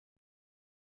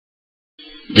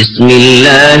بسم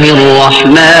الله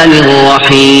الرحمن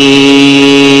الرحيم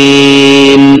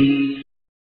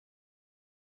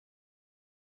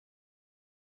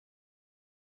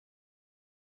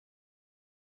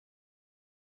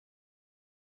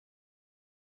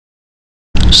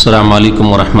السلام عليكم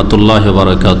ورحمة الله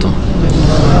وبركاته.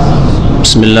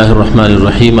 بسم الله الرحمن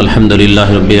الرحيم. الحمد لله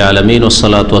رب العالمين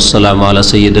والصلاة والسلام على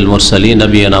سيد المرسلين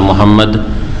نبينا محمد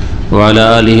وعلى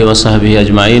آله وصحبه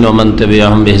أجمعين ومن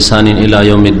تبعهم بإحسان إلى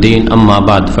يوم الدين. أما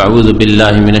بعد فأعوذ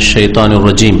بالله من الشيطان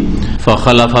الرجيم.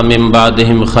 فخلف من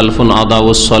بعدهم خلف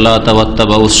أضاعوا الصلاة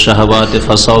واتبعوا الشهوات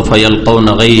فسوف يلقون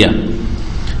غيا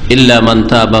إلا من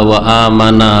تاب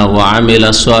وآمن وعمل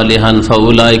صالحا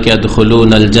فأولئك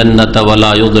يدخلون الجنة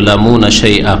ولا يظلمون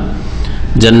شيئا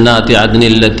جنات عدن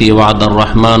التي وعد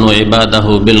الرحمن عباده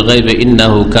بالغيب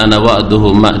إنه كان وعده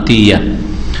مأتيا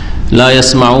لا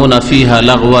يسمعون فيها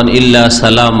لغوا إلا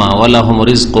سلاما ولهم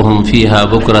رزقهم فيها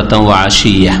بكرة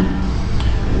وعشية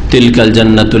تلك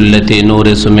الجنة التي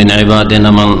نورث من عبادنا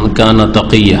من كان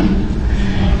تقيا.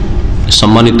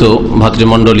 সম্মানিত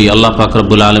ভাতৃমণ্ডলী, আল্লাহ পাক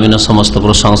রব্বুল আলামিনের সমস্ত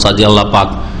প্রশংসা যে আল্লাহ পাক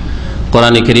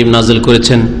কোরআনে কারীম নাযিল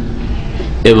করেছেন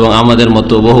এবং আমাদের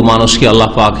মতো বহু মানুষকে আল্লাহ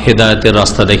পাক হেদায়েতের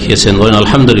রাস্তা দেখিয়েছেন। বলেন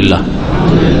আলহামদুলিল্লাহ।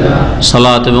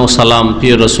 সালাত এবং সালাম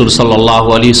প্রিয় রাসূল সাল্লাল্লাহু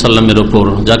আলাইহি সাল্লামের উপর,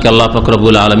 যাকে আল্লাহ পাক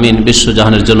রব্বুল আলামিন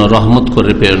বিশ্বজাহানের জন্য রহমত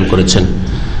করে প্রেরণ করেছেন,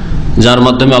 যার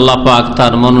মাধ্যমে আল্লাহ পাক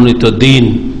তার মনোনীত দ্বীন,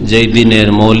 যেই দ্বীনের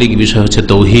মৌলিক বিষয় হচ্ছে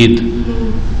তৌহিদ,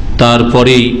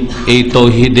 তারপরেই এই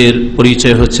তৌহিদের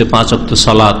পরিচয় হচ্ছে 5 ওয়াক্ত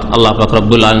সালাত। আল্লাহ পাক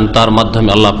রব্বুল আলামিন তার মাধ্যমে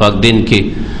আল্লাহ পাক দ্বীনকে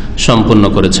সম্পূর্ণ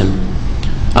করেছেন।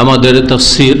 আমাদের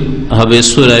তাফসীর হবে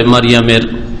সূরা মারইয়ামের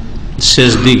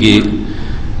শেষ দিকে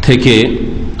থেকে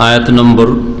আয়াত নম্বর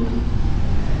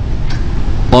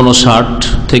 59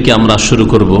 থেকে আমরা শুরু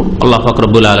করব। আল্লাহ পাক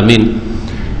রব্বুল আলামিন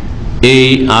এই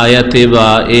আয়াতে বা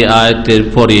এই আয়াতের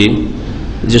পরে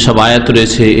যেসব আয়াত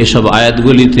রয়েছে, এসব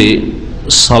আয়াতগুলিতে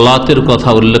সালাতের কথা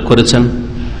উল্লেখ করেছেন।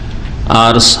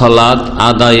 আর সালাত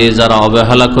আদায়ে যারা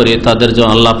অবহেলা করে তাদের জন্য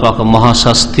আল্লাহ পাক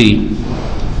মহাশাস্তি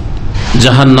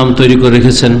জাহান্নাম তৈরি করে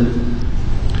রেখেছেন।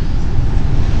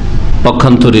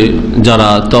 পক্ষান্তরে যারা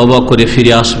তওবা করে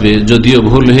ফিরে আসবে, যদিও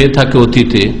ভুল হয়ে থাকে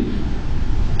অতীতে,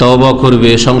 তওবা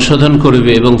করবে, সংশোধন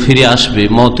করবে এবং ফিরে আসবে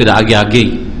মওতের আগে আগেই।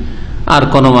 আর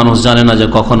কোনো মানুষ জানে না যে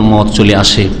কখন মওত চলে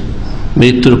আসে,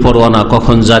 মৃত্যুর পরোয়ানা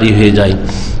কখন জারি হয়ে যায়।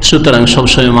 সুতরাং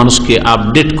সবসময় মানুষকে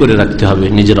আপডেট করে রাখতে হবে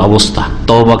নিজের অবস্থা,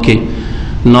 তওবাকে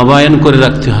নবায়ন করে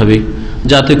রাখতে হবে,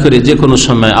 যাতে করে যে কোনো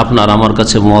সময় আপনার আমার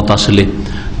কাছে মওত আসলে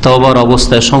তওবার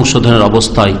অবস্থায়, সংশোধনের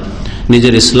অবস্থায়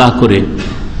নিজের ইসলাহ করে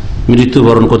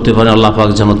মৃত্যুবরণ করতে পারে। আল্লাহ পাক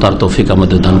যেন তার তৌফিক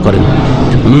আমাদের দান করেন।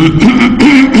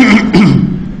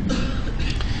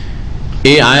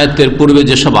 এই আয়াতের পূর্বে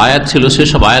যেসব আয়াত ছিল,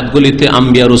 সেসব আয়াতগুলিতে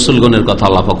আম্বিয়া রসুলগণের কথা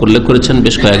আল্লাহ পাক উল্লেখ করেছেন।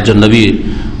 বেশ কয়েকজন নবী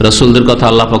রসুলদের কথা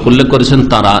আল্লাহ পাক উল্লেখ করেছেন।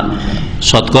 তারা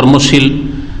সৎকর্মশীল,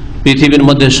 পৃথিবীর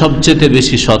মধ্যে সবচেয়ে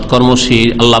বেশি সৎকর্মশীল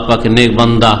আল্লাহ পাক নেক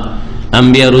বান্দা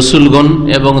আম্বিয়া রসুলগণ,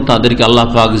 এবং তাদেরকে আল্লাহ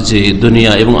পাক যে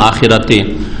দুনিয়া এবং আখিরাতে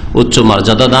উচ্চ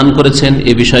মর্যাদা দান করেছেন,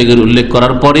 এই বিষয়গুলো উল্লেখ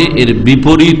করার পরে এর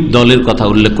বিপরীত দলের কথা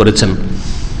উল্লেখ করেছেন।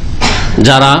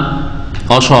 যারা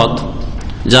অসৎ,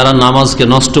 যারা নামাজকে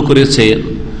নষ্ট করেছে,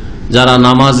 যারা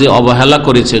নামাজে অবহেলা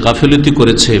করেছে, গাফিলতি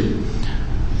করেছে,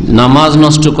 নামাজ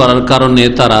নষ্ট করার কারণে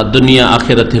তারা দুনিয়া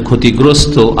আখিরাতে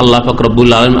ক্ষতিগ্রস্ত, আল্লাহ পাক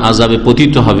রব্বুল আলামিন আযাবে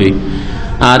পতিত হবে।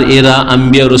 আর এরা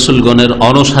আম্বিয়া রসুলগণের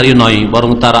অনুসারী নয়, বরং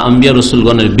তারা আম্বিয়া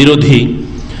রসুলগণের বিরোধী।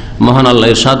 মহান আল্লাহ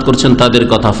ইরশাদ করছেন তাদের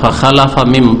কথা, ফাখালাফা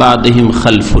মিন বাদিহিম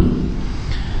খালফুন,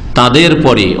 তাদের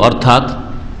পরে অর্থাৎ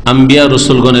আম্বিয়া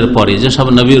রসুলগণের পরে যেসব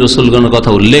নবী রসুলগণের কথা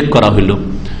উল্লেখ করা হইল,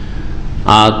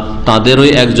 আর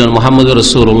তাদেরই একজন মুহাম্মদ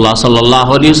রাসূলুল্লাহ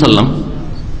সাল্লাল্লাহু আলাইহি সাল্লাম।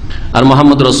 আর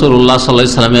মুহাম্মদ রাসূলুল্লাহ সাল্লাল্লাহু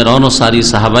আলাইহি সাল্লামের অনুসারী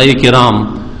সাহাবায়ে কেরাম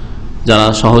যারা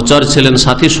সহচর ছিলেন,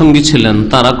 সাথী সঙ্গী ছিলেন,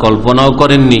 তারা কল্পনাও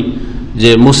করেননি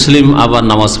যে মুসলিম আবার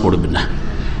নামাজ পড়বে না।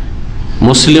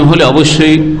 মুসলিম হলে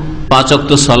অবশ্যই 5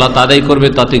 ওয়াক্ত সালাত আদায় করবে,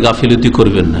 তাতে গাফিলতি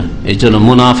করবেন না। এই জন্য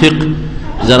মুনাফিক,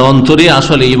 যার অন্তরে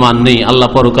আসলে ঈমান নেই, আল্লাহ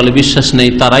পরকালে বিশ্বাস নেই,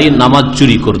 তারাই নামাজ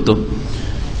চুরি করত।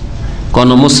 কোন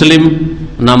মুসলিম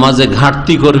নামাজে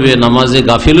ঘাটতি করবে, নামাজে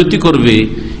গাফিলতি করবে,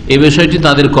 এই বিষয়টি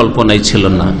তাদের কল্পনাই ছিল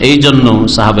না। এই জন্য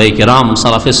সাহাবায়ে কেরাম,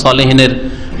 সালাফে সালেহিনের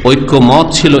ঐক্যমত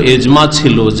ছিল, ইজমা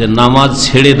ছিল যে নামাজ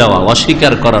ছেড়ে দেওয়া,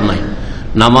 অস্বীকার করা নাই,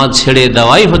 নামাজ ছেড়ে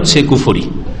দেওয়াই হচ্ছে কুফরি।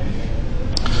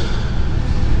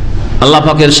 আল্লাহ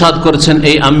পাক ইরশাদ করেছেন,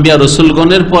 এই আম্বিয়া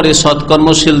রসুলগণের পরে,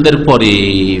 সৎকর্মশীলদের পরে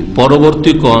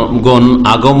পরবর্তী গণ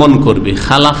আগমন করবে।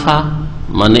 খালাফা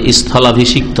মানে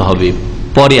স্থলাভিষিক্ত হবে,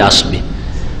 পরে আসবে।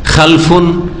 খালফুন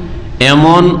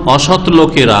এমন অসৎ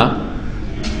লোকেরা,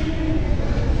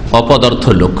 অপদার্থ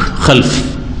লোক, খালফ।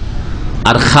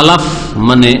 আর খালাফ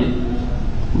মানে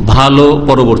ভালো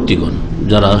পরবর্তীগণ,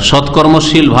 যারা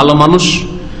সৎকর্মশীল ভালো মানুষ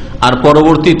আর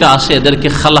পরবর্তীতে আসে এদেরকে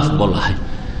খালাফ বলা হয়।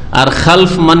 আর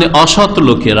খালফ মানে অসৎ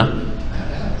লোকেরা,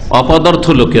 অপদার্থ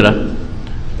লোকেরা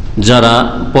যারা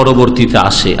পরবর্তীতে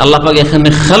আসে। আল্লাহ পাক এখানে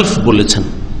খালফ বলেছেন,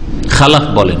 খালাফ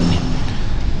বলেননি।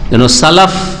 যেন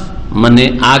সালাফ মানে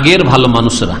আগের ভালো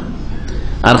মানুষরা,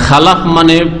 আর খালাফ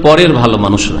মানে পরের ভালো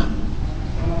মানুষরা।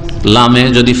 লামে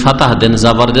যদি ফাতাহ দেন,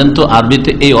 জাবার দেন, তো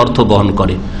আরবিতে এই অর্থ বহন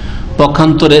করে।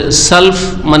 পক্ষান্তরে সালফ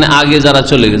মানে আগে যারা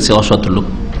চলে গেছে অসৎ লোক,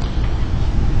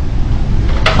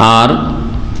 আর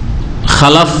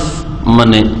খালাফ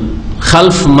মানে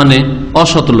খালফ মানে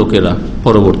অসৎ লোকেরা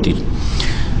পরবর্তী।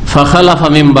 ফাখালাফা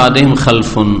মিন বাদিহিম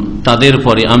খালফুন, তাদের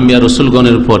পরে আম্বিয়া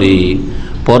রসুলগণের পরে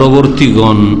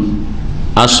পরবর্তীগণ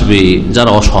আসবে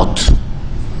যারা অসৎ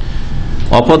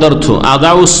অপদার্থ।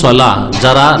 আদাউস সালাহ,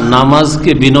 যারা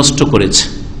নামাজকে বিনষ্ট করেছে।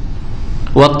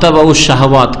 ওয়াত্তাবাউস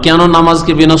শাহওয়াত, কেন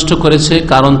নামাজকে বিনষ্ট করেছে?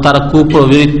 কারণ তারা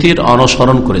কুপ্রবৃত্তির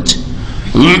অনুসরণ করেছে।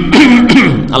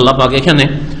 আল্লাহ পাক এখানে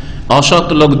অসৎ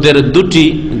লোকদের দুটি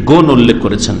গুণ উল্লেখ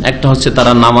করেছেন। একটা হচ্ছে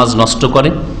তারা নামাজ নষ্ট করে,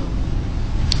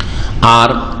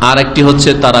 আর একটি হচ্ছে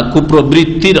তারা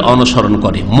কুপ্রবৃত্তির অনুসরণ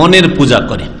করে, মনের পূজা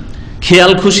করে,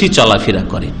 খেয়াল খুশি চলাফেরা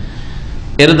করে।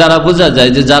 এর দ্বারা বোঝা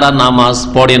যায় যে যারা নামাজ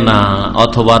পড়ে না,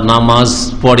 অথবা নামাজ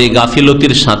পড়ে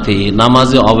গাফিলতির সাথে,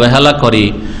 নামাজে অবহেলা করে,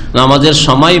 নামাজের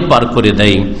সময় পার করে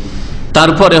দেয়,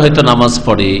 তারপরে হয়তো নামাজ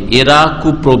পড়ে, এরা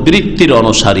কুপ্রবৃত্তির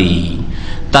অনুসারী,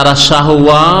 তারা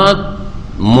শাহওয়াত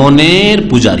মনের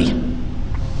পূজারী,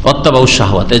 অত্তাবাউস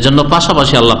শাহওয়াত। এর জন্য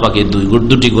পাশাপাশি আল্লাহ পাক এই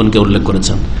দুটি গুণকে উল্লেখ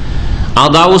করেছেন।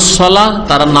 আদাউস সালাহ,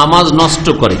 তারা নামাজ নষ্ট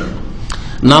করে।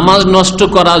 নামাজ নষ্ট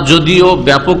করা যদিও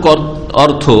ব্যাপক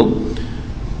অর্থ,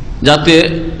 যাতে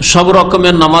সব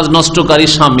রকমের নামাজ নষ্টকারী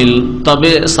শামিল,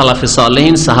 তবে সালাফে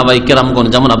সালেহিন সাহাবাই কেরামগণ,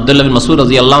 যেমন আব্দুল্লাহ বিন মাসউদ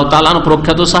রাদিয়াল্লাহু তাআলা আনহু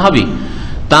প্রখ্যাত সাহাবী,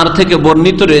 তার থেকে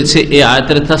বর্ণিত রয়েছে এই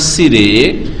আয়াতের তাফসিরে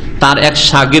তার এক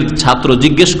শাগির্দ ছাত্র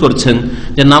জিজ্ঞেস করছেন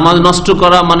যে নামাজ নষ্ট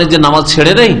করা মানে যে নামাজ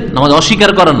ছেড়ে দেয়, নামাজ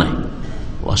অস্বীকার করা নয়।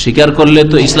 অস্বীকার করলে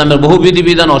তো ইসলামের বহু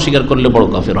বিধিবিধান অস্বীকার করলে বড়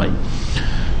কাফের হয়।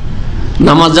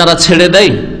 নামাজ যারা ছেড়ে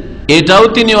দেয় এটাও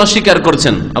তিনি অস্বীকার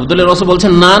করছেন। আব্দুল্লাহ রাসূল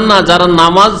বলছেন না না, যারা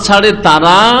নামাজ ছাড়ে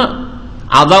তারা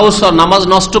আদাউস নামাজ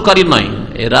নষ্টকারী নয়,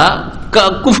 এরা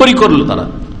কুফরি করলো,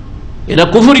 এরা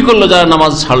কুফরি করলো যারা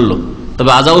নামাজ ছাড়লো।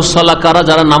 তবে আদাউস সালাহ কারা?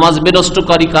 যারা নামাজ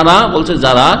বিনষ্টকারী কারা? বলছে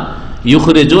যারা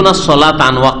ইউখরিজুনাস সালাত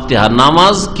আন ওয়াক্তিহা,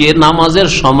 নামাজকে নামাজের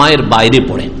সময়ের বাইরে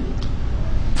পড়ে।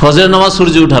 ফজর নামাজ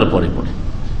সূর্য ওঠার পরে পড়ে,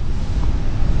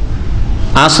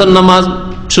 আসর নামাজ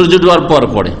সূর্য ডোবার পর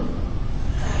পড়ে,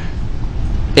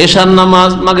 এশার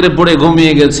নামাজ মাগরিব পড়ে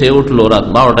ঘুমিয়ে গেছে, উঠলো রাত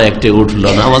 12টা 1টে উঠলো,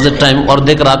 নামাজের টাইম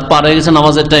অর্ধেক রাত পার হয়ে গেছে,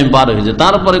 নামাজের টাইম পার হয়ে গেছে,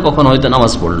 তারপরে কখন হয়তো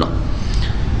নামাজ পড়লো।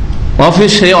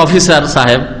 অফিসে অফিসার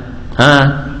সাহেব, হ্যাঁ,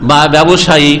 বা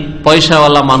ব্যবসায়ী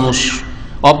পয়সাওয়ালা মানুষ,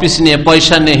 অফিস নিয়ে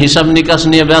পয়সা নিয়ে হিসাব নিকাশ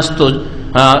নিয়ে ব্যস্ত,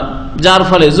 যার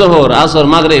ফলে জোহর আসর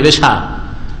মাগরিব এশা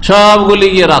সবগুলি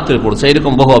গিয়ে রাত্রে পড়ছে।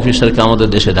 এরকম বহু অফিসারকে আমাদের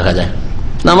দেশে দেখা যায়।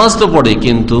 নামাজ তো পড়ে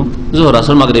কিন্তু জোহর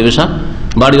আসর মাগরিব এশা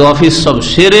বাড়ি অফিস সব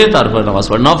সেরে তারপরে নামাজ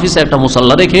পড়ে না। অফিসে একটা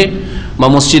মুসাল্লা রেখে বা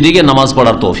মসজিদে গিয়ে নামাজ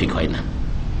পড়ার তৌফিক হয় না।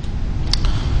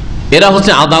 এরা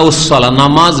হচ্ছে আদাউস সালাহ,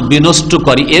 নামাজ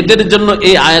বিনষ্টকারী। এদের জন্য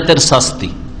এই আয়াতের শাস্তি।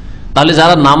 তাহলে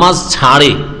যারা নামাজ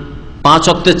ছাড়ে, 5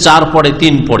 ওয়াক্তে 4 পড়ে,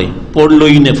 3 পড়ে,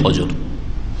 পড়লই না ফজর,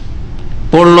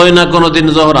 পড়লই না কোনোদিন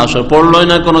জোহর আসর, পড়লই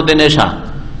না কোনোদিন এশা,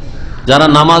 যারা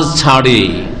নামাজ ছাড়ে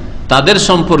তাদের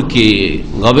সম্পর্কে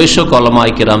গবেষক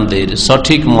ওলামায়ে কেরামদের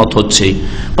সঠিক মত হচ্ছে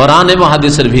কোরআন এবং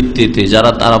হাদিসের ভিত্তিতে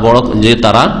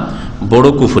তারা বড়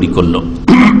কুফরি করলো,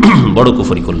 বড়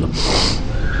কুফরি করলো।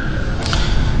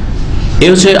 এই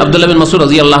হচ্ছে আব্দুল্লাহ বিন মাসউদ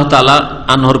রাদিয়াল্লাহু তাআলা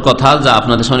আনহুর কথা, যা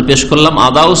আপনাদের সামনে পেশ করলাম।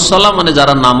 আদাউস সালাহ মানে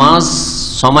যারা নামাজ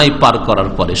সময় পার করার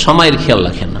পরে সময়ের খেয়াল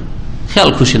রাখে না, খেয়াল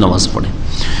খুশি নামাজ পড়ে।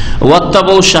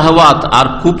 ওয়াত্তাবাউ শাহওয়াত, আর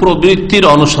কুপ্রবৃত্তির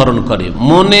অনুসরণ করে,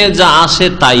 মনে যা আসে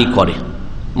তাই করে,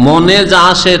 মনে যা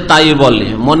আসে তাই বলে।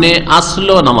 মনে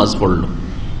আসলো নামাজ পড়লো,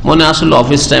 মনে আসলো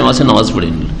অফিস টাইম আছে নামাজ পড়ে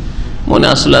নিল, মনে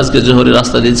আসলো আজকে জোহরের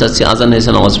রাস্তা দিয়ে যাচ্ছি আজান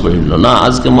হয়েছে নামাজ পড়ে নিল, না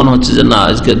আজকে মনে হচ্ছে যে না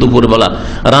আজকে দুপুরবেলা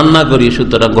রান্না করি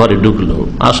সুতরাং ঘরে ঢুকলো,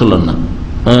 আসলো না।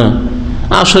 হ্যাঁ,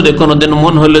 আসলে কোনোদিন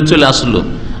মন হলে চলে আসলো,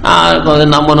 আর কোনোদিন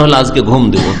না মনে হলে আজকে ঘুম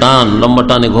দেবো, লম্বা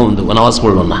টানে ঘুম দেবো, নামাজ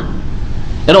পড়লো না।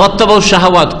 এর অত্যাবহ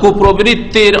শাহওয়াত,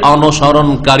 কুপ্রবৃত্তির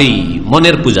অনুসরণকারী,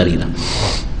 মনের পূজারীরা।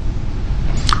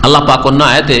 আল্লাহ পাক অন্য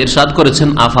আয়াতে ইরশাদ করেছেন,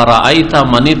 আফারা আইতা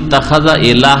মানিত্তাখাযা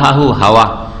ইলাহাহু হাওয়া।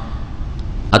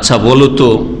 আচ্ছা বলো তো,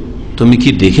 তুমি কি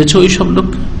দেখেছো ওই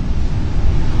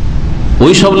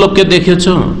সব লোককে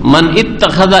দেখেছো? মান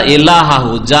ইত্তাখাযা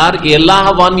ইলাহাহু, যার ইলাহ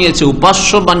বানিয়েছে, উপাস্য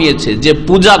বানিয়েছে, যে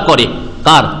পূজা করে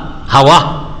কার? হাওয়া,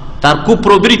 তার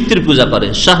কুপ্রবৃত্তির পূজা করে।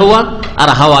 শাহওয়া আর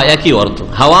হাওয়া একই অর্থ।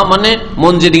 হাওয়া মানে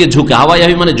মন যেদিকে ঝুঁকে, হাওয়া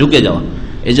ইয়াহবি মানে ঝুঁকে যাওয়া,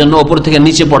 এই জন্য ওপর থেকে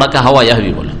নিচে পড়াকে হাওয়া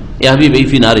ইয়াহবি বলে। ইয়াহবি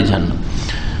বেইফি নারি জাহান্নাম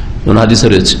হাদিসে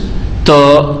রয়েছে। তো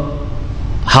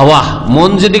হাওয়া মন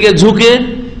যেদিকে ঝুঁকে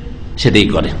সেটাই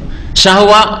করে।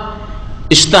 শাহওয়া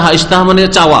ইস্তাহা, ইস্তাহা মানে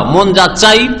চাওয়া, মন যা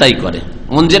চাই তাই করে,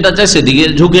 মন যেটা চায় সেদিকে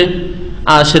ঝুঁকে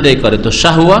আর সেটাই করে। তো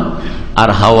শাহওয়া আর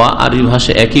হাওয়া আরবি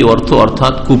ভাষায় একই অর্থ,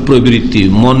 অর্থাৎ কুপ্রবৃত্তি,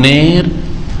 মনের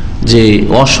যে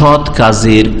অসৎ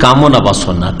কাজের কামনা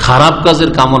বাসনা, খারাপ কাজের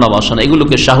কামনা বাসনা,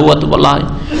 এগুলোকে শাহওয়াত বলা হয়,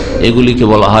 এগুলিকে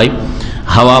বলা হয়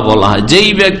হাওয়া বলা হয়। যেই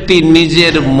ব্যক্তি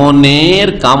নিজের মনের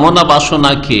কামনা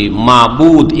বাসনাকে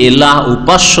মাবুদ, এলাহ,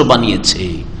 উপাস্য বানিয়েছে,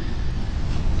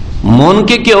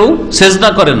 মনকে কেউ সেজদা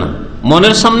করে না,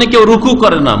 মনের সামনে কেউ রুকু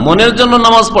করে না, মনের জন্য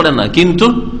নামাজ পড়ে না, কিন্তু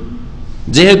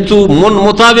যেহেতু মন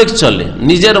মোতাবেক চলে,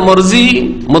 নিজের মর্জি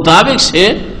মোতাবেক সে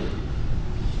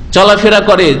চলাফেরা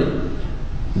করে,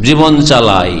 জীবন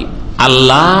চালায়,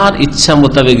 আল্লাহর ইচ্ছা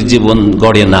মোতাবেক জীবন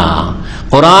গড়ে না,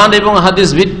 কোরআন এবং হাদিস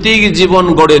ভিত্তিক জীবন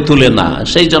গড়ে তুলে না,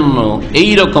 সেই জন্য এই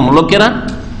রকম লোকেরা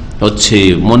হচ্ছে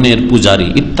মনের পূজারী।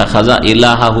 ইত্তাখাযা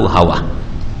ইলাহাহু হাওয়া।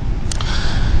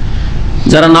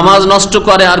 যারা নামাজ নষ্ট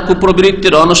করে আর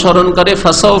কুপ্রবৃত্তির অনুসরণ করে,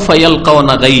 ফাসাউফা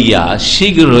ইয়ালকাউনা গাইয়া,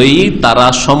 শীঘ্রই তারা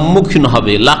সম্মুখীন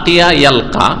হবে। লাকিয়া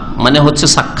ইয়ালকা মানে হচ্ছে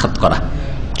সাক্ষাৎ করা,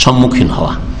 সম্মুখীন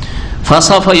হওয়া।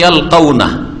 ফাসাউফা ইয়ালকাউনা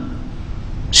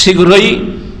শীঘ্রই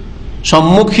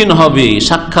সম্মুখীন হবে,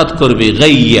 সাক্ষাৎ করবে।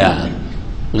 গাইয়া,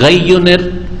 গাইয়নের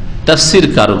তাফসীর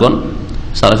কারগণ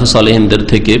সালাফে সালেহিনদের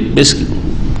থেকে বেশ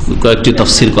কয়েকটি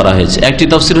তাফসীর করা হয়েছে। একটি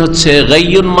তাফসীর হচ্ছে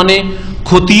গাইয়ুন মানে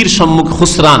ক্ষতির সম্মুখ,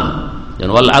 খুসরান,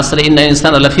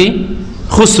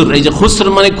 এই যে খুসর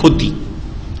মানে ক্ষতি,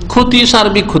 ক্ষতি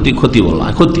সার্বিক ক্ষতি, ক্ষতি বলা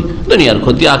হয়, ক্ষতি দুনিয়ার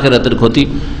ক্ষতি, আখিরাতের ক্ষতি,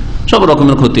 সব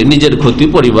রকমের ক্ষতি, নিজের ক্ষতি,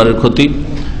 পরিবারের ক্ষতি,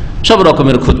 সব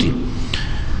রকমের ক্ষতি।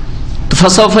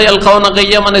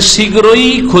 মানে শীঘ্রই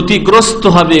ক্ষতিগ্রস্ত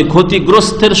হবে,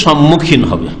 ক্ষতিগ্রস্তের সম্মুখীন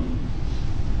হবে।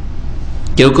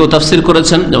 কেউ কেউ তাফসীর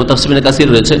করেছেন, যেমন তাফসীর ইবনে কাসির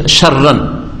রয়েছে, শাররান,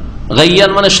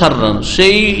 গাইয়ান মানে শাররান,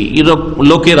 সেই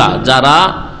লোকেরা যারা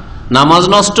নামাজ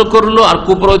নষ্ট করলো আর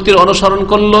কুপ্রবৃত্তির অনুসরণ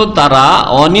করলো, তারা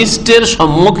অনিষ্টের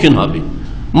সম্মুখীন হবে,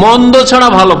 মন্দ ছাড়া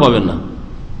ভালো পাবে না।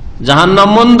 জাহান্নাম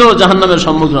মন্দ, জাহান্নামের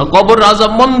সম্মুখীন হবে। কবর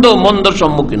আযাব মন্দ, মন্দের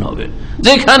সম্মুখীন হবে।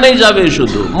 যেখানেই যাবে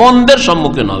শুধু মন্দের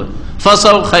সম্মুখীন হবে।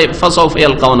 ফাসাউফা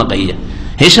ইয়ালকাউনা গাইয়া,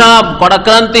 হিসাব,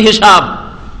 কড়াক্রান্তি হিসাব,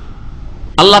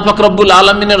 আল্লাহ পাক রব্বুল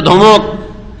আলামিনের ধমক,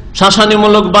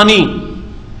 শাসানিমূলক বাণী।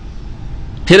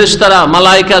 ফেরেশতারা,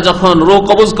 মালায়েকা যখন রূহ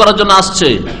কবজ করার জন্য আসছে,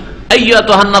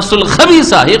 আইয়াতুহান নাফসুল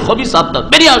খাবিসা, হে খবিস আত্মা,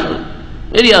 বেরিয়ে আসো,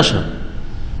 বেরিয়ে আসো।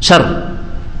 শার,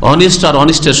 অনিষ্ট আর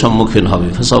অনিষ্টের সম্মুখীন হবে।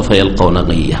 ফাসাউফা ইয়ালকাউনা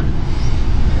গাইয়া।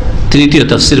 তৃতীয়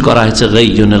তাফসীর করা হয়েছে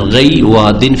গাইয়ুনের, গাই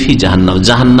ওয়াদিন ফি জাহান্নাম,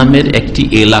 জাহান্নামের একটি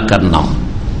এলাকার নাম,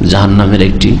 জাহান্নামের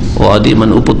একটি ওয়াদি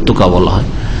মানে উপত্যকা বলা হয়,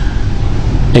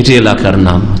 একটি এলাকার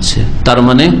নাম হচ্ছে, তার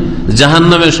মানে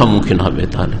জাহান্নামের সম্মুখীন হবে।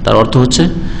 তাহলে তার অর্থ হচ্ছে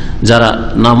যারা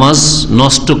নামাজ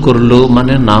নষ্ট করলো,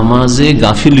 মানে নামাজে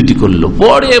গাফিলতি করলো,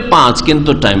 পড়ে পাঁচ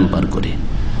কিন্তু টাইম পার করে,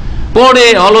 পড়ে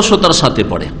অলসতার সাথে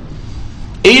পড়ে,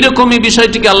 এইরকমই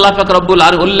বিষয়টিকে আল্লাহ পাক রব্বুল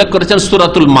আলামিন উল্লেখ করেছেন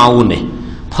সূরাতুল মাউনে।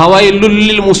 ফাওয়াইলুল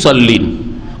লিল মুসাল্লিন,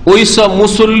 ওই সব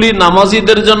মুসল্লি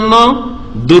নামাজীদের জন্য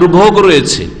দুর্ভোগ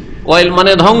রয়েছে। ওয়াইল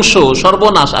মানে ধ্বংস,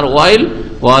 সর্বনাশ, আর ওয়াইল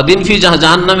ওয়াদিন ফি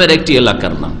জাহান্নামের একটি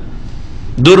এলাকার নাম।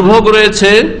 দুর্ভোগ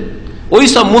রয়েছে ওই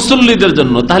সব মুসল্লিদের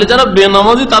জন্য। তাহলে যারা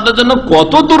বেনামাজি তাদের জন্য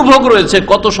কত দুর্ভোগ রয়েছে,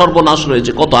 কত সর্বনাশ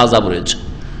রয়েছে, কত আযাব রয়েছে।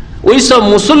 ওই সব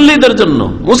মুসল্লিদের জন্য,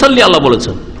 মুসাল্লি আল্লাহ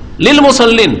বলেছেন, লিল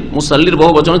মুসাল্লিন, মুসাল্লির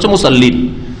বহু বচন হচ্ছে মুসাল্লিন।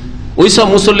 ওই সব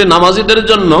মুসল্লি নামাজিদের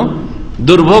জন্য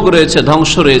দুর্ভোগ রয়েছে,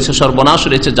 ধ্বংস রয়েছে, সর্বনাশ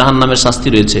রয়েছে, জাহান্নামের শাস্তি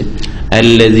রয়েছে।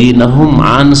 আল্লাযীনা হুম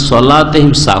আন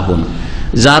সালাতিহিম সাহুন,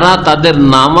 যারা তাদের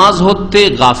নামাজ হতে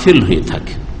গাফিল হয়ে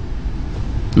থাকে।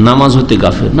 নামাজ হতে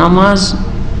গাফিল, নামাজ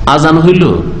আজান হইল,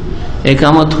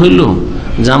 একামত হইল,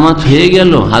 জামাত হয়ে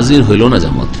গেল, হাজির হইল না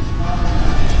জামাত,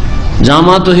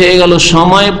 জামাত হয়ে গেল,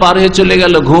 সময় পার হয়ে চলে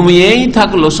গেল, ঘুমিয়েই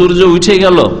থাকলো, সূর্য উঠে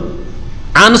গেল।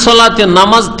 আন সালাতে,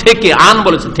 নামাজ থেকে, আন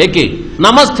বলেছে থেকে,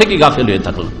 নামাজ থেকে গাফিল হয়ে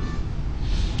থাকলো।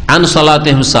 আন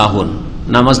সালাতিহিম সাহুন,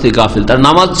 নামাজ থেকে গাফিল, তার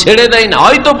নামাজ ছেড়ে দেয় না,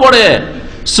 হয়তো পড়ে,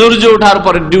 সূর্য ওঠার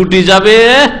পরে ডিউটি যাবে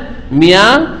মিয়া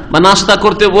বা নাস্তা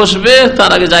করতে বসবে,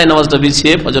 তার আগে যায় নামাজটা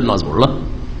বিছিয়ে ফজর নামাজ পড়লো।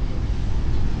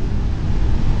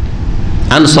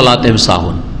 আন সালাতিহিম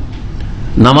সাহুন,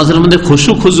 নামাজের মধ্যে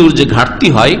খুশু খুজুর যে ঘাটতি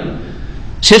হয়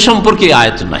সে সম্পর্কে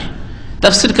আয়াত নাই।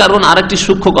 তাফসীর কারণ আরেকটি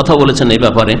সূক্ষ্ম কথা বলেছেন এই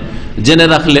ব্যাপারে, জেনে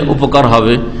রাখলে উপকার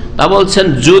হবে। তা বলছেন,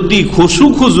 যদি খুশু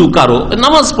খুজু কারো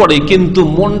নামাজ পড়ে কিন্তু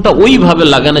মনটা ওইভাবে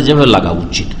লাগে না যেভাবে লাগা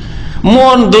উচিত,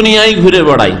 মন দুনিয়ায় ঘুরে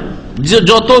বেড়ায়,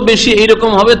 যত বেশি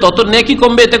এইরকম হবে তত নেকি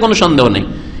কমবে, এতে কোনো সন্দেহ নেই।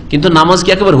 কিন্তু নামাজ কি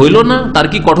একেবারে হইল না, তার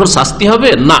কি কঠোর শাস্তি হবে?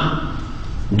 না,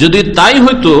 যদি তাই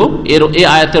হইতো এই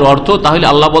আয়াতের অর্থ, তাহলে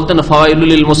আল্লাহ বলতেন ফাওয়াইলুল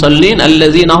লিল মুসাল্লিন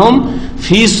আল্লাযীনা হুম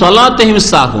ফি সালাতিহিম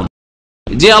সাহুন।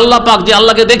 যে আল্লাহ পাক, যে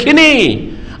আল্লাহকে দেখেনি,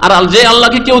 আর যে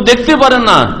আল্লাহকে কেউ দেখতে পারে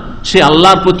না, সে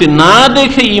আল্লাহর প্রতি না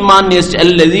দেখে ঈমান নিয়ে এসেছে।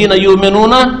 আল্লাযীনা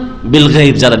ইউমিনুনা বিল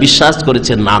গায়ব, যারা বিশ্বাস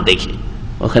করেছে না দেখে।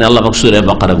 ওখানে আল্লাহ পাক সূরা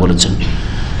বাকারা বলেছেন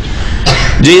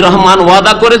যে রহমান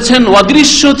ওয়াদা করেছেন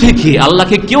অদৃশ্য থেকে,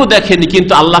 আল্লাহকে কেউ দেখেনি,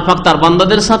 কিন্তু আল্লাহ পাক তার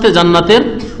বান্দাদের সাথে জান্নাতের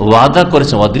ওয়াদা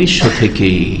করেছেন অদৃশ্য থেকে,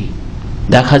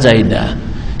 দেখা যায় না,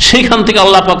 সেইখান থেকে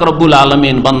আল্লাহ পাক রব্বুল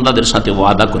আলামিন বান্দাদের সাথে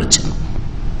ওয়াদা করেছেন।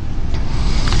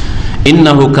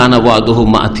 ইন্নাহু কানা ওয়াদুহু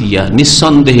মাতিয়া,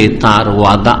 নিঃসন্দেহে তার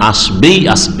ওয়াদা আসবেই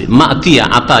আসবে। মাতিয়া,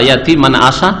 আতায়াতি মানে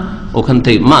আশা, ওখান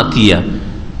থেকে মাতিয়া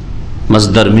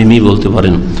মাসদার মিমি বলতে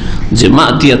পারেন, যে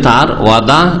মাতিয়া তার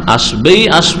ওয়াদা আসবেই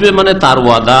আসবে, মানে তার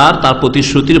ওয়াদার, তার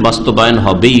প্রতিশ্রুতির বাস্তবায়ন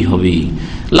হবেই হবে।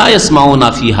 লা ইয়াসমাউনা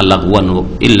ফিহা লাগওয়ান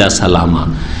ইল্লা সালামা,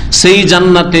 সেই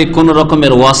জান্নাতে কোন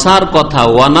রকমের ওয়াসার কথা,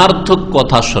 অনার্থক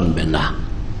কথা শুনবে না।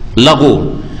 লাগু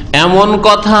এমন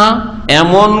কথা,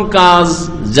 এমন কাজ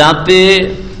যাতে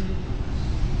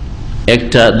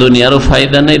একটা দুনিয়ারও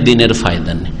ফায়দা নেই, দিনের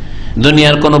ফায়দা নেই,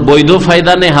 দুনিয়ার কোনো বৈধ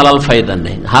ফায়দা নেই, হালাল ফায়দা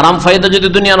নেই, হারাম ফায়দা যদি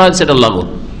দুনিয়ার হয় সেটা লাগু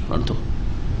অর্থ।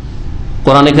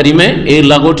 কোরআনে কারিমে এই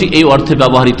লাগোটি এই অর্থে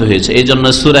ব্যবহৃত হয়েছে। এই জন্য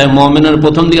সূরা মুমিনের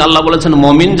প্রথম দিকে আল্লাহ বলেছেন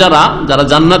মুমিন যারা, যারা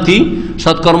জান্নাতি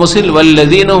সৎকর্মশীল,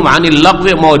 ওয়াল্লাযীনা হুম আনিল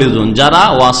লাগওয়ি মুরিদুন, যারা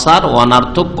ওয়াসার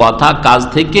অনার্থক কথা কাজ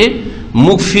থেকে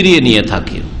মুখ ফিরিয়ে নিয়ে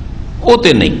থাকে,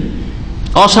 ওতে নেই।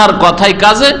 অসার কথায়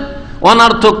কাজে,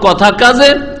 অনার্থক কথা কাজে,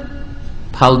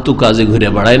 ফালতু কাজে ঘুরে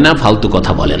বেড়ায় না, ফালতু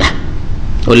কথা বলে না।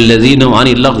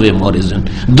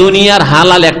 দুনিয়ার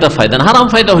হালাল একটা ফায়দা না, হারাম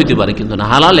ফায়দা হইতে পারে, কিন্তু না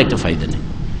হালাল একটা ফায়দা নেই,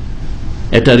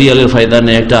 একটা রিয়ালের ফায়দা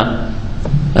নেই, একটা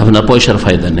আপনার পয়সার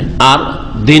ফায়দা নেই, আর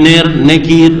দিনের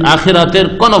নেকির আখিরাতের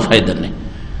কোনো ফায়দা নেই।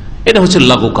 এটা হচ্ছে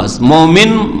লাগু কাজ।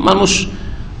 মুমিন মানুষ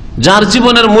যার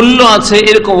জীবনের মূল্য আছে,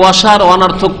 এরকম ওয়াসার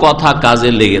অনার্থক কথা কাজে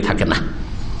লেগে থাকে না।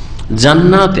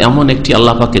 জান্নাত এমন একটি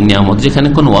আল্লাহ পাকের নিয়ামত, যেখানে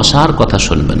কোনো ওয়াসার কথা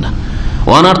শুনবে না,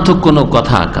 অনার্থক কোনো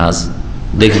কথা কাজ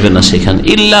দেখবে না সেখানে।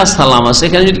 ইল্লা সালামা,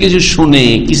 সেখানে যদি কিছু শুনে,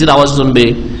 কিসের আওয়াজ শুনবে,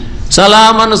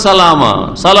 সালামান সালামা,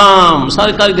 সালাম,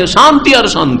 শান্তি আর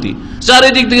শান্তি,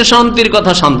 চারিদিক থেকে শান্তির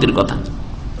কথা, শান্তির কথা।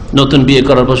 নতুন বিয়ে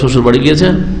করার পর শ্বশুর বাড়ি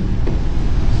গিয়েছেন?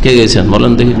 কে গেছেন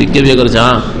বলেন দেখি? কে বিয়ে করেছে?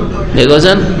 হ্যাঁ, বিয়ে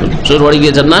করেছেন, শ্বশুর বাড়ি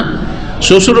গিয়েছেন না?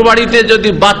 শ্বশুর বাড়িতে যদি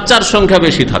বাচ্চার সংখ্যা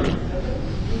বেশি থাকে,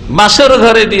 বাসর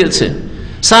ঘরে দিয়েছে,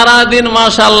 সারাদিন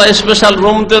মাশাআল্লাহ স্পেশাল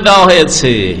রুম তো দেওয়া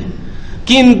হয়েছে,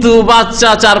 কিন্তু বাচ্চা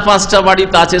 4-5টা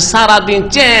বাড়িতে আছে, সারাদিন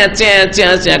চ্যাঁ চ্যাঁ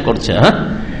চ্যাঁ চ্যাঁ করছে, হ্যাঁ,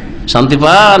 শান্তি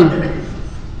পান?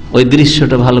 ওই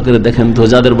দৃশ্যটা ভালো করে দেখেন তো,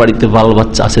 যাদের বাড়িতে বাল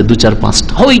বাচ্চা আছে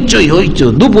 2-4-5টা, হইচই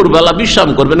হইচই, দুপুর বেলা বিশ্রাম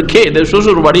করবেন, খেয়ে দেয়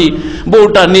শ্বশুর বাড়ি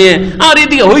বউটা নিয়ে, আর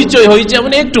এদিকে হইচই হইচই,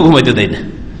 মানে একটু ঘুমাইতে দেয় না,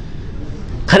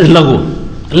 খালি লাগু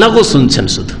লাগু শুনছেন,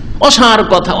 শুধু অসার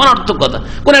কথা, অনার্থক কথা,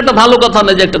 কোন একটা ভালো কথা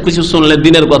না যে একটা কিছু শুনলে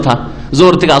দিনের কথা,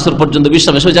 জোর থেকে আসর পর্যন্ত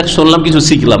বিশ্রামে শুনলাম, কিছু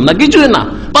শিখলাম না, কিছুই না।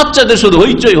 বাচ্চাদের শুধু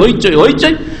হইচই হইচই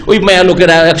হইচই, ওই মায়া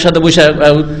লোকেরা একসাথে বসে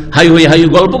হাই হই হাই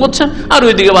গল্প করছে, আর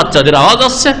ওইদিকে বাচ্চাদের আওয়াজ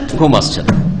আসছে, ঘুম আসছে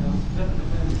না,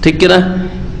 ঠিক কিনা?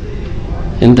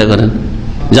 চিন্তা করেন।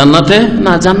 জান্নাতে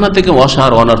না, জান্নাতে কেউ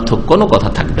অসার অনার্থক কোনো কথা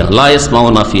থাকবে না। লা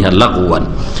ইয়াসমাউনা ফিহা লাগওয়ান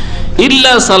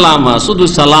ইল্লা সালামা, শুধু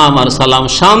সালাম আর সালাম,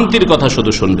 শান্তির কথা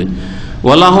শুধু শুনবে।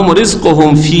 ওয়ালাহুম রিজকুহুম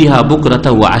ফিহা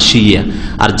বুকরাতা ওয়া আশিয়া,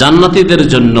 আর জান্নাতীদের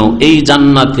জন্য এই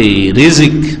জান্নাতে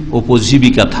রিজিক,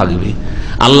 উপজীবিকা থাকবে।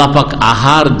 আল্লাহ পাক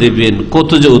আহার দেবেন,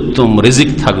 কত যে উত্তম রিজিক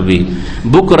থাকবে।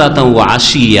 বুকরাতা ওয়া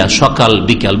আশিয়া, সকাল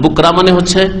বিকাল। বুকরা মানে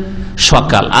হচ্ছে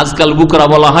সকাল, আজকাল বুকরা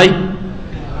বলা হয়,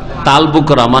 তাল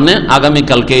বুকরা মানে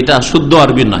আগামীকালকে, এটা শুদ্ধ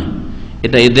আরবি নয়,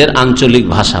 এটা এদের আঞ্চলিক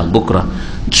ভাষা। বুকরা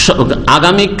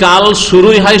আগামীকাল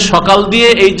শুরুই হয় সকাল দিয়ে,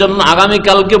 এই জন্য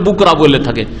আগামীকালকে বুকরা বলে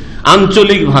থাকে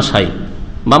আঞ্চলিক ভাষায়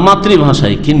বা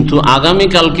মাতৃভাষায়। কিন্তু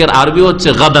আগামীকালকের আরবি হচ্ছে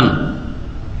গাদান।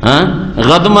 হ্যাঁ,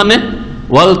 গাদ মানে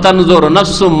ওয়াল তানজুর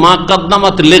নাফসু মা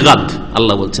কাদ্দামাত লিগাদ।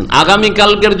 আল্লাহ বলছেন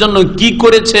আগামীকালকের জন্য কি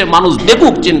করেছে মানুষ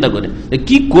দেখুক, চিন্তা করে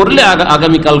কি করলে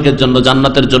আগামীকালকের জন্য,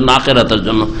 জান্নাতের জন্য, আখিরাতের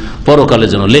জন্য, পরকালের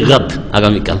জন্য, লিগাদ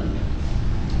আগামীকাল।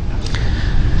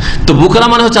 তো বুকরা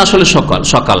মানে হচ্ছে আসলে সকাল,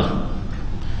 সকাল।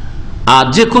 আর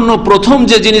যে কোনো প্রথম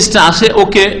যে জিনিসটা আসে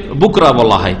ওকে বুকরা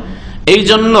বলা হয়। এই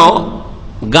জন্য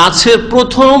গাছের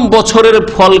প্রথম বছরের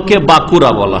ফলকে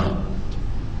বাকুরা বলা হয়।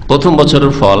 প্রথম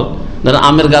বছরের ফল, ধর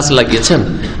আমের গাছ লাগিয়েছেন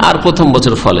আর প্রথম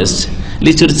বছর ফল এসছে,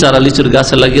 লিচুর চারা লিচুর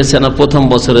গাছে লাগিয়েছেন আর প্রথম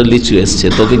বছরের লিচু এসছে,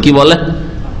 তোকে কি বলে?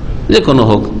 যে কোনো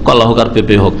হোক, কলা হোক আর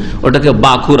পেঁপে হোক, ওটাকে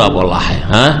বাকুরা বলা হয়।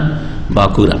 হ্যাঁ,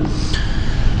 বাকুরা।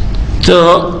 তো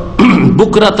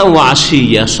বুকরাতা ওয়া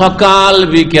আশিয়া, সকাল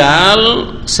বিকাল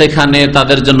সেখানে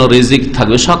তাদের জন্য রিজিক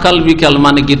থাকবে। সকাল বিকাল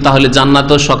মানে কি? তাহলে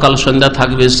জান্নাতেও সকাল সন্ধ্যা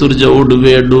থাকবে, সূর্য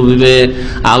উঠবে ডুববে,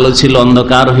 আলো ছিল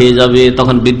অন্ধকার হয়ে যাবে,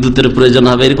 তখন বিদ্যুতের প্রয়োজন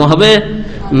হবে, এরকম হবে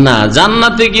না।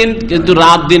 জান্নাতে কিন্তু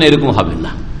রাত দিন এরকম হবে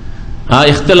না। হ্যাঁ,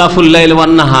 ইখতিলাফুল লাইল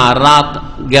ওয়ান নাহার, রাত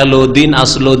গেল দিন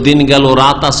আসলো, দিন গেল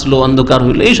রাত আসলো, অন্ধকার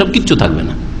হইলো, এইসব কিচ্ছু থাকবে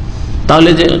না।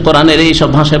 তাহলে যে কোরআনের এই সব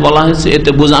ভাষায় বলা হয়েছে, এতে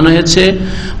বোঝানো হয়েছে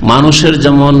মানুষের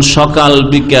যেমন সকাল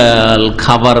বিকাল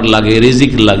খাবার লাগে,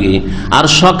 রিজিক লাগে, আর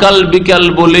সকাল বিকাল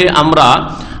বলে আমরা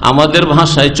আমাদের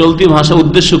ভাষায় চলতি ভাষা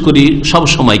উদ্দেশ্য করি সব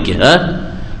সময়কে। হ্যাঁ,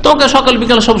 তোমাকে সকাল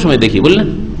বিকাল সব সময় দেখি বললেন,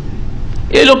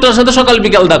 এই লোকটার সাথে সকাল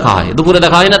বিকাল দেখা হয়, দুপুরে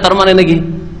দেখা হয় না, তার মানে নাকি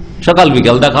সকাল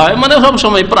বিকাল দেখা হয়, মানে সব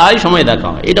সময় প্রায় সময় দেখা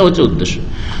হয়, এটা হচ্ছে উদ্দেশ্য।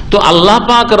 তো আল্লাহ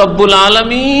পাক রব্বুল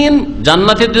আলামিন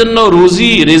জান্নাতের জন্য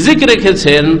রুজি রিজিক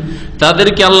রেখেছেন,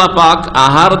 তাদেরকে আল্লাহ পাক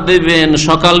আহার দেবেন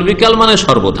সকাল বিকাল, মানে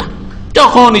সর্বদা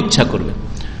যখন ইচ্ছা করবে।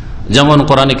 যেমন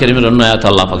কোরআনে কারীমের অন্য আয়াতে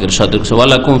আল্লাহ পাকের ইরশাদ করেছেন,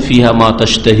 ওয়ালাকুম ফিহা মা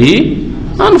তাশতাহি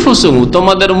আনফুসুকুম,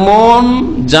 তোমাদের মন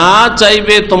যা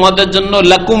চাইবে তোমাদের জন্য,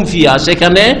 লাকুম ফিহা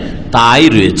সেখানে তাই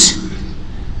রয়েছে,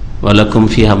 ওয়ালাকুম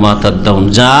ফিহা মা তাদাউন,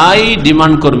 যাই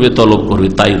ডিমান্ড করবে তলব করবে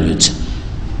তাই রয়েছে।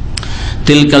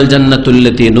 তিলকাল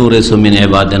জান্নাতুল্লাতী নুরিসু মিন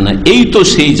ইবাদিনা, এই তো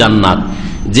সেই জান্নাত,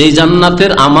 যেই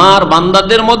জান্নাতের আমার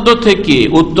বান্দাদের মধ্য থেকে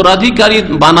উত্তরাধিকারী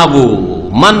বানাবো,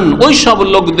 মান ওই সব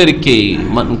লোকদেরকে,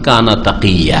 মান কানা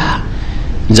তাকিয়া,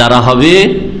 যারা হবে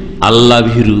আল্লাহ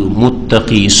ভীরু,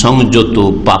 মুত্তাকি, সংযত,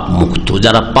 পাপ মুক্ত,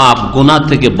 যারা পাপ গুনাহ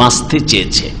থেকে বাঁচতে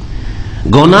চেয়েছে,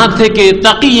 গুনাহ থেকে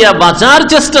তাকিয়া বাঁচার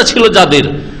চেষ্টা ছিল যাদের,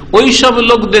 ওই সব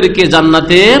লোকদেরকে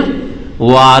জান্নাতের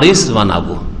ওয়ারিস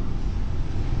বানাবো।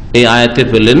 এই আয়াতে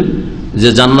পেলেন যে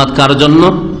জান্নাত কার জন্য?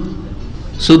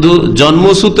 শুধু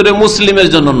জন্মসূত্রে মুসলিমের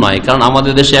জন্য নয়, কারণ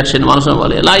আমাদের দেশে এক শ্রেণীর মানুষ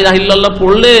বলে লা ইলাহা ইল্লাল্লাহ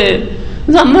পড়লে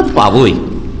জান্নাত পাবোই,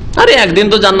 আরে একদিন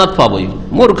তো জান্নাত পাবোই।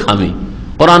 মূর্খামি,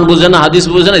 কোরআন বুঝে না, হাদিস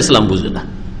বুঝে না, ইসলাম বুঝে না।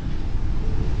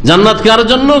 জান্নাত কার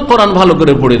জন্য? কোরআন ভালো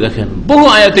করে পড়ে দেখেন, বহু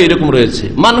আয়াতে এরকম রয়েছে,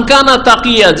 মান কানা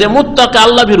তাকিয়া, যে মুত্তাকি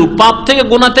আল্লাহ ভীরু, পাপ থেকে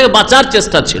গুনাহ থেকে বাঁচার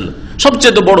চেষ্টা ছিল,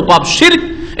 সবচেয়ে বড় পাপ শিরক,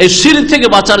 এই শিরক থেকে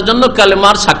বাঁচার জন্য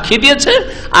কালেমার সাক্ষী দিয়েছে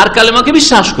আর কালেমাকে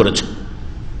বিশ্বাস করেছে।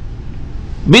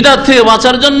 বিদআত থেকে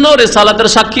বাঁচার জন্য রিসালাতের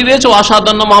সাক্ষী দিয়েছে, আশহাদু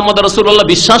আন্না মুহাম্মাদুর রাসূলুল্লাহ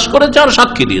বিশ্বাস করেছে আর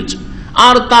সাক্ষী দিয়েছে,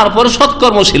 আর তারপর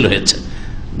সৎকর্মশীল হয়েছে।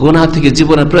 গুনাহ থেকে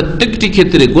জীবনের প্রত্যেকটি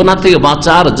ক্ষেত্রে গুনাহ থেকে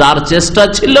বাঁচার যার চেষ্টা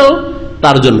ছিল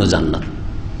তার জন্য জান্নাত।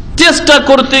 চেষ্টা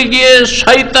করতে গিয়ে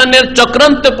শয়তানের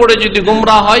চক্রান্তে পড়ে যদি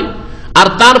গুমরাহ হয় আর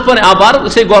তারপরে আবার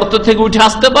সেই গর্ত থেকে উঠে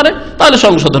আসতে পারে, তাহলে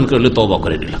সংশোধন করলে তওবা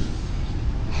করে নিলাম।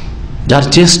 যার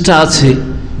চেষ্টা আছে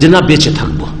যে না বেঁচে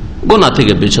থাকবো, গুনাহ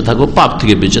থেকে বেঁচে থাকবো, পাপ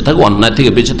থেকে বেঁচে থাকবো, অন্যায়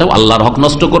থেকে বেঁচে থাকবো, আল্লাহর হক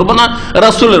নষ্ট করবো না,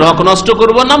 রাসূলের হক নষ্ট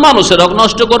করবো না, মানুষের হক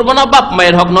নষ্ট করবো না, বাপ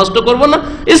মায়ের হক নষ্ট করবো না,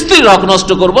 স্ত্রীর হক নষ্ট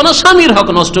করবো না, স্বামীর হক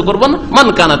নষ্ট করবো না, মান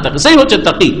কানা তাকি, সেই হচ্ছে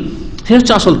তাকি, সেই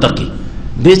হচ্ছে আসল তাকি।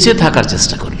 বেঁচে থাকার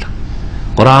চেষ্টা করলাম।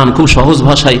 কোরআন খুব সহজ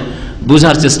ভাষায়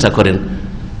বুঝার চেষ্টা করেন।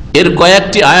 এর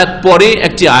কয়েকটি আয়াত পরে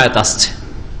একটি আয়াত আসছে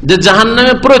যে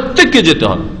জাহান্নামে প্রত্যেককে যেতে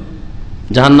হবে,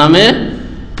 জাহান্নামে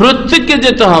প্রত্যেককে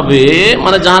যেতে হবে,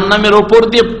 মানে জাহান্নামের ওপর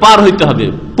দিয়ে পার হইতে হবে।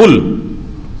 পুল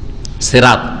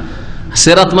সেরাত,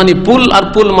 সেরাত মানে পুল আর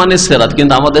পুল মানে সেরাত,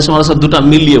 কিন্তু আমাদের সমাজ দুটা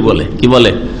মিলিয়ে বলে, কি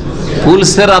বলে? পুল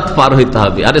সেরাত পার হইতে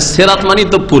হবে। আরে সেরাত মানে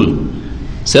তো পুল,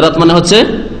 সেরাত মানে হচ্ছে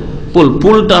পুল,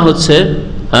 পুলটা হচ্ছে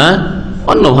হ্যাঁ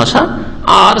অন্য ভাষা,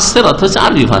 আর সেরাত হচ্ছে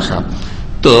আরবি ভাষা।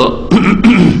 তো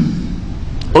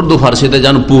উর্দু ফার্সিতে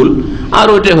যান পুল, আর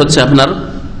ওইটা হচ্ছে আপনার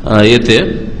এতে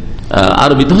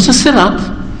আরবিতে হচ্ছে সেরাত।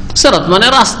 সেরাত মানে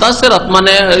রাস্তা, সেরাত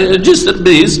মানে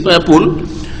ব্রিজ, পুল।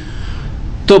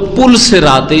 তো পুল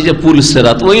সেরাত, এই যে পুল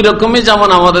সেরাত, ওই রকমই যেমন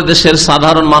আমাদের দেশের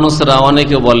সাধারণ মানুষরা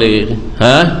অনেকে বলে,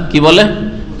 হ্যাঁ কি বলে?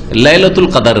 লাইলাতুল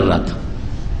কদরের রাত,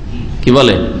 কি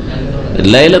বলে?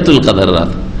 লাইলাতুল কদরের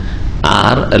রাত।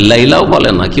 আর লাইলাও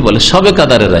বলে না, কি বলে? সবে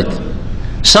কাদারের রাত।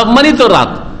 সব মানে তো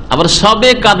রাত, আবার সবে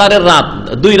কাদারের রাত,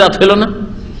 দুই রাত হলো না?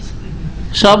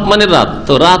 সব মানে রাত,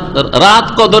 তো রাত, রাত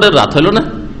কদরের রাত হলো না?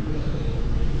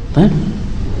 হ্যাঁ,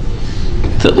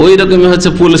 তো ওই রকমই হচ্ছে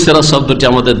পুল সেরাত শব্দটি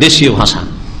আমাদের দেশীয় ভাষা।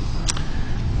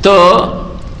 তো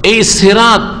এই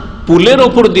সেরাত পুলের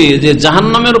ওপর দিয়ে, যে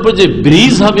জাহান্নামের উপর যে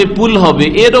ব্রিজ হবে, পুল হবে,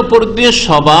 এর ওপর দিয়ে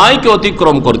সবাইকে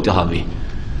অতিক্রম করতে হবে।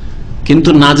 কিন্তু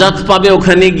নাজাত পাবে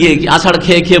ওখানে গিয়ে, আছাড়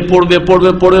খেয়ে খেয়ে পড়বে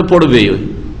পড়বে পড়বে পড়বে।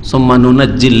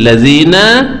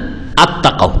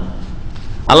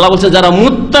 আল্লাহ বলছে যারা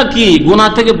মুত্তাকি, গুনাহ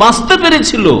থেকে বাঁচতে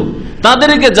পেরেছিল,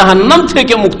 তাদেরকে জাহান্নাম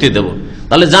থেকে মুক্তি দেব।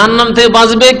 তাহলে জাহান্নাম থেকে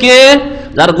বাঁচবে কে?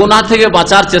 যার গুনাহ থেকে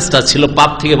বাঁচার চেষ্টা ছিল,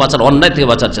 পাপ থেকে বাঁচার, অন্যায় থেকে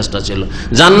বাঁচার চেষ্টা ছিল।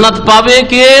 জান্নাত পাবে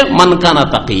কে? মান কানা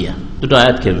তাকিয়া। দুটো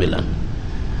আয়াতকে মিলান।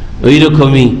 ওই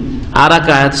রকমই আর এক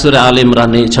আয়াত সূরা আল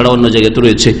ইমরানে ছাড়া অন্য জায়গায়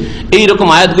রয়েছে। এইরকম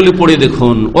আয়াতগুলি পড়ে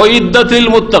দেখুন, ওয়াইদ্দাতিল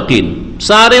মুত্তাকিন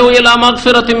সারিউ ইলা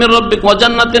মাগফিরাতিন মির রাব্বিকুম ওয়া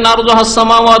জান্নাতিন আরদুহাস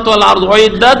সামাওয়াতু ওয়াল আরদু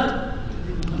ওয়াইদ্দাত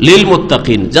লিল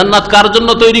মুত্তাকিন। জান্নাত কার জন্য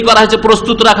তৈরি করা হয়েছে,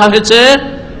 প্রস্তুত রাখা হয়েছে?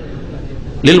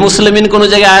 লিল মুসলিমিন কোন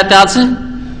জায়গায় আয়াতে আছে?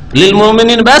 লিল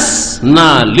মুমিনিন বাস না,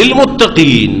 লিল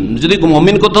মুত্তাকিন। যদি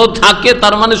মুমিন কোথাও থাকে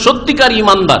তার মানে সত্যিকার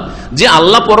ঈমানদার, যে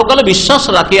আল্লাহ পরকালে বিশ্বাস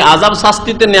রাখে, আযাব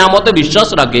শাস্তিতে নিয়ামতে বিশ্বাস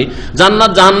রাখে,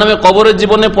 জান্নাত জাহান্নামে কবরের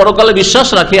জীবনে পরকালে বিশ্বাস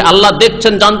রাখে, আল্লাহ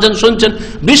দেখছেন জানছেন শুনছেন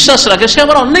বিশ্বাস রাখে, সে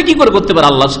আবার অন্যায় কি করে করতে পারে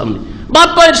আল্লাহর সামনে? বাপ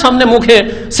মায়ের সামনে মুখে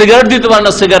সিগারেট দিতে পারে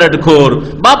না, সিগারেট খোর।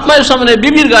 বাপ মায়ের সামনে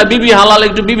বিবির গায়ে, বিবি হালাল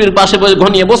একটু বিবির পাশে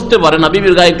ঘনিয়ে বসতে পারে না,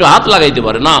 বিবির গায়ে একটু হাত লাগাইতে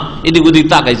পারে না, এদিক ওদিক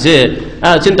তাকাইছে,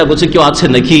 চিন্তা করছে কেউ আছে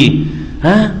নাকি।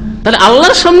 হ্যাঁ, তাহলে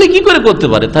আল্লাহর সামনে কি করে করতে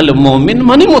পারে? তাহলে মুমিন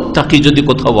মানে মুত্তাকি যদি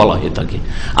কোথাও বলা হয়ে থাকে।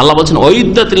 আল্লাহ বলছেন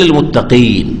ওয়াইদ্দাতিল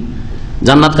মুত্তাকিন,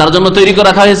 জান্নাত কার জন্য তৈরি করে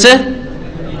রাখা হয়েছে?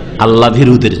 আল্লাহ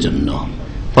ভীরুদের জন্য,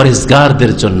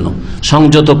 পরেজগারদের জন্য,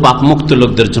 সংযত পাপমুক্ত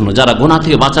লোকদের জন্য, যারা গুনাহ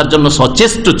থেকে বাঁচার জন্য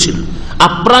সচেষ্ট ছিল।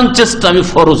 আপ্রাণ চেষ্টা আমি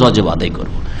ফরজ ওয়াজিব আদায়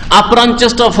করব, আপ্রাণ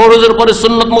চেষ্টা ফরজের পরে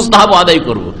সুন্নাত মুস্তাহাব আদায়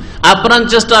করব, আপ্রাণ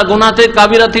চেষ্টা গুনাহ থেকে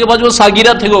কাবিরা থেকে বাঁচবো,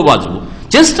 সাগিরা থেকেও বাঁচবো,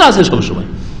 চেষ্টা আছে সবসময়।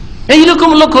 এইরকম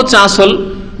লোক হচ্ছে আসল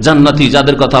জান্নাতি,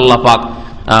 যাদের কথা আল্লাহ পাক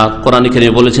কোরআনে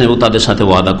কারিমে বলেছেন এবং তাদের সাথে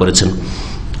ওয়াদা করেছেন।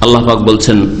 আল্লাহ পাক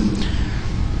বলছেন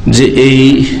যে এই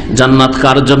জান্নাত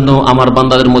কার জন্য? আমার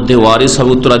বান্দাদের মধ্যে ওয়ারিস হবে,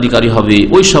 উত্তরাধিকারী হবে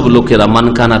ওই সব লোকেরা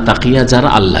মানকানা তাকিয়া, যারা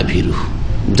আল্লাহ ভীরু,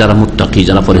 যারা মুত্তাকি,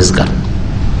 যারা পরেজগার।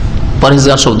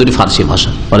 পরেজগার শব্দটি ফার্সি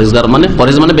ভাষা। পরেজগার মানে,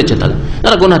 পরেজ মানে বেঁচে থাকা,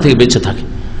 যারা গুনাহ থেকে বেঁচে থাকে।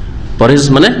 পরেজ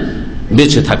মানে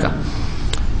বেঁচে থাকা।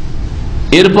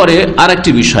 এরপরে আরেকটি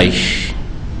বিষয়,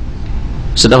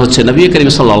 সেটা হচ্ছে নবী করিম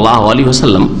সাল্লাল্লাহু আলাইহি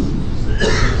ওয়াসাল্লাম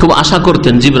খুব আশা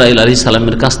করতেন জিবরাইল আলাইহিস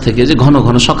সালামের কাছ থেকে, যে ঘন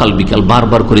ঘন সকাল বিকাল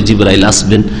বারবার করে জিবরাইল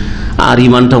আসবেন, আর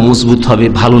ইমানটা মজবুত হবে,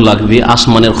 ভালো লাগবে,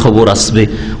 আসমানের খবর আসবে,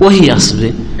 ওহী আসবে।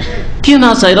 কে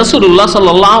না চায়? রাসূলুল্লাহ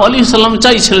সাল্লাল্লাহু আলাইহি ওয়াসাল্লাম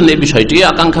চাইছিলেন এই বিষয়টি,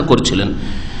 আকাঙ্ক্ষা করছিলেন।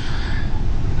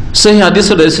 সেই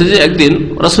হাদিসে রয়েছে যে একদিন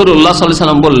রাসূলুল্লাহ সাল্লাল্লাহু আলাইহি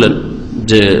ওয়াসাল্লাম বললেন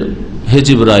যে, হে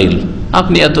জিবরাইল,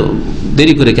 আপনি এত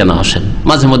দেরি করে কেন আসেন?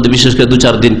 মাঝে মধ্যে বিশেষ করে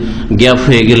 2-4 দিন গ্যাপ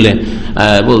হয়ে গেলে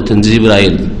বলতেন,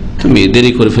 জিবরাইল তুমি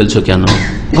দেরি করে ফেলছো কেন?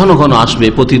 ঘন ঘন আসবে,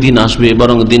 প্রতিদিন আসবে,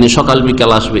 বরং দিনে সকাল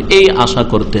বিকাল আসবে, এই আশা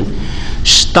করতেন।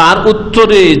 তার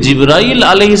উত্তরে জিবরাইল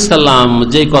আলাইহিস সালাম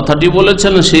যে কথাটি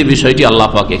বলেছেন সেই বিষয়টি আল্লাহ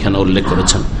পাক এখানে উল্লেখ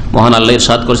করেছেন। মহান আল্লাহ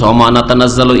ইরশাদ করেছেন, ওয়া মা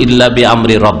নাতানাজ্জালু ইল্লা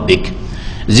বিআমরি রাব্বিক।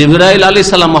 জিবরাইল আলাইহিস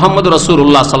সালাম মুহাম্মদ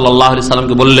রাসূলুল্লাহ সাল্লাল্লাহু আলাইহি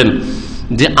সাল্লামকে বললেন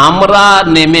যে আমরা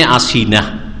নেমে আসি না।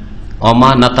 ওমা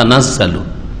নাতানাজ্জালু,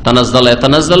 তানাজ্জালা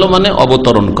ইয়াতানাজ্জালু মানে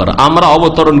অবতরণ করা, আমরা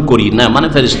অবতরণ করি না মানে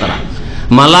ফেরেশতারা,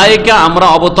 মালায়েকা আমরা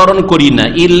অবতরণ করি না,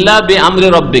 ইল্লা বিআমরি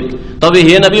রাব্বিক, তবে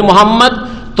হে নবী মুহাম্মদ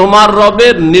তোমার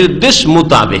রবের নির্দেশ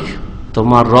মোতাবেক,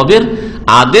 তোমার রবের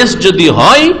আদেশ যদি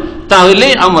হয় তাহলে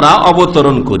আমরা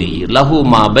অবতরণ করি। লাহু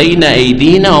মা বাইনা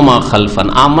আইদিনা ওয়া মা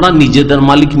খালফানা, আমরা নিজেদের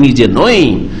মালিক নিজে নই,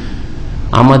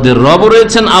 আমাদের রব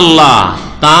রয়েছেন আল্লাহ,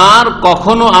 তার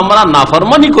কখনো আমরা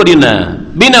নাফরমানি করি না,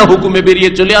 বিনা হুকুমে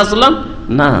বেরিয়ে চলে আসলাম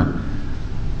না।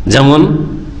 যেমন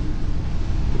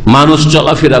মানুষ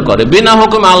চলাফেরা করে বিনা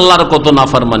হুকুমে, আল্লাহর কত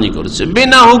নাফরমানি করছে,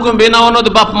 বিনা হুকুম বিনা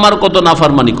অনুমতি বাপ মার কত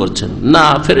নাফরমানি করছেন না,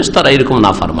 ফেরেশতারা এরকম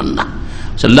নাফরমান না।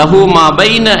 লাহু মা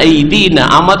বাইনা আইদিনা,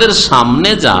 আমাদের সামনে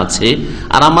যা আছে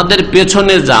আর আমাদের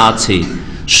পেছনে যা আছে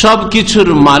সবকিছুর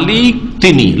মালিক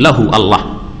তিনি, লাহু আল্লাহ।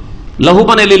 লাহু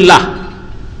মানে লিল্লাহ,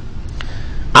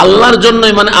 আল্লাহর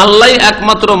জন্যই, মানে আল্লাহ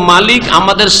একমাত্র মালিক।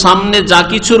 আমাদের সামনে যা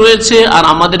কিছু রয়েছে আর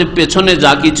আমাদের পেছনে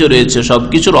যা কিছু রয়েছে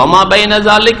সবকিছুর, ওমা বাইনা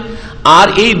যালিক, আর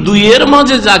এই দুইয়ের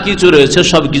মাঝে যা কিছু রয়েছে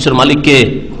সবকিছুর মালিক কে?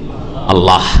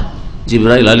 আল্লাহ।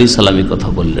 জিবরাইল আলাইহিস সালামের কথা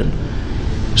বললেন।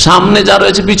 সামনে যা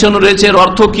রয়েছে পিছনে রয়েছে, এর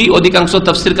অর্থ কি? অধিকাংশ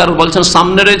তাফসীরকার বলছেন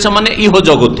সামনে রয়েছে মানে ইহ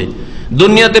জগতে,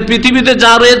 দুনিয়াতে পৃথিবীতে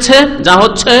যা রয়েছে যা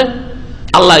হচ্ছে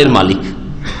আল্লাহর মালিক।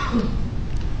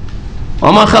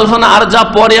 ওমা খালফানা, আর যা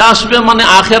পরে আসবে মানে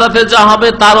আখেরাতে যা হবে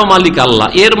তারও মালিক আল্লাহ।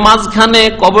 এর মাঝখানে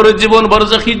কবরের জীবন,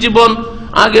 বরজাখী জীবন,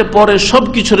 আগে পরে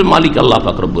সবকিছুর মালিক আল্লাহ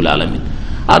পাক রব্বুল আলামিন।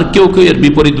 আর কেউ কেউ এর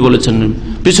বিপরীত বলেছেন,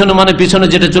 পিছনে মানে পিছনে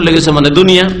যেটা চলে গেছে মানে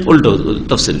দুনিয়া, উল্টো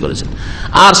তাফসীর করেছেন।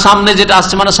 আর সামনে যেটা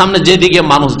আসছে মানে সামনে যেদিকে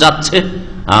মানুষ যাচ্ছে,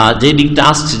 যে দিকটা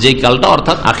আসছে, যে কালটা,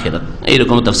 অর্থাৎ আখেরাত।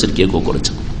 এইরকম তাফসীর কেউ কেউ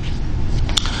করেছেন।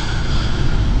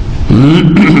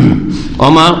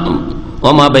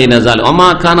 ওমা বাইনা যালিক ওমা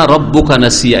কানা রব্বুকা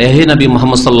নাসিয়া, হে নবী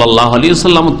মুহাম্মদ সাল্লাল্লাহু আলাইহি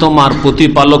ওয়াসাল্লাম, তোমার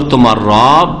প্রতিপালক তোমার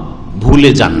রব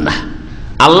ভুলে যান না।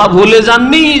 আল্লাহ ভুলে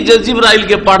যাননি যে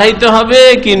জিবরাইলকে পাঠাইতে হবে,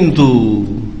 কিন্তু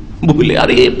ভুলে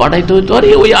আরে পাঠাইতে হইতো, আরে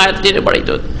ওই আয়াত থেকে পাঠাইতে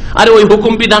হতো, আরে ওই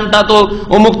হুকুম বিধানটা তো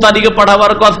অমুক তারিখে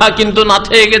পাঠাবার কথা কিন্তু না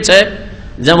থেকে গেছে।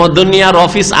 যেমন দুনিয়ার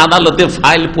অফিস আদালতে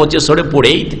ফাইল পচে সরে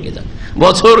পড়েই থেকে যায়,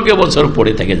 বছরকে বছর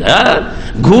পড়ে থেকে যায়।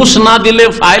 ঘুষ না দিলে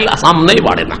ফাইল সামনেই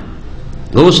বাড়ে না,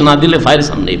 ঘুষ না দিলে ফাইল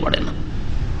সামনেই বাড়ে না।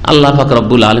 আল্লাহ পাক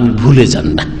রব্বুল আলামিন ভুলে যান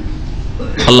না,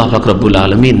 আল্লাহ পাক রব্বুল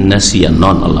আলামিন নাসিয়া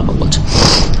নন। আল্লাহ পাক বলছেন,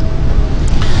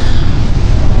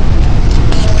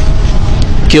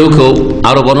 কেউ কেউ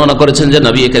আরো বর্ণনা করেছেন যে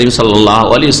নবী করিম সাল্লাল্লাহু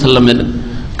আলাইহি সাল্লামের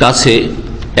কাছে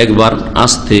একবার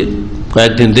আসতে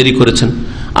কয়েকদিন দেরি করেছেন,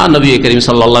 আর নবী করিম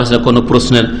সাল্লাল্লাহু আলাইহি ওয়াসাল্লাম কোনো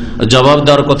প্রশ্নের জবাব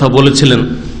দেওয়ার কথা বলেছিলেন,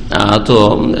 তো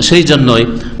সেই জন্যই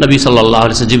নবী সাল্লাল্লাহু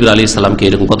আলাইহি ওয়াসাল্লাম জিবরিল আলাইহিস সালামকে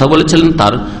এরকম কথা বলেছিলেন।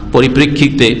 তার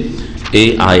পরিপ্রেক্ষিতে এই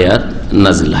আয়াত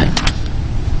নাজিল হয়।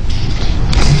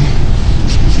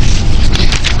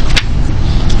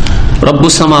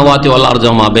 রব্বুস সামাওয়াতি ওয়াল আরদি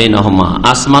ওয়া মা বাইনাহুমা,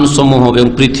 আসমান সমূহ এবং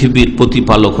পৃথিবীর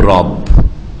প্রতিপালক রব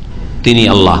তিনি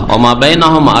আল্লাহ। ওয়া মা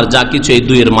বাইনাহুমা, আর যা কিছু এই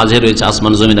দুইয়ের মাঝে রয়েছে,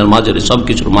 আসমান জমিনের মাঝে রয়েছে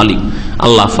সবকিছুর মালিক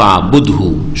আল্লাহ। ফাবুদহু,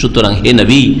 সুতরাং হে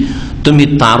নবী তুমি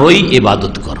তারই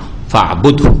ইবাদত করো।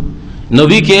 ফাবুদহু,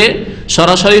 নবীকে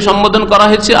সরাসরি সম্বোধন করা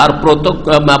হয়েছে, আর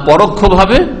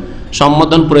পরোক্ষভাবে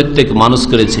সম্বোধন প্রত্যেক মানুষ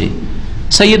করেছে।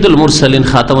 সাইয়্যিদুল মুরসালিন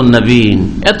খাতামুন নবীন,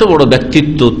 এত বড়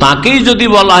ব্যক্তিত্ব, তাকেই যদি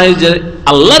বলা হয় যে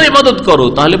আল্লাহর ইবাদত করো,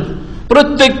 তাহলে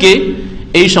প্রত্যেককে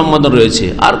এই সম্বোধন রয়েছে।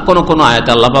 আর কোন কোন আয়াতে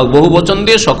আল্লাহ পাক বহু বচন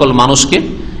দিয়ে সকল মানুষকে,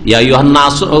 ইয়া আইয়ুহান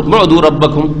নাস উবুদু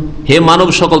রাব্বাকুম, হে মানব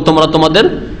সকল তোমরা তোমাদের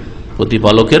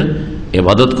প্রতিপালকের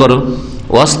ইবাদত করো।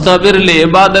 ওয়াস্তাবির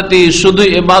লিইবাদাতি, শুধু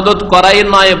ইবাদত করাই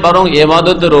নয় বরং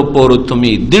ইবাদতের উপর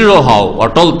তুমি দৃঢ় হও,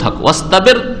 অটল থাকো।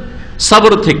 ওয়াস্তাবির,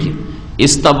 সবর থেকে,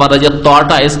 ইস্তাবারা যে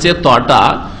তটা এসছে, তটা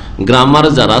গ্রামার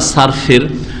যারা সার্ফের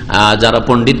যারা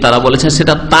পণ্ডিত তারা বলেছেন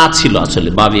সেটা তা ছিল আসলে,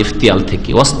 বাব ইফতিয়াল থেকে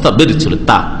ওয়াস্তাবির ছিল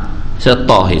তা, সেটা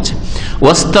ত হয়েছে।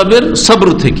 ওয়াস্তাবির সবর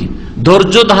থেকে,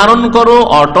 ধৈর্য ধারণ করো,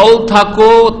 অটল থাকো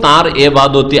তার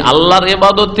ইবাদতে, আল্লাহর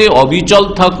ইবাদতে অবিচল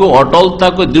থাকো, অটল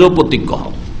থাকো, দৃঢ় প্রতিজ্ঞ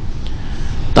হও।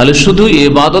 তাহলে শুধু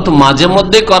ইবাদত মাঝে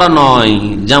মধ্যে করা নয়,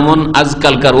 যেমন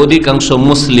আজকালকার অধিকাংশ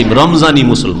মুসলিম রমজানি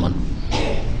মুসলমান,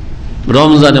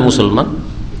 রমজানে মুসলমান,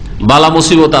 বালা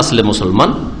মুসিবত আসলে মুসলমান,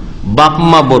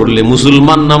 বাপমা বললে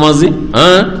মুসলমান নামাজি,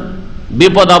 হ্যাঁ,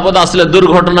 বিপদ আপদ আসলে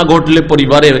দুর্ঘটনা ঘটলে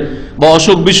পরিবারে বা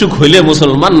অসুখ বিসুখ হইলে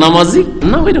মুসলমান নামাজি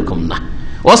না, ওই রকম না।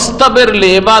 ওয়াস্তাবির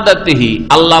লিইবাদাতিহি,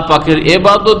 আল্লাহ পাকের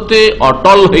ইবাদতে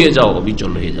অটল হয়ে যাও,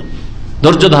 অবিচল হয়ে যাও,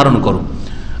 ধৈর্য ধারণ করো।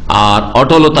 আর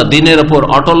অটলতা, দিনের উপর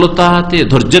অটলতাতে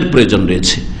ধৈর্যের প্রয়োজন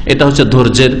রয়েছে। এটা হচ্ছে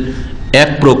ধৈর্যের এক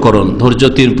প্রকরণ। ধৈর্য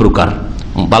তিন প্রকার।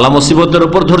 বালা মুসিবতের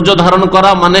উপর ধৈর্য ধারণ করা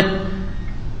মানে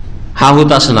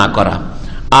হাহুতাশ না করা,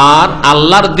 আর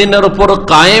আল্লাহর দিনের উপর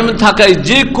কায়েম থাকায়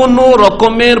যে কোনো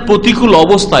রকমের প্রতিকূল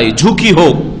অবস্থায়, ঝুঁকি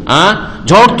হোক,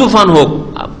 ঝড় তুফান হোক,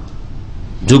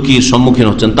 ঝুঁকির সম্মুখীন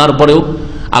হচ্ছেন, তারপরেও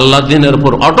আল্লাহর দিনের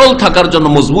উপর অটল থাকার জন্য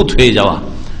মজবুত হয়ে যাওয়া,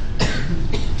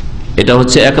 এটা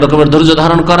হচ্ছে এক রকমের ধৈর্য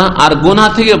ধারণ করা। আর গুনাহ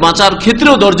থেকে বাঁচার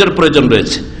ক্ষেত্রেও ধৈর্যের প্রয়োজন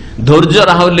রয়েছে। ধৈর্য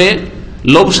হলে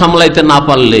লোভ সামলাইতে না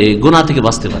পারলে গুনাহ থেকে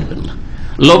বাঁচতে পারবেন না।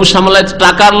 লোভ সামলাইতে,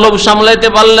 টাকার লোভ সামলাইতে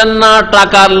পারলেন না,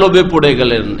 টাকার লোভে পড়ে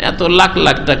গেলেন। এত লাখ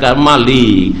লাখ টাকার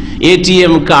মালিক,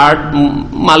 এটিএম কার্ড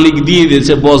মালিক দিয়ে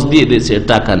দিয়েছে, বস দিয়ে দিয়েছে,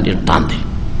 টাকা নিয়ে টানে,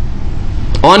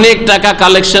 অনেক টাকা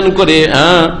কালেকশন করে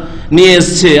নিয়ে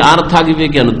এসছে, আর থাকবে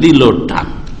কেন, দিল টান,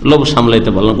 লোভ সামলাইতে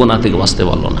পারলো, গুনাহ থেকে বাঁচতে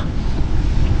পারলো না।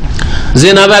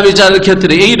 জিনা ব্যভিচারের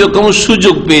ক্ষেত্রে এইরকম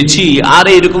সুযোগ পেয়েছি, আর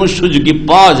এইরকম সুযোগই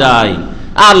পাওয়া যায়,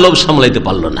 আর লোভ সামলাইতে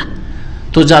পারলো না।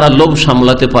 তো যারা লোভ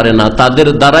সামলাতে পারে না তাদের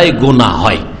দ্বারাই গুনাহ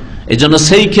হয়। এই জন্য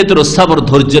সেই ক্ষেত্রে সবর,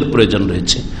 ধৈর্যের প্রয়োজন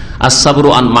রয়েছে। আর সাবরু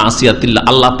আন মাসিয়াতিল্লাহ,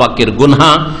 আল্লাহ পাকের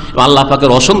গুনাহ, আল্লাহ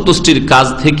পাকের অসন্তুষ্টির কাজ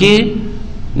থেকে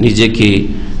নিজেকে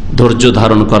ধৈর্য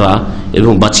ধারণ করা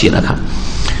এবং বাঁচিয়ে রাখা।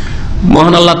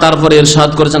 মহান আল্লাহ তারপরে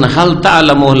ইরশাদ করেছেন, হাল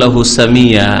তা'লামু লাহু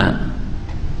সামিয়া,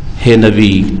 হে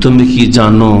নবী তুমি কি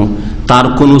জানো তার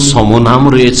কোন সমনাম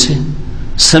রয়েছে?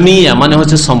 সামিয়া মানে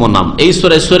হচ্ছে সমনাম। এই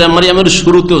সূরা মারইয়ামের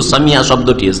শুরুতেও সামিয়া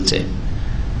শব্দটি এসেছে।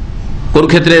 কোন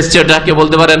ক্ষেত্রে এসেছে এটা কে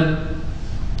বলতে পারেন?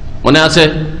 মনে আছে?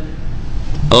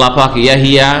 আল্লাহ পাক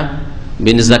ইয়াহিয়া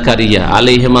বিন জাকারিয়া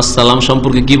আলাইহিস সালাম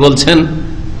সম্পর্কে কি বলছেন?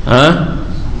 হ্যাঁ,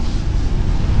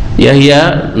 ইয়াহিয়া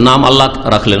নাম আল্লাহ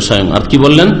রাখলেন স্বয়ং, আর কি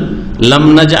বললেন? লাম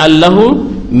নাজআল লাহু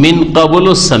মিন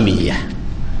ক্বাবলু সামিয়া,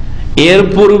 এর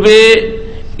পূর্বে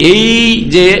এই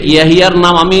যে ইয়াহিয়ার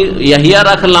নাম আমি ইয়াহিয়া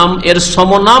রাখলাম, এর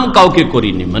সমনাম কাউকে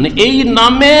করিনি, মানে এই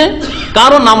নামে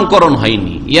কারো নামকরণ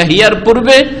হয়নি। ইয়াহিয়ার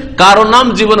পূর্বে কারো নাম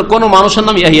জীবনে কোনো মানুষের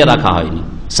নাম ইয়াহিয়া রাখা হয়নি,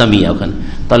 সামিয়া ওখানে।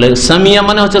 তাহলে সামিয়া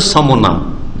মানে হচ্ছে সমনাম,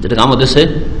 যেটাকে আমাদের দেশে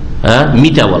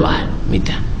মিতা বলা হয়,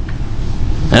 মিতা।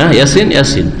 হ্যাঁ, ইয়াসিন,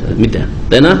 ইয়াসিন, মিতা,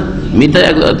 তাই না? মিতা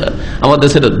আমাদের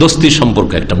দেশের দোস্তি সম্পর্ক,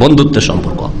 একটা বন্ধুত্বের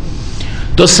সম্পর্ক।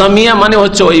 তো সামিয়া মানে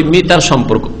হচ্ছে ওই মিতার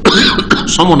সম্পর্ক,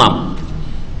 সমনাম।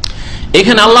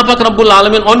 এখানে আল্লাহ পাক রব্বুল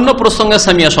আলামিন অন্য প্রসঙ্গে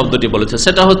সামিয়া শব্দটি বলেছে,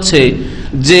 সেটা হচ্ছে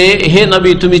যে হে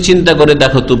নবী তুমি চিন্তা করে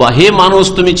দেখো তো, বা হে মানুষ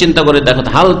তুমি চিন্তা করে দেখো,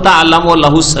 হাল তাআলামু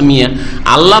লাহু সামিয়া,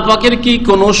 আল্লাহ পাকের কি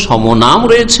কোনো সমনাম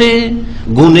রয়েছে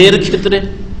গুণের ক্ষেত্রে?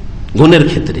 গুণের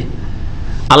ক্ষেত্রে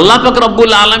আল্লাহ পাক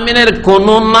রব্বুল আলামিনের কোন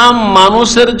নাম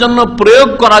মানুষের জন্য প্রয়োগ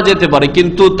করা যেতে পারে,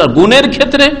 কিন্তু তার গুণের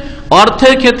ক্ষেত্রে,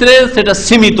 অর্থের ক্ষেত্রে সেটা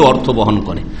সীমিত অর্থ বহন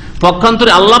করে।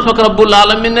 পক্ষান্তরে আল্লাহ পাক রব্বুল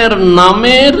আলামিনের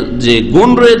নামের যে গুণ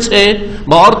রয়েছে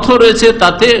বা অর্থ রয়েছে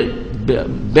তাতে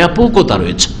ব্যাপকতা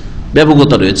রয়েছে,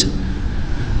 ব্যাপকতা রয়েছে।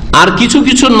 আর কিছু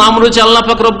কিছু নাম রয়েছে আল্লাহ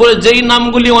পাক রব্বুল, যেই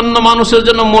নামগুলি অন্য মানুষের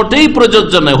জন্য মোটেই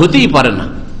প্রযোজ্য নয়, হতেই পারে না।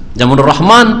 যেমন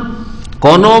রহমান,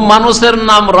 কোন মানুষের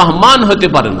নাম রহমান হতে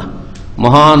পারে না।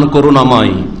 মহান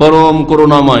করুণাময়, পরম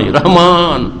করুণাময়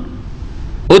রহমান,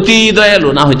 অতি দয়ালু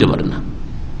না, হইতে পারে না।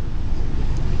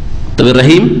 তবে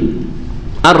রহিম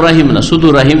আর রাহিম না, শুধু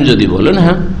রাহিম যদি বলেন,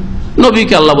 হ্যাঁ,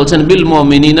 নবীকে আল্লাহ বলছেন বিল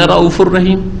মুমিনিনা রাউফুর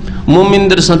রহিম,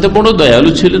 মুমিনদের সাথে বড়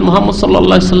দয়ালু ছিলেন মুহাম্মদ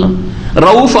সাল্লাল্লাহু আলাইহি সাল্লাম।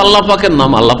 রউফ আল্লাহ পাকের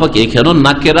নাম, আল্লাহ পাক এখানেও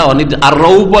নাকেরা অনিত আর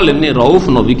রউফ বলেননি, রউফ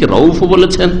নবীকে রউফ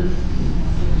বলেছেন,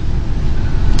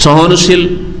 সহনশীল।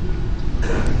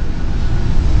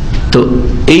 তো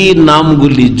এই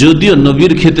নামগুলি যদিও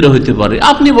নবীর ক্ষেত্রে হইতে পারে,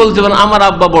 আপনি বলতে পারেন আমার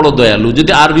আব্বা বড় দয়ালু,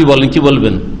 যদি আরবি বলেন কি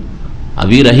বলবেন?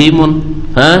 আবি রাহিমুন,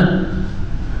 হ্যাঁ,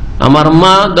 আমার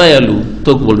মা দয়ালু, তো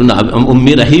বলবেন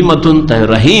উম্মি রাহিমাতুন। তাই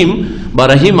রাহিম বা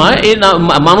রাহিমা এই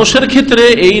মানুষের ক্ষেত্রে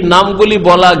এই নামগুলি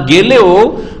বলা গেলেও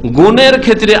গুণের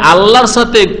ক্ষেত্রে আল্লাহর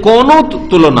সাথে কোনো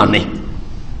তুলনা নেই।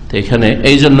 তো এখানে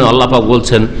এই জন্য আল্লাহ পাক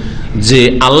বলছেন যে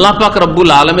আল্লাহ পাক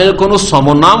রব্বুল আলামিনের কোন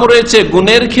সমনাম রয়েছে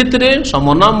গুণের ক্ষেত্রে।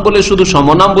 সমনাম বলে শুধু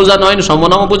সমনাম বোঝানো হয়নি,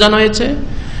 সমনাম বোঝানো হয়েছে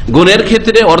গুণের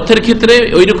ক্ষেত্রে, অর্থের ক্ষেত্রে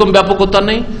ওই রকম ব্যাপকতা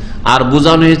নেই। আর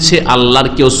বোঝানো হয়েছে আল্লাহর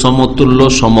কেউ সমতুল্য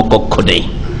সমকক্ষ নেই।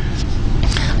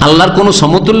 আল্লাহর কোন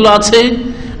সমতুল্য আছে?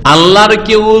 আল্লাহর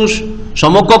কেউ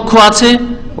সমকক্ষ আছে?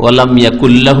 ওয়ালাম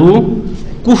ইয়াকুল্লাহু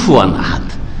কুফুয়ান আহাদ,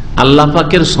 আল্লাহ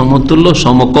পাকের সমতুল্য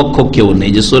সমকক্ষ কেউ নেই,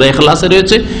 যে সূরা ইখলাসে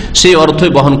রয়েছে সেই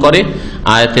অর্থই বহন করে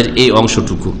আয়াতের এই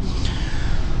অংশটুকু।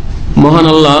 মহান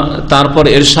আল্লাহ তারপর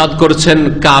ইরশাদ করছেন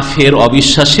কাফের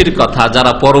অবিশ্বাসীর কথা,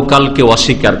 যারা পরকালকে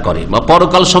অস্বীকার করে বা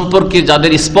পরকাল সম্পর্কে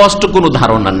যাদের স্পষ্ট কোনো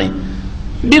ধারণা নেই,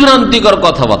 বিভ্রান্তিকর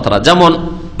কথাবার্তা। যেমন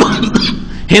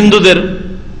হিন্দুদের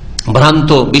ভ্রান্ত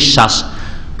বিশ্বাস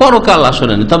পরকাল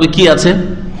আসলে নেই, তবে কি আছে?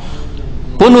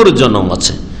 পুনর্জন্ম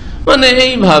আছে। মানে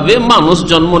এইভাবে মানুষ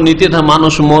জন্ম নিতে,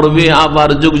 মানুষ মরবে, আবার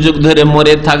যুগ যুগ ধরে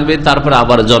মরে থাকবে, তারপরে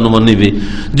আবার জন্ম নেবে।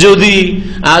 যদি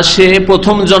সে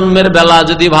প্রথম জন্মের বেলা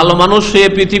যদি ভালো মানুষ হয়ে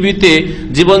পৃথিবীতে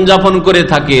জীবনযাপন করে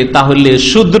থাকে, তাহলে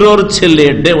শূদ্রর ছেলে,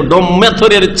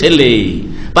 ডোমেথরের ছেলে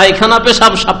পায়খানা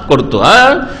পেশাব সাফ করতো,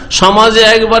 সমাজে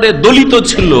একবারে দলিত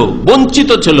ছিল, বঞ্চিত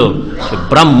ছিল,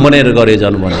 ব্রাহ্মণের ঘরে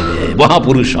জন্ম নেবে,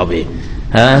 মহাপুরুষ হবে।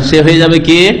 হ্যাঁ, সে হয়ে যাবে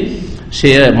কি? সে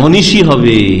মনীষী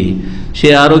হবে। সে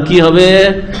আরো কি হবে?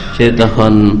 সে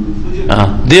তখন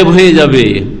দেব হয়ে যাবে।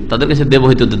 তাদের কাছে দেব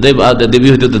হইতে, দেবী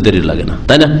হইতে তো দেরি লাগে না,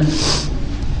 তাই না?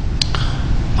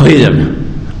 হয়ে যাবে।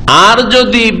 আর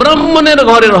যদি ব্রাহ্মণের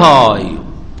ঘরের হয়,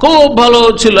 খুব ভালো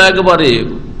ছিল, একবারে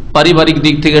পারিবারিক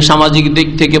দিক থেকে, সামাজিক দিক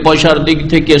থেকে, পয়সার দিক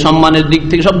থেকে, সম্মানের দিক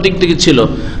থেকে, সব দিক থেকে ছিল,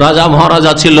 রাজা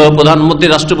মহারাজা ছিল, প্রধানমন্ত্রী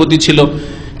রাষ্ট্রপতি ছিল,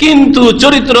 কিন্তু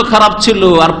চরিত্র খারাপ ছিল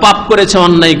আর পাপ করেছে,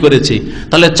 অন্যায় করেছে,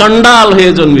 তাহলে চন্ডাল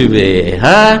হয়ে জন্মিবে।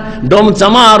 হ্যাঁ, ডোম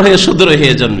চামার হয়ে শূদ্র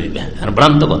হয়ে জন্মিবে। আর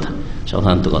ভ্রান্ত কথা,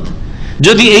 ভ্রান্ত কথা।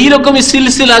 যদি এইরকমই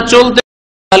সিলসিলা চলতে,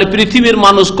 তাহলে পৃথিবীর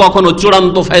মানুষ কখনো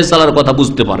চূড়ান্ত ফয়সালার কথা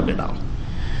বুঝতে পারবে না।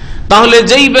 তাহলে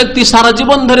যেই ব্যক্তি সারা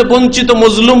জীবন ধরে বঞ্চিত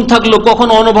মজলুম থাকলো,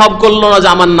 কখনো অনুভব করলো না যে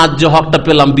আমার ন্যায্য হকটা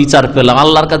পেলাম, বিচার পেলাম,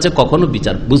 আল্লাহর কাছে কখনো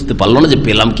বিচার বুঝতে পারলো না যে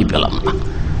পেলাম কি পেলাম না,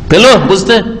 পেল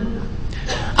বুঝতে।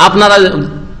 আপনারা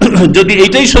যদি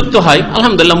এটাই সত্য হয়,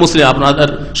 আলহামদুলিল্লাহ, মুসলিম আপনাদের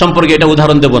সম্পর্কে এটা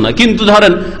উদাহরণ দেব না, কিন্তু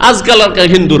ধরেন আজকালকার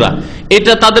হিন্দুরা,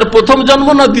 এটা তাদের প্রথম জন্ম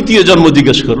না দ্বিতীয় জন্ম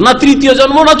জিজ্ঞেস করো, না তৃতীয়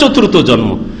জন্ম না চতুর্থ জন্ম।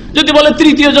 যদি বলে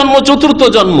তৃতীয় জন্ম, চতুর্থ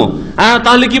জন্ম,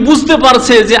 তাহলে কি বুঝতে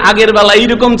পারছে যে আগের বেলা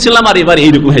এইরকম ছিলাম আর এবার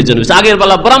এইরকম হয়ে জন্মেছে, আগের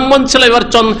বেলা ব্রাহ্মণ ছিল এবার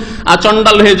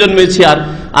চন্ডাল হয়ে জন্মেছি,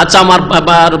 আর চামার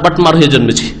বাটমার হয়ে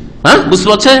জন্মেছি? হ্যাঁ, বুঝতে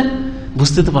পারছে?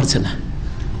 বুঝতে তো পারছে না,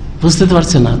 বুঝতে তো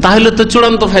পারছে না। তাহলে তো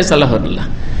চূড়ান্ত ফয়সালা হল না।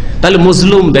 তাহলে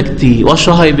মজলুম ব্যক্তি,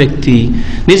 অসহায় ব্যক্তি,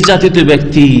 নির্যাতিত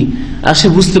ব্যক্তি, সে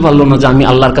বুঝতে পারলো না যে আমি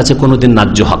আল্লাহর কাছে কোনোদিন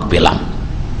ন্যায্য হক পেলাম।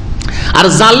 আর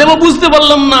জালেমও বুঝতে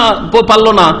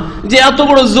পারলো না যে এত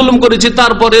বড় জুলুম করেছে,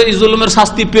 তারপরে এই জুলুমের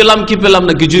শাস্তি পেলাম কি পেলাম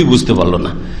না, কিছুই বুঝতে পারলো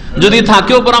না। যদি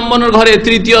থাকেও ব্রাহ্মণের ঘরে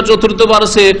তৃতীয় চতুর্থবার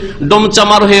সে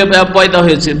ডোমচামার হয়ে পয়দা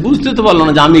হয়েছে, বুঝতে তো পারলো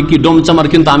না যে আমি কি ডোমচামার,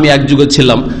 কিন্তু আমি এক যুগে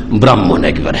ছিলাম ব্রাহ্মণ,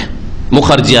 একবারে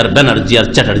মুখার্জি আর ব্যানার্জি আর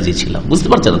চ্যাটার্জি ছিলাম। বুঝতে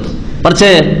পারছে না? তো পারছে?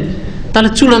 তাহলে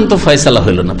চূড়ান্ত ফয়সালা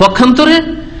হইল না। পক্ষান্তরে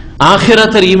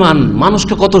আখিরাতের ঈমান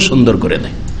মানুষকে কত সুন্দর করে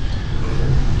দেয়।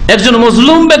 একজন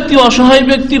মজলুম ব্যক্তি, অসহায়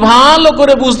ব্যক্তি ভালো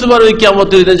করে বুঝতে পারবে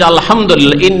কিয়ামতের দিনে যে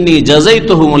আলহামদুলিল্লাহ ইন্নী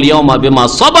জাযাইতুহুমুল ইয়াওমা বিমা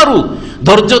সাবারু,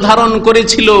 ধৈর্য ধারণ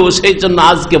করেছিল সেই জন্য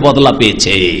আজকে বদলা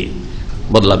পেয়েছে।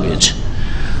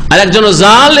 আর একজন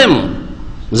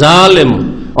জালেম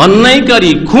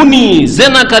অন্যায়কারী, খুনি,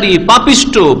 জেনাকারী,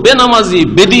 পাপিষ্ট, বেনামাজি,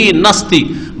 বেদীন, নাস্তিক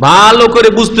ভালো করে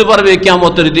বুঝতে পারবে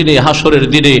কিয়ামতের দিনে, হাসরের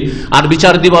দিনে আর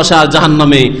বিচার দিবসে আর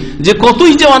জাহান্নামে যে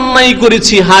কতই যে অন্যায়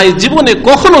করেছি, হায় জীবনে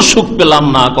কখনো সুখ পেলাম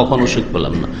না,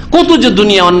 কত যে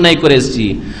দুনিয়া অন্যায় করেছি।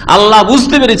 আল্লাহ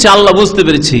বুঝতে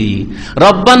পেরেছি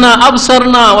রব্বানা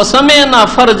আবসারনা ওয়া সামি'না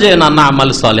ফারজি'না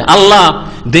না'মাল সালিহ, আল্লাহ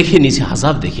দেখে নিয়েছি,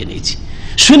 আযাব দেখে নিয়েছি,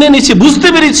 শুনে নিয়েছি, বুঝতে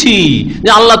পেরেছি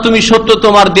যে আল্লাহ তুমি সত্য,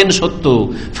 তোমার দিন সত্য,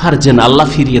 ফারজি'না আল্লাহ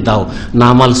ফিরিয়ে দাও,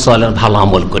 না'মাল সালিহ ভালো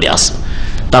আমল করে আসো।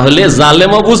 তাহলে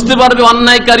জালেমও বুঝতে পারবে,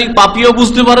 অন্যায়কারী পাপীও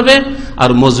বুঝতে পারবে,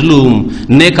 আর মজলুম,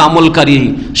 নেক আমলকারী,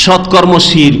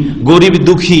 সৎকর্মশীল, গরিব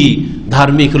দুঃখী,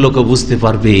 ধার্মিক লোকও বুঝতে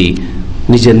পারবে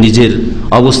নিজের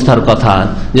অবস্থার কথা,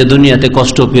 যে দুনিয়াতে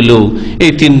কষ্ট পেলেও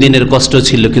এই 3 দিনের কষ্ট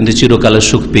ছিল কিন্তু চিরকালের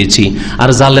সুখ পেয়েছি। আর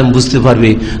জালেম বুঝতে পারবে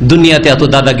দুনিয়াতে এত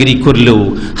দাদাগিরি করলেও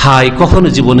হায় কখনো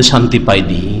জীবনে শান্তি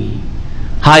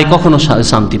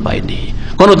পাইনি,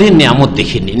 কোনোদিন নিয়ামত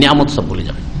দেখিনি, নিয়ামত সব বলে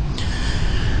যাবে।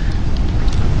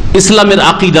 ইসলামের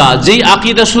আকীদা, যেই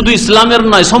আকীদা শুধু ইসলামের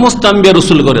নয়, সমস্ত আম্বিয়া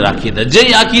রাসূলগণের আকীদা, যেই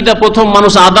আকীদা প্রথম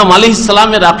মানুষ আদম আলাইহিস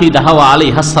সালামের আকীদা, হাওয়া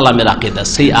আলাইহাস সালামের আকীদা,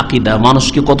 সেই আকীদা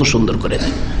মানুষকে কত সুন্দর করে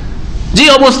দেয়। যে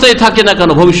অবস্থায় থাকে না কেন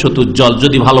ভবিষ্যৎ উজ্জ্বল,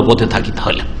 যদি ভালো পথে থাকি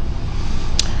তাহলে।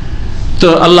 তো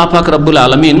আল্লাহ পাক রব্বুল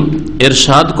আলামিন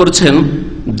ইরশাদ করছেন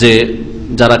যে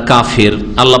যারা কাফের,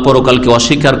 আল্লাহ পরকালকে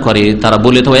অস্বীকার করে, তারা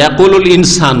বলে থাকে ইয়াকুলুল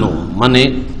ইনসানু, মানে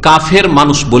কাফের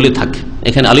মানুষ বলে থাকে।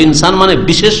 এখানে আল ইনসান মানে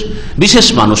বিশেষ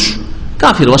মানুষ,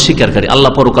 কাফের অস্বীকারী,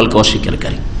 আল্লাহ পরকালকে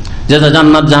অস্বীকারী, যারা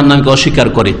জান্নাত জাহান্নামকে অস্বীকার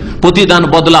করে, প্রতিদান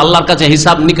বদলা আল্লাহর কাছে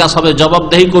হিসাব নিকাশ হবে,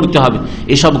 জবাবদেহি করতে হবে,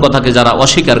 এইসব কথাকে যারা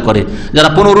অস্বীকার করে, যারা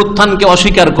পুনরুত্থানকে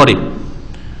অস্বীকার করে,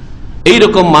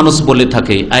 এইরকম মানুষ বলে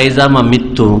থাকে আইজামা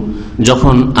মৃত্যু,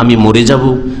 যখন আমি মরে যাব,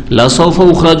 লা সাউফা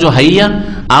উখরাজু হাইয়া,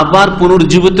 আবার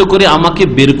পুনর্জীবিত করে আমাকে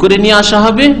বের করে নিয়ে আসা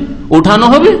হবে, ওঠানো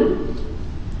হবে,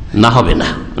 না হবে না,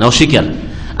 অস্বীকার।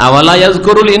 আওয়ালা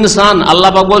ইয়াজকুরুল ইনসান, আল্লাহ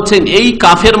পাক বলছেন এই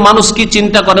কাফের মানুষ কি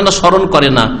চিন্তা করে না, স্মরণ করে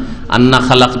না, আন্না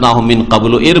খালাকনাহু মিন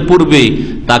ক্বাবলু, এর পূর্বে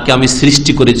তাকে আমি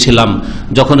সৃষ্টি করেছিলাম,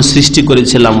 যখন সৃষ্টি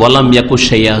করেছিলাম ওয়ালাম ইয়াকু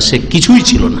শাইআ, সে কিছুই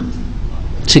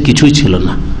ছিল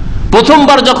না,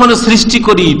 প্রথমবার যখন সৃষ্টি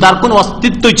করি তার কোনো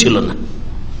অস্তিত্বই ছিল না,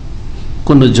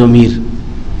 কোন জমির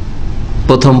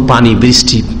প্রথম পানি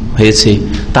বৃষ্টি হয়েছে,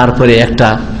 তারপরে একটা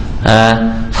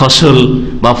ফসল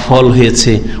বা ফল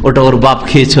হয়েছে, ওটা ওর বাপ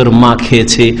খেয়েছে, ওর মা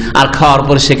খেয়েছে, আর খাওয়ার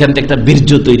পরে সেখান থেকে একটা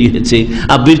বীর্য তৈরি হয়েছে,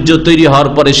 আর বীর্য তৈরি হওয়ার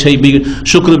পরে সেই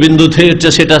শুক্রবিন্দু থেকে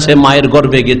সেটা সে মায়ের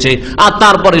গর্ভে গেছে, আর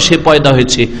তারপরে সে পয়দা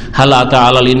হয়েছে। হালাকা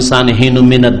আলাল ইনসান হিনু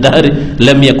মিনাদ দাহর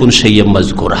লাম ইয়াকুন শাইয়্যাম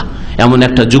মাযকুরা, এমন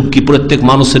একটা যুগ কি প্রত্যেক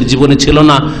মানুষের জীবনে ছিল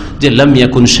না যে লাম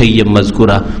ইয়াকুন শাইয়্যাম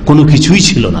মাযকুরা, কোনো কিছুই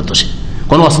ছিল না, তো সে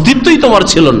কোনো অস্তিত্বই তোমার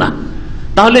ছিল না।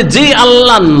 তাহলে যে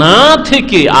আল্লাহ না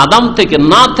থেকে, আদম থেকে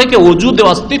না থেকে ওজুদে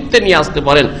অস্তিত্বে নিয়ে আসতে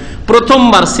পারেন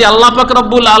প্রথমবার, সে আল্লাহ পাক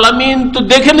রব্বুল আলামিন তো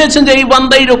দেখে নিয়েছেন যে এই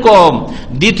বান্দা এইরকম,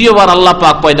 দ্বিতীয়বার আল্লাহ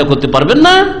পাক পয়দা করতে পারবেন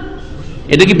না?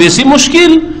 এটা কি বেশি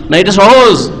মুশকিল না এটা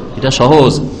সহজ? এটা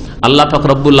সহজ। আল্লাহ পাক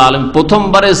রব্বুল আলামিন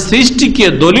প্রথমবারের সৃষ্টিকে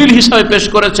দলিল হিসাবে পেশ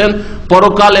করেছেন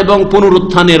পরকাল এবং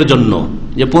পুনরুত্থানের জন্য,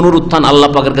 যে পুনরুত্থান আল্লাহ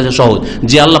পাকের কাছে সহজ।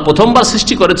 যে আল্লাহ প্রথমবার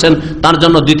সৃষ্টি করেছেন তার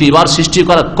জন্য দ্বিতীয়বার সৃষ্টি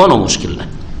করা কোনো মুশকিল নাই।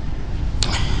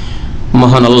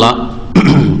 মহান আল্লাহ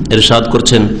ইরশাদ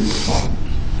করছেন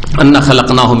আন্না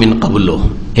খালাকনাহু মিন ক্বাবলু,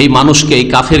 এই মানুষকে, এই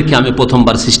কাফেরকে আমি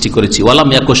প্রথমবার সৃষ্টি করেছি, ওয়ালাম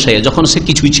ইয়াকু শাইআ, যখন সে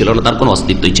কিছুই ছিল না, তার কোনো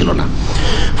অস্তিত্বই ছিল না।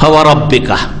 ফাওয়া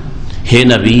রাব্বিকা,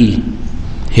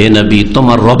 হে নবী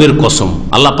তোমার রবের কসম।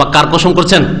 আল্লাহ পাক কার কসম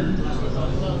করছেন?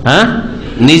 হ্যাঁ,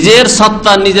 নিজের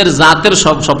সত্তা, নিজের জাতের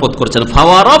সব শপথ করছেন।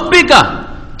 ফাওয়া রাব্বিকা,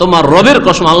 তোমার রবের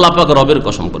কসম। আল্লাহ পাক রবের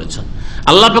কসম করেছেন।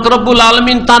 আল্লাহ পাক রব্বুল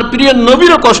আলামিন তার প্রিয়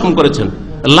নবীরও কসম করেছেন।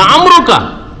 লামরুকা,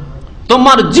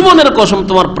 তোমার জীবনের কসম,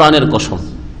 তোমার প্রাণের কসম।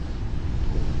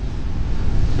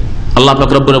 আল্লাহ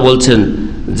পাক রব্বুল বলছেন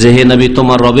যে হে নবী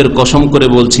তোমার রবের কসম করে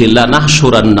বলছি,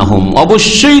 লানাহশুরান্নাহুম,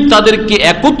 অবশ্যই তাদেরকে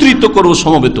একত্রিত করব,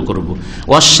 সমবেত করব,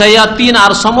 ওয়াশায়াতিন,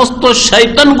 আর সমস্ত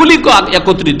শয়তানগুলিকে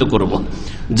একত্রিত করব,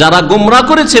 যারা গোমরাহ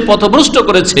করেছে, পথভ্রষ্ট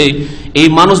করেছে এই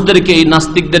মানুষদেরকে, এই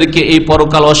নাস্তিকদেরকে, এই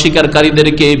পরকাল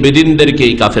অস্বীকারীদেরকে, এই বেদিনদেরকে,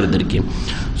 এই কাফেরদেরকে।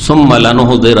 সুম্মা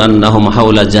লানুহদিরান্নাহুম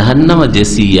হাওলা জাহান্নামা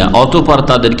জাসিয়া, অতঃপর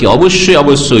তাদেরকে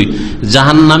অবশ্যই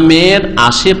জাহান্নামের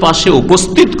আশেপাশে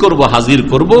উপস্থিত করব, হাজির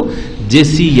করব,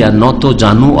 জাসিয়া, নত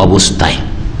জানু অবস্থায়।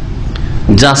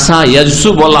 জাসা ইয়াজসু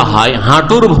বলা হয়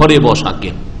হাঁটুর ভরে বসাকে।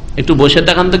 একটু বসে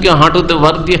দেখান তো, কেউ হাঁটুতে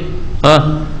ভর দিয়ে, হ্যাঁ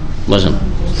বসেন,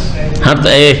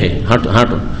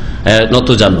 হাঁটু নত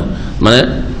জানু, মানে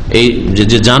এই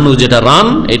যে জানু যেটা রান,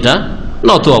 এটা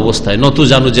নত অবস্থায়, নত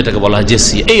জানু যেটাকে বলা হয়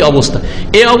জেসিয়া, এই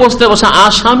অবস্থায় বসা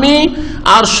আসামি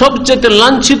আর সবচেয়ে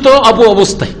লাঞ্ছিত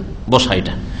অবস্থায় বসা,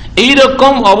 এটা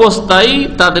এইরকম অবস্থায়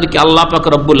তাদেরকে আল্লাহ পাক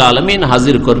রব্বুল আলামিন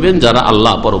হাজির করবেন, যারা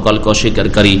আল্লাহ পরকালকে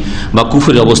অস্বীকারী বা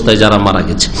কুফরি অবস্থায় যারা মারা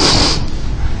গেছে।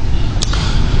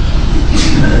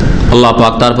 আল্লাহ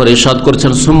পাক তারপর ইরশাদ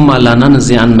করেছেন, সুম্মা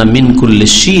লানানজিআন্না মিন কুল্লি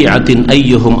শিআতিন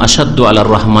আইয়ুহুম আশাদ্দু আলার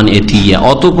রহমান ইতিয়া,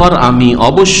 অতঃপর আমি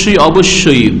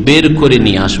অবশ্যই বের করে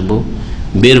নিয়ে আসব,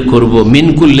 বের করব, মিন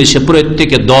কুল্লি সে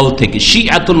প্রত্যেক দল থেকে,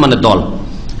 শিআতুন মানে দল,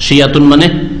 শিআতুন মানে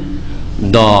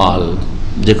দল,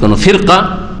 যে কোনো ফিরকা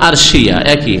আর শিয়া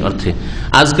একই অর্থে।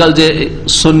 আজকাল যে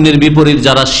সুন্নির বিপরীত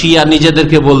যারা শিয়া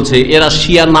নিজেদেরকে বলছে, এরা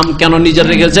শিয়া নাম কেন নিজের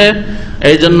রেখেছে?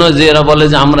 এই জন্য যে এরা বলে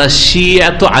যে আমরা শিয়া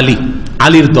তো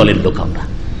আলীর দলের লোক আমরা,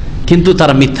 কিন্তু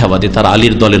তারা মিথ্যাবাদী, তারা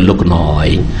আলীর দলের লোক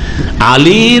নয়,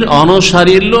 আলীর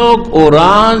অনুসারীর লোক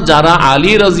ওরা, যারা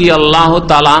আলী রাদিয়াল্লাহু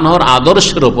তাআলা আনহুর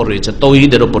আদর্শের উপর রয়েছে,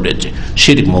 তাওহীদের উপর রয়েছে,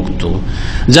 শিরক মুক্ত,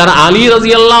 যারা আলী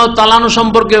রাদিয়াল্লাহু তাআলা আনহু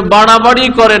সম্পর্কে বাড়াবাড়ি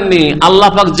করেননি, আল্লাহ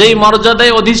পাক যেই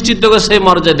মর্যাদায় অধিষ্ঠিত করে সেই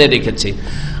মর্যাদায় রেখেছে।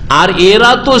 আর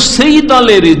এরা তো সেই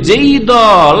দলের, যেই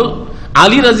দল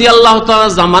আলী রাদিয়াল্লাহু তাআলা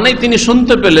জামানায় তিনি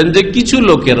শুনতে পেলেন যে কিছু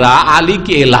লোকেরা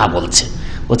আলীকে এলাহ বলছে,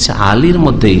 আলীর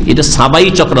মধ্যে এটা সাবাই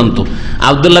চক্রান্ত।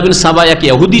 আব্দুল্লাহ বিন সাবা এক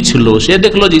ইহুদি ছিল, সে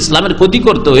দেখলো যে ইসলামের ক্ষতি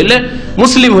করতে হইলে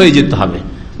মুসলিম হয়ে যেতে হবে,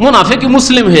 মুনাফিক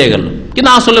মুসলিম হয়ে গেল, কিন্তু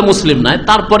আসলে মুসলিম নয়,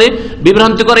 তারপরে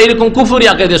বিভ্রান্তি করে এরকম কুফরি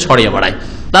আকিদা ছড়িয়ে বেড়ায়।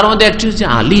 তার মধ্যে একটি হচ্ছে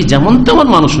আলী যেমন তেমন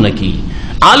মানুষ নাকি,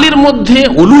 আলীর মধ্যে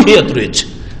উলুহিয়ত রয়েছে,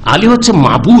 আলী হচ্ছে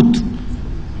মাবুদ,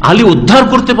 আলী উদ্ধার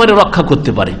করতে পারে, রক্ষা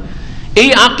করতে পারে। এই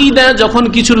আকিদা যখন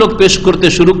কিছু লোক পেশ করতে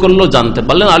শুরু করলো, জানতে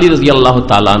পারলেন আলী রাদিয়াল্লাহু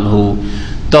তাআলা আনহু,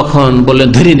 তখন বললেন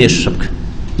ধরে নিয়ে এসো, সবকে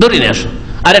ধরে নিয়ে আসো,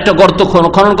 আর একটা গর্ত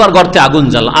খনন কর, গর্তে আগুন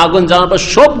জ্বালার পর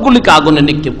সবগুলিকে আগুনে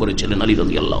নিক্ষেপ করেছিলেন আলী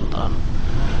রাদিয়াল্লাহু তাআলা।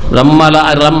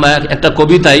 একটা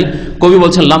কবিতায় কবি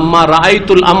বলছেন, লাম্মা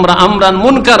রাআইতুল আমরান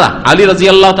মুনকারা, আলী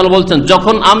রাদিয়াল্লাহু তাআলা বলছেন,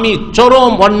 যখন আমি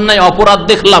চরম অন্যায় অপরাধ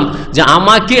দেখলাম যে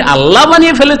আমাকে আল্লাহ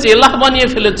বানিয়ে ফেলেছে, ইলাহ বানিয়ে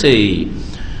ফেলেছে,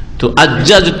 তো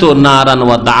আজ্জাজতু নারান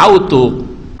ওয়া দাআউতু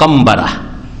কাম্বারা,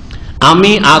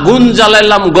 আমি আগুন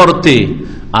জ্বালাইলাম গর্তে,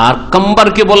 আর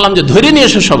কাম্বারকে বললাম যে ধরে নিয়ে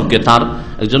এসো সবকে, তার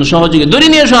একজন সহযোগী, ধরে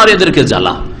নিয়ে এসো আর এদেরকে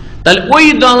জ্বালা। তাহলে ওই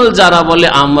দল যারা বলে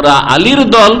আমরা আলীর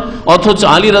দল, অথচ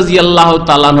আলী রাদিয়াল্লাহু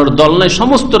তাআলা আনহুর দল নয়,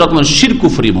 সমস্ত রকমের শিরক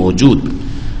কুফরি মওজুদ।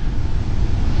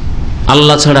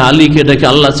 আল্লাহ ছাড়া আলীকে ডাকে,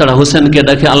 আল্লাহ ছাড়া হোসেনকে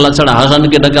ডাকে, আল্লাহ ছাড়া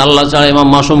হাসানকে ডাকে, আল্লাহ ছাড়া ইমাম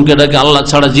মাসুমকে ডাকে, আল্লাহ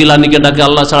ছাড়া জিলানীকে ডাকে,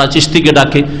 আল্লাহ ছাড়া চিশতিকে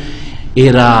ডাকে।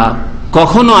 এরা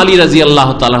কখনো আলী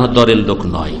রাদিয়াল্লাহু তাআলা আনহুর দলের লোক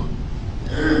নয়।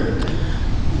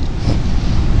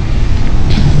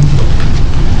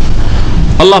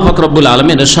 আল্লাহ পাক রব্বুল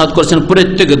আলামিন ইরশাদ করেছেন,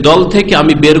 প্রত্যেক দল থেকে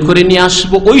আমি বের করে নিয়ে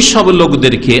আসবো ওই সব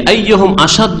লোকদেরকে, আইয়ুহুম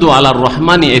আশাদ্দু আলার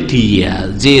রহমানি ইতিয়া,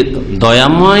 যে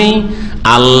দয়াময়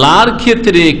আল্লাহর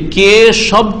ক্ষেত্রে কে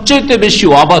সবচেয়ে বেশি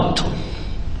অবাধ্য,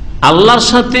 আল্লাহর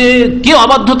সাথে কে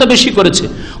অবাধ্যতা বেশি করেছে,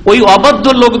 ওই অবাধ্য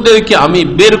লোকদেরকে আমি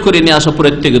বের করে নিয়ে আসবো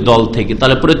প্রত্যেক দল থেকে।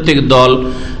 তাহলে প্রত্যেক দল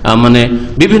মানে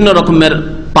বিভিন্ন রকমের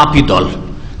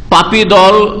পাপী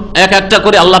দল এক একটা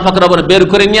করে আল্লাহ পাক রব্বুল বের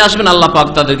করে নিয়ে আসবেন, আল্লাহ পাক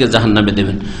তাদেরকে জাহান্নামে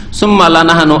দেবেন। সুম্মা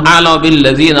লানাহনু আ'লা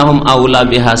বিল্লাযিনা হুম আউলা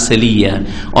বিহা সালিয়া,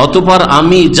 অতঃপর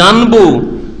আমি জানবো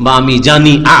বা আমি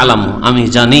জানি, আ'লামু আমি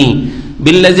জানি,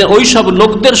 বিল্লাযিনা ওই সব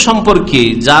লোকদের সম্পর্কে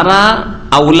যারা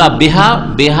আউলা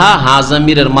বিহা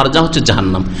হাজামিরের মারজা হচ্ছে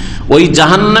জাহান্নাম, ওই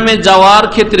জাহান্নামে যাওয়ার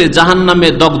ক্ষেত্রে জাহান্নামে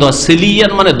দগ্ধ,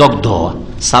 সেলিয়ান মানে দগ্ধ হওয়া,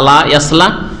 সালা ইয়াসলা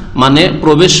মানে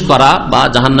প্রবেশ করা বা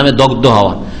জাহান্নামে দগ্ধ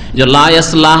হওয়া, যে লা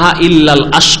ইয়াসলাহা ইল্লাল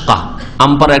আশকা।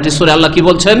 আম্পারা একটি সূরা আল্লাহ কি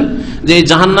বলছেন, যে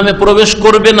জাহান্নামে প্রবেশ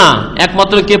করবে না,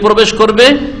 একমাত্র কে প্রবেশ করবে,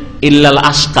 ইল্লাল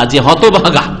আশকা, যে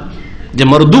হতভাগা, যে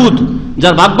মরদুদ,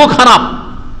 যার ভাগ্য খারাপ,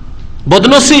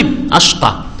 বদনসিব, আশকা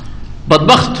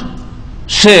বদবখত,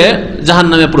 সে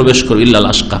জাহান্নামে প্রবেশ করবে, ইল্লাল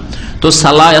আশকা। তো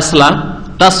সালা ইয়াসলা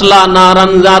তাসলা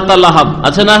নারান যাতা লাহাব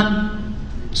আছে না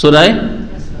সূরা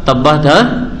তাব্বাত,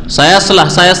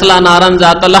 সায়াসলা নারান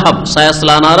যাতা লাহাব,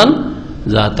 সায়াসলা নারান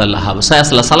যাতা লাহাব,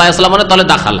 সায়াসলা মানে তাহলে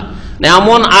দাখালা,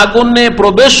 এমন আগুনে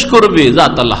প্রবেশ করবে,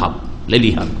 যাতা লাহাব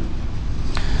লেলিহাব।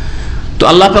 তো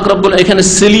আল্লাহ পাক রব্বুল এখানে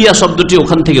সেলিয়া শব্দটি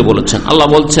ওখান থেকে বলেছেন। আল্লাহ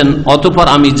বলছেন, অতঃপর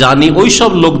আমি জানি ওই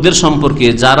সব লোকদের সম্পর্কে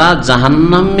যারা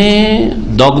জাহান্নামে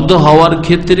দগ্ধ হওয়ার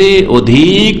ক্ষেত্রে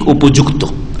অধিক উপযুক্ত,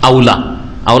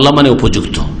 আউলা মানে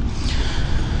উপযুক্ত।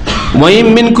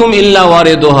 মিনকুম ইল্লা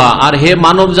ওয়ারিদুহা, আর হে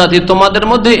মানব জাতি তোমাদের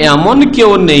মধ্যে এমন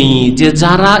কেউ নেই যে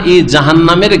যারা এই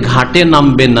জাহান্নামের ঘাটে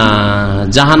নামবে না,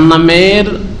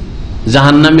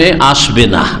 জাহান্নামে আসবে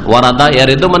না। ওয়ারাদা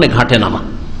ইয়ারিদু মানে ঘাটে নামা,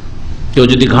 কেউ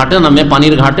যদি ঘাটে নামে,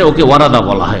 পানির ঘাটে, ওকে ওয়ারাদা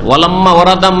বলা হয়। ওয়ালাম্মা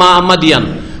ওয়ারাদা মা মাদিয়ান,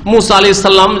 মুসা আলাইহিস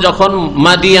সালাম যখন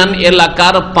মাদিয়ান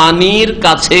এলাকার পানির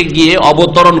কাছে গিয়ে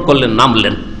অবতরণ করলেন,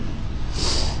 নামলেন,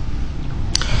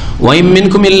 ওয়াইম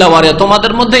মিনকুম ইল্লা ওয়ারিয়া,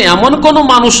 তোমাদের মধ্যে এমন কোন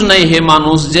মানুষ নাই হে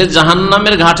মানুষ যে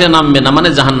জাহান্নামের ঘাটে নামবে না, মানে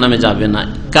জাহান্নামে যাবে না।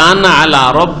 কানা আলা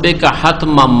রব্বিকা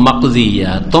হাতমাম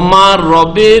মাকদিয়া, তোমার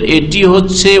রবের এটি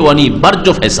হচ্ছে অনিবার্য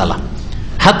ফয়সালা।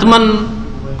 হাতমান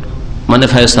মানে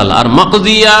ফয়সালা, আর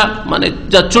মাকদিয়া মানে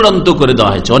যা চূড়ান্ত করে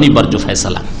দেওয়া হয়েছে, অনিবার্য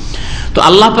ফয়সালা। তো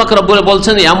আল্লাহ পাক রব্বুল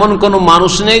বলছেন এমন কোন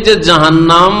মানুষ নেই যে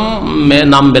জাহান্নামে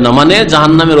নামবে না, মানে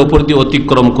জাহান্নামের ওপর দিয়ে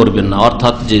অতিক্রম করবেন না,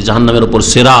 অর্থাৎ যে জাহান্নামের ওপর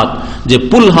সিরাত যে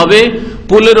পুল হবে,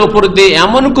 পুলের ওপর দিয়ে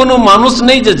এমন কোন মানুষ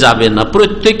নেই যে যাবে না,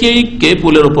 প্রত্যেকেই কে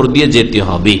পুলের ওপর দিয়ে যেতে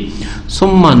হবে।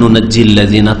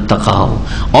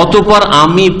 অতঃপর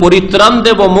আমি পরিত্রাণ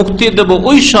দেব, মুক্তি দেব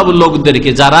ওই সব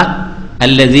লোকদেরকে যারা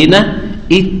আল্লাযিনা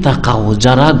ইত্তাকাউ,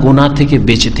 যারা গুনাহ থেকে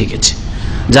বেঁচে থেকেছে,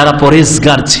 যারা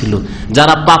পরেজগার ছিল,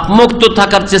 যারা পাপমুক্ত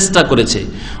থাকার চেষ্টা করেছে।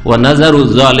 ওয়া নাযারু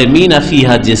যালিমিনা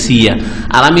ফিহা জাসিয়া,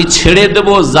 আর আমি ছেড়ে দেব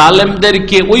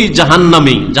জালেমদেরকে ওই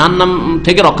জাহান্নামে, জাহান্নাম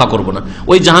থেকে রক্ষা করব না,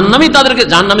 ওই জাহান্নামই তাদেরকে,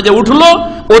 জাহান্নামে যে উঠলো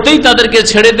ওতেই তাদেরকে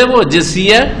ছেড়ে দেব,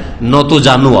 জাসিয়া নত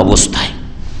জানু অবস্থায়,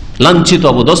 লাঞ্ছিত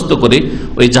অবদস্ত করে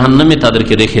ওই জাহান্নামে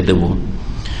তাদেরকে রেখে দেব।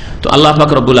 তো আল্লাহ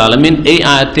পাক রব্বুল আলামিন এই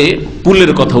আয়াতে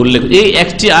পুলের কথা উল্লেখ, এই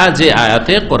একটি আয়াত যে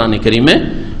আয়াতে কোরআনে কারীমে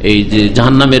এই যে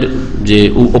জাহান্নামের যে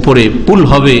উপরে পুল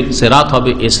হবে, সেরাত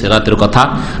হবে, এই সেরাতের কথা,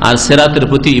 আর সেরাতের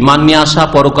প্রতি ঈমান নিয়ে আসা,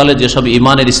 পরকালে যেসব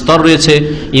ঈমানের স্তর রয়েছে,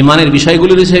 ঈমানের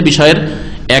বিষয়গুলি রয়েছে, বিষয়ের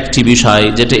একটি বিষয়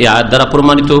যেটা এই আয়াত দ্বারা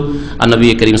প্রমাণিত, আর নবী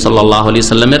করিম সাল্লাল্লাহু আলাইহি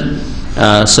সাল্লামের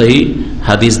সহি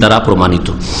হাদিস দ্বারা প্রমাণিত।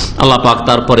 আল্লাহ পাক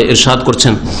তারপরে ইরশাদ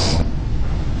করছেন,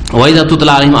 ওয়াইদা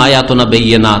তুতলা আলাইহিম আয়াতুনা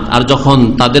বাইয়িনাত, আর যখন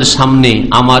তাদের সামনে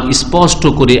আমার স্পষ্ট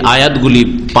করে আয়াতগুলি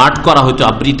পাঠ করা হতো,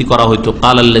 আবৃত্তি করা হতো,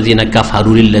 কালাল্লাযিনা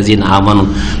কাফারু লিল্লাযিনা আমানু,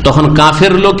 তখন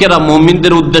কাফের লোকেরা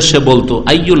মুমিনদের উদ্দেশ্যে বলতো,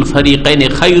 আইয়ুল ফারিকাইনি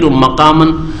খায়রুম মাকামান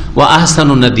ওয়া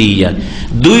আহসানু নাদিয়া,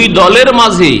 দুই দলের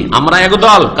মাঝে আমরা এক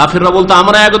দল, কাফেররা বলতো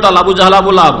আমরা এক দল, আবু জাহল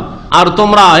আবু লাহাব, আর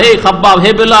তোমরা হে খাব্বাব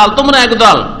হে বেলাল তোমরা এক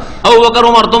দল, আবু বকর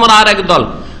ওমর তোমরা আর এক দল,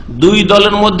 দুই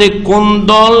দলের মধ্যে কোন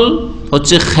দল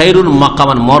হচ্ছে খায়রুল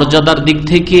মাকামান, মর্যাদার দিক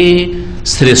থেকে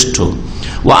শ্রেষ্ঠ,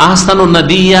 ওয়া আহসানু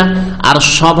নাদিয়া, আর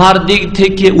সবার দিক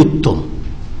থেকে উত্তম।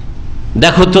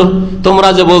 দেখো তো তোমরা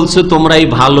যে বলছো তোমরাই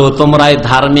ভালো, তোমরাই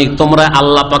ধার্মিক, তোমরা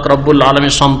আল্লাহ পাক রব্বুল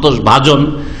আলামিনের সন্তোষ ভাজন,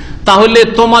 তাহলে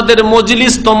তোমাদের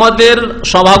মজলিস, তোমাদের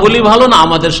সভাগুলি ভালো না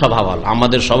আমাদের সভা ভালো?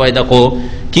 আমাদের সবাই দেখো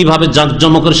কিভাবে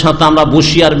জাঁকজমকের সাথে আমরা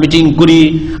বসি আর মিটিং করি,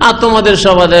 আর তোমাদের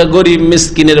সভা গরিব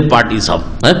মিসকিনের পার্টি সব,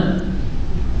 হ্যাঁ,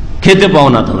 খেতে পাও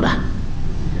না তোমরা।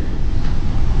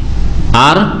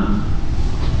 আর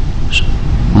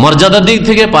মর্যাদার দিক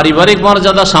থেকে, পারিবারিক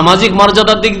মর্যাদা, সামাজিক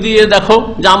মর্যাদার দিক দিয়ে দেখো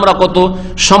যে আমরা কত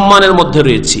সম্মানের মধ্যে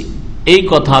রয়েছি। এই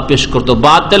কথা পেশ করতো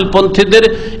বাতিল পন্থীদের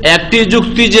একটি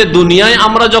যুক্তি যে দুনিয়ায়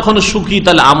আমরা যখন সুখী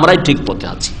তাহলে আমরাই ঠিক পথে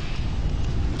আছি,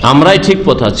 আমরাই ঠিক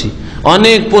পথে আছি।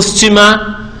 অনেক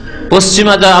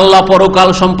পশ্চিমা যা আল্লাহ পরকাল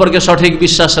সম্পর্কে সঠিক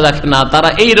বিশ্বাস রাখে না, তারা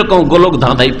এইরকম গোলক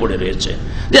ধাঁধাই পড়ে রয়েছে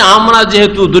যে আমরা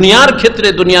যেহেতু দুনিয়ার ক্ষেত্রে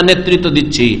দুনিয়া নেতৃত্ব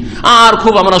দিচ্ছি আর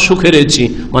খুব আমরা সুখে রয়েছি,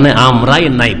 মানে আমরাই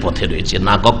নাই পথে রয়েছি।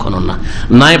 না, কখনো না।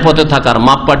 নাই পথে থাকার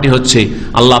মাপকাঠি হচ্ছে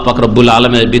আল্লাহ পাক রব্বুল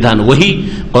আলামিনের বিধান, ওহী,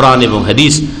 কোরআন এবং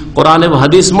হাদিস। কোরআন এবং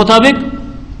হাদিস মোতাবেক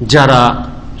যারা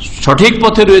সঠিক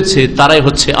পথে রয়েছে তারাই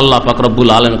হচ্ছে আল্লাহ পাক রব্বুল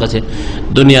আলামিনের কাছে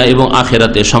দুনিয়া এবং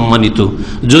আখেরাতে সম্মানিত।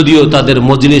 যদিও তাদের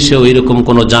মজলিসেও এরকম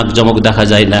কোনো জাঁকজমক দেখা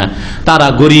যায় না, তারা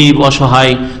গরিব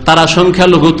অসহায়, তারা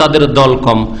সংখ্যালঘু, তাদের দল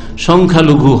কম।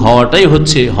 সংখ্যালঘু হওয়াটাই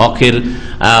হচ্ছে হকের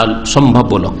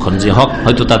সম্ভাব্য লক্ষণ, যে হক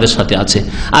হয়তো তাদের সাথে আছে।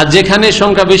 আর যেখানে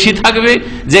সংখ্যা বেশি থাকবে,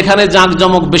 যেখানে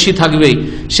জাঁকজমক বেশি থাকবে,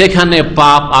 সেখানে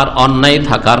পাপ আর অন্যায়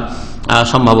থাকার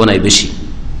সম্ভাবনাই বেশি।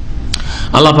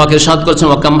 আল্লাহ পাক ইরশাদ করেছেন,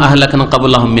 ওয়া কাম আহলাকনা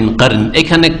ক্বাবলাহুম মিন কারন।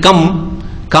 এখানে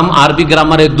কাম আরবি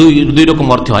গ্রামারে দুই রকম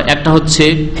অর্থ হয়। একটা হচ্ছে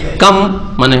কাম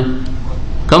মানে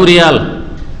কাম রিয়াল,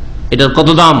 এটার কত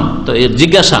দাম, তো এর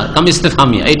জিজ্ঞাসা, কাম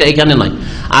ইস্তেফহামিয়া, এটা এখানে নয়।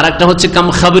 আর একটা হচ্ছে কাম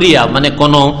খাবরিয়া, মানে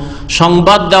কোন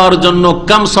সংবাদ দেওয়ার জন্য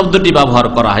কাম শব্দটি ব্যবহার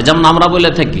করা হয়। যেমন আমরা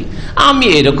বলে থাকি, আমি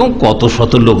এরকম কত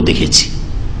শত লোক দেখেছি,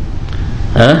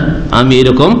 হ্যাঁ, আমি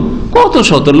এরকম কত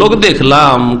শত লোক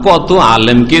দেখলাম, কত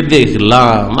আলেমকে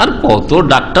দেখলাম, আর কত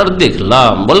ডাক্তার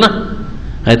দেখলাম, বল না।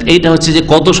 এইটা হচ্ছে যে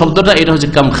কত শব্দটা, এটা হচ্ছে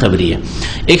কাম খাবরিয়া।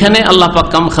 এখানে আল্লাহ পাক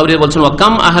কাম খাবরিয়া বলছেন, ওয়া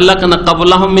কাম আহলাকনা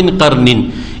ক্বাবলাহুম মিন কারনিন,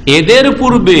 এদের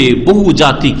পূর্বে বহু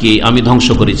জাতিকে আমি ধ্বংস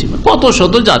করেছি, কত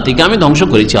শত জাতিকে আমি ধ্বংস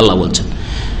করেছি। আল্লাহ বলছেন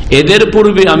এদের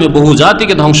পূর্বে আমি বহু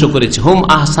জাতিকে ধ্বংস করেছি। হুম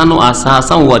আহসানু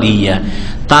আসাসান ওয়া রিয়া,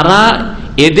 তারা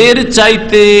এদের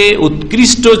চাইতে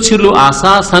উৎকৃষ্ট ছিল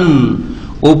আসাসান,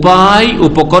 উপায়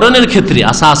উপকরণের ক্ষেত্রে,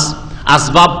 আসাস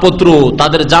আসবাবপত্র,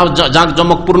 তাদের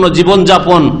জাঁকজমকপূর্ণ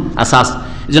জীবনযাপন, আসাস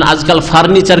যেন আজকাল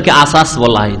ফার্নিচারকে আসাস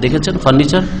বলা হয়, দেখেছেন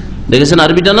ফার্নিচার, দেখেছেন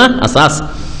আরবিটা না, আসাস।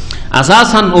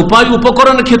 আসাসান উপায়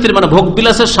উপকরণের ক্ষেত্রে মানে ভোগ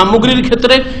বিলাসের সামগ্রীর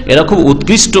ক্ষেত্রে এরা খুব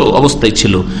উৎকৃষ্ট অবস্থায়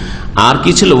ছিল। আর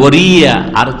কি ছিল, ওয়ারিয়া,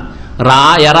 আর রা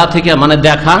এরা থেকে মানে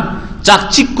দেখা,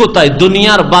 চাকচিক্যতায়,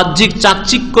 দুনিয়ার বাহ্যিক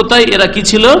চাকচিক্যতায় এরা কি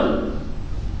ছিল,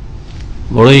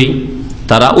 বড়ই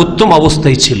তারা উত্তম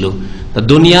অবস্থায় ছিল।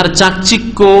 দুনিয়ার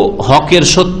চাকচিক্য হকের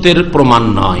সত্যের প্রমাণ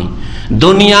নয়,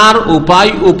 দুনিয়ার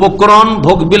উপায় উপকরণ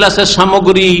ভোগবিলাসের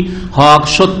সামগ্রী হক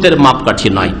সত্যের মাপকাঠি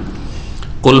নয়।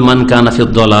 কুলমান কানা ফি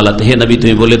দালালাত, হে নবী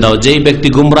তুমি বলে দাও যেই ব্যক্তি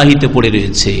গুমরাহিতে পড়ে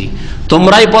রয়েছে,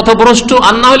 তোমরাই পথভ্রষ্ট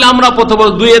আর না হলে আমরা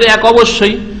পথভ্রষ্ট, দুইয়ের এক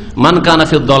অবশ্যই। মান কানা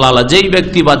ফি দালালা, যেই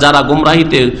ব্যক্তি বা যারা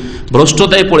গুমরাহিতে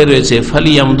ভ্রষ্টতায় পড়ে রয়েছে,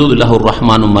 ফালিয়ামদুদ লাহুর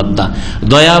রহমানু মাদ্দা,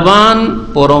 দয়াবান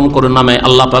পরম করুণাময়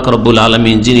আল্লাহ পাক রব্বুল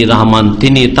আলামিন যিনি রহমান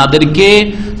তিনি তাদেরকে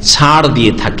ছাড়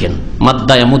দিয়ে থাকেন।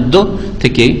 মাদ্দা ইয়ামুদ্দ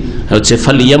থেকে হচ্ছে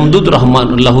ফালিয়ামদুদ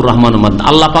লাহুর রহমানু মাদ্দা,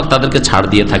 আল্লাহ পাক তাদেরকে ছাড়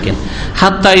দিয়ে থাকেন।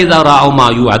 হাত্তা ইযা রাআউ মা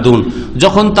ইউআদুন,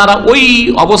 যখন তারা ওই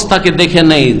অবস্থাকে দেখে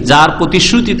নেয় যার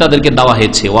প্রতিশ্রুতি তাদেরকে দেওয়া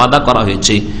হয়েছে, ওয়াদা করা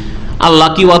হয়েছে। আল্লাহ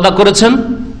কি ওয়াদা করেছেন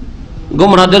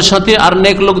গোমরাহদের সাথে আর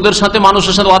নেক লোকদের সাথে,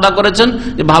 মানুষের সাথে ওয়াদা করেছেন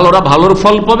যে ভালোরা ভালোর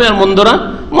ফল পাবে আর মন্দরা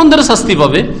মন্দের শাস্তি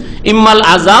পাবে। ইম্মাল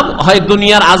আযাব, হয়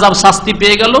দুনিয়ার আযাব শাস্তি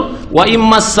পেয়ে গেল, ওয়া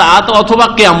ইম্মাস সাআত, অথবা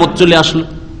কিয়ামত চলে আসলো,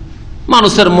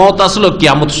 মানুষের মত আসলো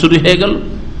কিয়ামত শুরু হয়ে গেল,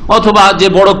 অথবা যে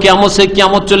বড় কিয়ামত সেই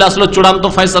কিয়ামত চলে আসলো, চূড়ান্ত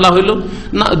ফয়সালা হইল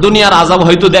না। দুনিয়ার আযাব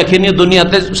হয়তো দেখেনি,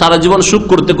 দুনিয়াতে সারা জীবন সুখ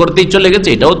করতে করতেই চলে গেছে,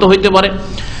 এটাও তো হইতে পারে।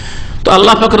 তো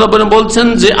আল্লাহ পাক রব্বুল বলছেন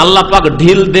যে আল্লাহ পাক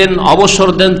ঢিল দেন, অবসর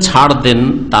দেন, ছাড় দেন,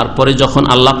 তারপরে যখন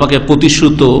আল্লাহ পাকের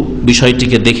প্রতিশ্রুত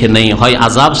বিষয়টিকে দেখে নেই, হয়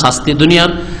আযাব শাস্তি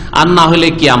দুনিয়ার আর না হলে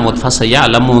কিয়ামত,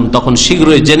 ফাসায়ালামুন, তখন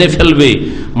শীঘ্রই জেনে ফেলবে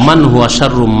মান হুয়া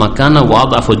শাররুম মাকানা ওয়া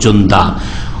আযআফু জুনদা,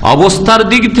 অবস্থার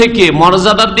দিক থেকে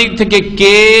মর্যাদার দিক থেকে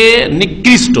কে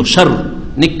নিকৃষ্ট, শার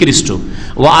নিকৃষ্ট,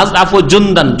 ওয়া আযআফু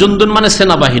জুনদান, জুনদুন মানে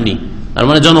সেনাবাহিনী, তার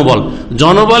মানে জনবল,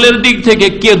 জনবলের দিক থেকে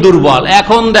কে দুর্বল।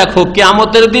 এখন দেখো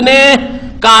কিয়ামতের দিনে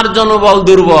কার জনবল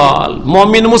দুর্বল,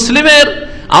 মুমিন মুসলিমের,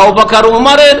 আবু বকর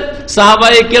উমরের,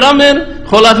 সাহাবায়ে কেরামের,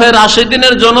 খোলাফায়ে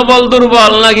রাশিদিনের জনবল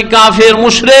দুর্বল, নাকি কাফের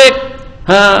মুশরিক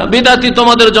হ্যাঁ বিদাতি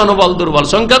তোমাদের জনবল দুর্বল?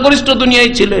 সংখ্যাগরিষ্ঠ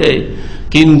দুনিয়ায় ছিল,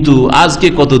 কিন্তু আজকে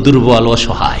কত দুর্বল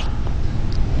অসহায়।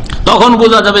 তখন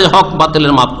বোঝা যাবে হক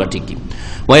বাতিলের মাপকাঠি কি।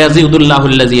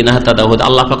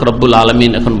 আল্লাহ পাক রব্বুল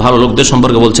আলামিন এখন ভালো লোকদের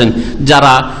সম্পর্কে বলছেন,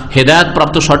 যারা হেদায়েত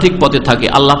প্রাপ্ত সঠিক পথে থাকে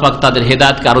আল্লাহ পাক তাদের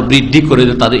হেদায়েতকে আরো বৃদ্ধি করে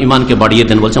দেন, তাদের ঈমানকে বাড়িয়ে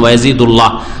দেন। বলছেন ওয়াজিদুল্লাহ,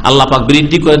 আল্লাহ পাক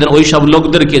বৃদ্ধি করে দেন ওই সব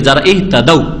লোকদেরকে যারা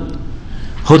ইহতাদাউ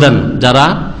হুদান, যারা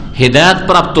হেদায়েত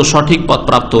প্রাপ্ত সঠিক পথ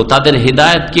প্রাপ্ত, তাদের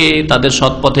হেদায়েতকে তাদের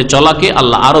সৎ পথে চলাকে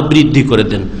আল্লাহ আরো বৃদ্ধি করে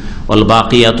দেন। ওয়াল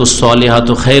বাকিয়াতুস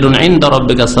সালিহাতু খায়রুন ইনদা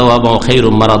রাব্বিকা সাওয়াবান ওয়া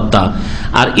খায়রুম মারাদ্দা,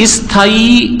 আর স্থায়ী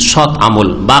সৎ আমল,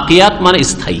 বাকিয়াত মানে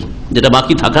স্থায়ী, যেটা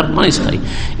বাকি থাকার মানে স্থায়ী,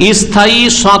 স্থায়ী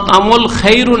সৎ আমল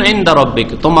খায়রুন ইনদা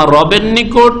রাব্বিকা, তোমার রবের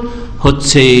নিকট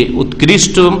হচ্ছে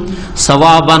উৎকৃষ্ট,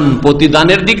 সাওয়াবান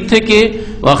প্রতিদানের দিক থেকে,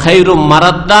 ওয়া খায়রুম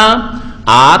মারাদ্দা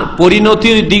আর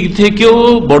পরিণতির দিক থেকেও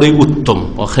বড়ই উত্তম।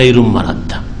 ওয়া খায়রুম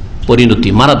মারাদ্দা, পরিণতি,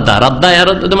 মারাদ্দা, রাদ্দা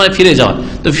মানে ফিরে যাওয়া,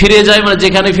 তো ফিরে যায় মানে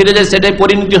যেখানে ফিরে যায় সেটাই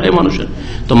পরিণতি হয় মানুষের,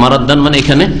 তো মারাদ্দান মানে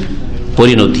এখানে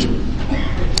পরিণতি।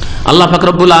 আল্লাহ পাক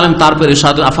রব্বুল আলামিন তারপরে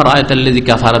ইরশাদ আফারাআইতাল্লাযী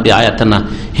কাফারা বিআয়াতিনা,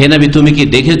 হে নবী তুমি কি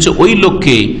দেখেছো ওই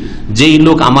লোককে যেই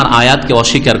লোক আমার আয়াতকে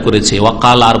অস্বীকার করেছে,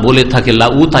 ওয়াকাল আর বলে থাকে লা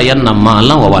উতায়ান্না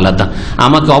মালা ওয়া ওয়ালাদা,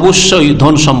 আমাকে অবশ্যই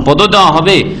ধন সম্পদও দেওয়া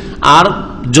হবে আর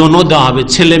জনও দেওয়া হবে,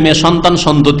 ছেলে মেয়ে সন্তান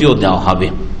সন্ততিও দেওয়া হবে।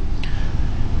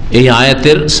 এই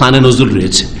আয়াতের শানে নজুল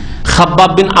রয়েছে।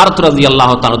 খাব্বাব বিন আরত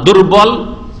রাদিয়াল্লাহু তাআলা দুর্বল,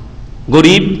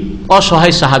 গরিব,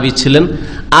 অসহায় সাহাবী ছিলেন,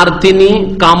 আর তিনি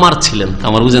কামার ছিলেন।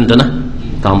 কামার বুঝেন তো না,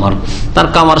 কামার, তার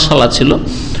কামার শালা ছিল।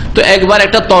 তো একবার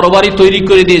একটা তরবারি তৈরি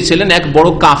করে দিয়েছিলেন এক বড়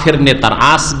কাফের নেতার,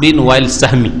 আস বিন ওয়াইল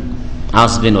সাহমি,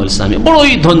 আস বিন ওয়াইল সাহমি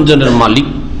বড়ই ধনজনের মালিক,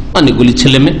 অনেকগুলি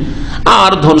ছেলে মেয়ে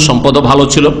আর ধন সম্পদও ভালো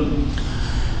ছিল।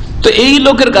 তো এই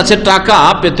লোকের কাছে টাকা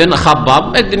পেতেন খাব্বাব,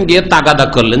 একদিন গিয়ে তাগাদা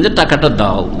করলেন যে টাকাটা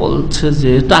দাও। বলছে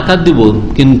যে টাকা দিব,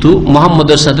 কিন্তু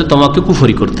মুহাম্মদের সাথে তোমাকে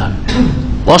কুফরি করতে হবে,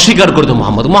 অস্বীকার করতে,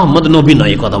 মোহাম্মদ নবী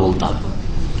নয়, কথা বলতে হবে।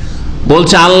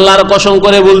 বলছে আল্লাহর কসম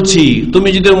করে বলছি, তুমি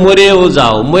যদি মরেও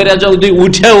যাও, মরে যাও, যদি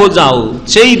উঠেও যাও,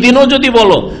 সেই দিনও যদি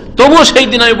বলো, তবুও সেই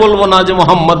দিন আমি বলবো না যে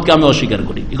মোহাম্মদকে আমি অস্বীকার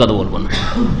করি, এই কথা বলবো না।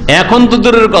 এখন তো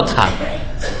দূরের কথা,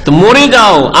 তো মরে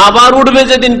যাও, আবার উঠবে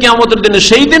যেদিন কিয়ামতের দিনে,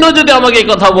 সেই দিনও যদি আমাকে এই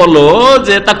কথা বলো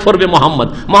যে তাকফুর বি মুহাম্মদ,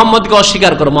 মুহাম্মদকে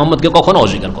অস্বীকার করো, মুহাম্মদকে কখনো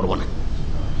অস্বীকার করবো না,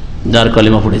 যার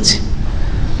কলিমা পড়েছি।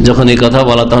 যখন এই কথা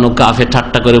বলা তখন কাফের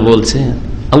ঠাট্টা করে বলছে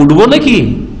উঠবো নাকি,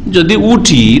 যদি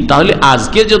উঠি তাহলে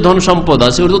আজকে যে ধন সম্পদ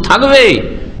আছে ওটা তো থাকবে,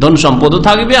 ধন সম্পদও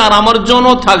থাকবে আর আমার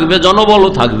জনও থাকবে, জনবলও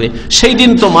থাকবে, সেই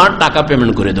দিন তোমার টাকা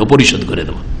পেমেন্ট করে দেবো, পরিশোধ করে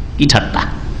দেবো। কি ঠাট্টা,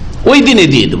 ওই দিনে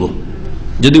দিয়ে দেবো,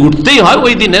 যদি উঠতেই হয়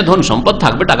ওই দিনে ধন সম্পদ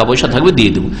থাকবে, টাকা পয়সা থাকবে,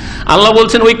 দিয়ে দেবো। আল্লাহ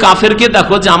বলছেন ওই কাফেরকে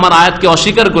দেখো যে আমার আয়াতকে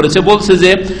অস্বীকার করেছে, বলছে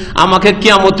যে আমাকে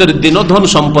কিয়ামতের দিনও ধন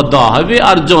সম্পদ দেওয়া হবে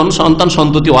আর সন্তান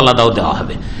সন্ততি আলাদাও দেওয়া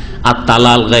হবে। আর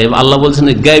তালাল গায়েব, আল্লাহ বলছেন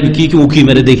গায়েব কি উকি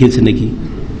মেরে দেখেছে নাকি?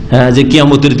 হ্যাঁ, যে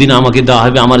কিয়ামতের দিন আমাকে দেওয়া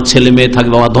হবে, আমার ছেলে মেয়ে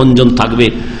থাকবে, আমার ধনজন থাকবে,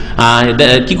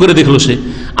 কি করে দেখলো সে?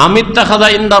 আমিত্তা খাদা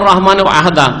ইন্দার রহমান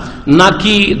আহাদা,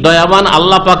 নাকি দয়াবান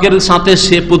আল্লাহ পাকের সাথে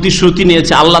সে প্রতিশ্রুতি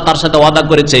নিয়েছে, আল্লাহ তার সাথে ওয়াদা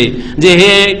করেছে যে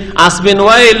হে আসবেন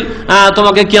ওয়াইল,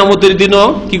 তোমাকে কিয়ামতের দিনও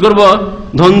কি করব,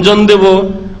 ধনজন দেব,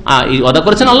 এই ওয়াদা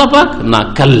করেছেন আল্লাহ পাক? না,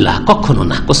 কাল্লা, কখনো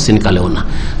না, কোশ্চিন কালেও না।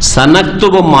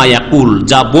 সানাক্তুবু মা ইয়াকুল,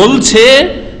 যা বলছে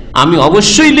আমি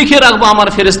অবশ্যই লিখে রাখবো আমার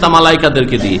ফেরেশতা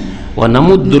মালাইকাদেরকে দিয়ে। ওয়া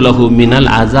নামুদ্দু লাহু মিনাল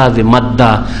আযাবি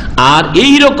মাদ্দা, আর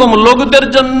এই রকম লোকদের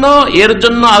জন্য, এর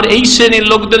জন্য আর এই শ্রেণীর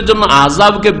লোকদের জন্য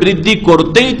আযাবকে বৃদ্ধি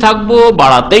করতেই থাকবো,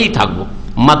 বাড়াতেই থাকবো।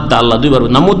 মাদ্দা আল্লাহ দুইবার,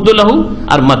 নামুদ্দু লাহু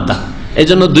আর মাদ্দা, এই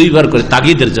জন্য দুইবার করে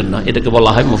তাগিদের জন্য এটাকে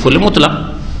বলা হয় মাফউলে মুতলাক।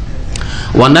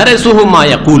 ওয়া নারিসুহু মা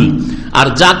ইয়াকুল, আর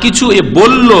যা কিছু এ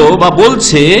বললো বা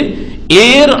বলছে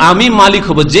এর আমি মালিক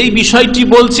হব, যেই বিষয়টি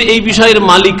বলছে এই বিষয়ের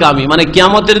মালিক আমি। মানে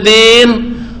কিয়ামতের দিন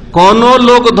কোন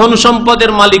লোক ধন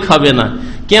সম্পদের মালিক হবে না,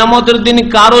 কিয়ামতের দিন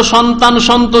কারো সন্তান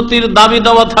সন্ততির দাবি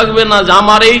দেওয়া থাকবে না যে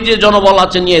আমার এই যে জনবল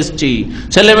আছে নিয়ে এসছি,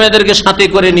 ছেলে মেয়েদেরকে সাথে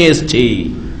করে নিয়ে এসছি,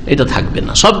 এটা থাকবে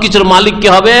না। সবকিছুর মালিক কে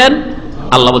হবেন?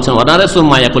 আল্লাহ বলছেন ওয়ানারাসুল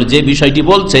মায়াকুল, যে বিষয়টি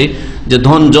বলছে যে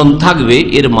ধন জন থাকবে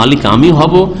এর মালিক আমি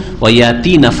হব।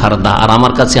 ওয়ায়াতিনা ফারদা, আর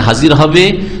আমার কাছে হাজির হবে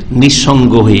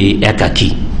নিঃসঙ্গ হয়ে,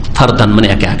 একাকী। ফারদান মানে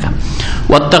একা একা।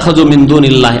 ওয়াত্তাখাযু মিন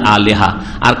দুনিল্লাহি আলিহা,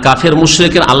 আর কাফের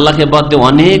মুশরিকের আল্লাহকে বাদ দিয়ে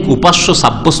অনেক উপাস্য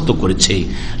সাব্যস্ত করেছে।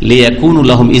 লিয়াকুনু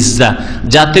লাহুম ইজ্জা,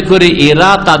 যাতে করে এরা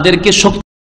তাদেরকে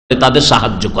শক্তি, তাদের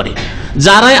সাহায্য করে।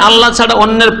 যারাই আল্লাহ ছাড়া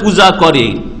অন্যের পূজা করে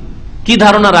কি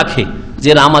ধারণা রাখে যে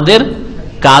এরা আমাদের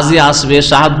কাজে আসবে,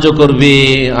 সাহায্য করবে,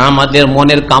 আমাদের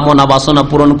মনের কামনা বাসনা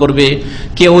পূরণ করবে।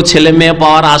 কেউ ছেলে মেয়ে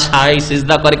পাওয়ার আশায়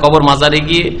সিজদা করে কবর মাজারে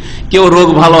গিয়ে, কেউ রোগ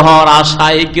ভালো হওয়ার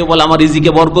আশায়, কেউ বলে আমার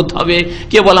রিজিকে বরকত হবে,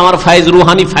 কেউ বলে আমার ফাইজ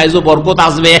রুহানি ফাইজ ও বরকত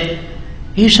আসবে।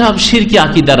 এইসব শিরকি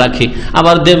আকীদা রাখে।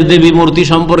 আবার দেব দেবী মূর্তি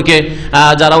সম্পর্কে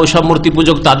যারা ওইসব মূর্তি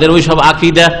পূজক তাদের ওইসব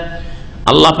আকীদা।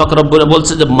 আল্লাহ পাক রব্বুল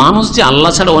বলছে যে মানুষ যে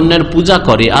আল্লাহ ছাড়া অন্যের পূজা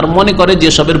করে আর মনে করে যে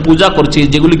সবের পূজা করছে,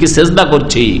 যেগুলিকে সেজদা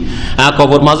করছে,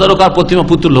 কবর মাজার হোক আর প্রতিমা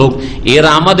পুতুল হোক, এরা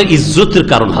আমাদের ইজ্জতের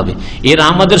কারণ হবে, এরা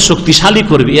আমাদের শক্তিশালী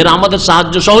করবে, এরা আমাদের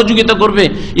সাহায্য সহযোগিতা করবে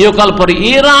ইহকাল পরে।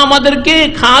 এরা আমাদেরকে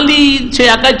খালি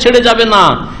একাই ছেড়ে যাবে না,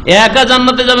 একা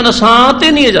জান্নাতে যাবে না, সাথে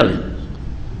নিয়ে যাবে।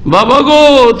 বাবা গো,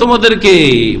 তোমাদেরকে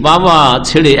বাবা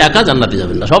ছেড়ে একা জান্নাতে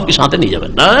যাবেন না, সবকে সাথে নিয়ে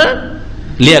যাবেন না।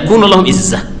 লিয়াকুনু লাহুম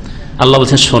ইজ্জা, আল্লাহ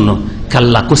বলছেন শোনো,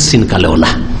 কাল্লা, কুসিন কালেও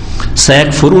না।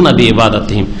 সায়াকফুরুনা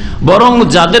বিইবাদাতিহিম, বরং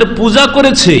যাদের পূজা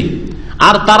করেছে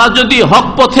আর তারা যদি হক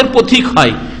পথের পথিক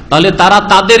হয়, তাহলে তারা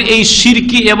তাদের এই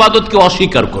শিরকি ইবাদতকে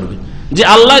অস্বীকার করবে। যে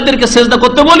আল্লাহ এদেরকে সেজদা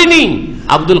করতে বলিনি।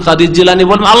 আব্দুল কাদির জিলানী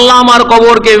বলেন আল্লাহ আমার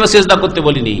কবরকে সেজদা করতে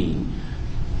বলিনি।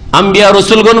 আম্বিয়া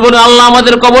রাসূলগণ বলেন আল্লাহ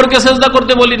আমাদের কবরকে সেজদা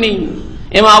করতে বলিনি।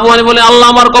 ইমাম আবু হানিফা বলে আল্লাহ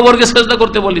আমার কবরকে সেজদা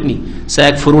করতে বলিনি।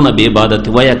 সায়াকফুরুনা বিইবাদাতি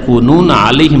ওয়া ইয়াকুনুনা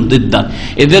আলাইহিম দিদ্দা,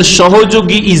 এদের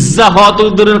সহযোগী ইজ্জা হওয়া তো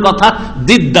দূরের কথা,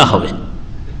 দিদ্দা হবে।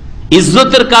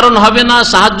 ইজ্জতের কারণ হবে না,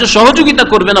 সাহায্য সহযোগিতা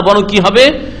করবে না, বরং কি হবে,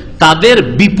 তাদের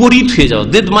বিপরীত হয়ে যাবে।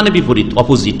 দিদ মানে বিপরীত,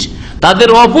 অপোজিট। তাদের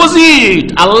অপোজিট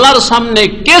আল্লাহর সামনে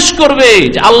কেস করবে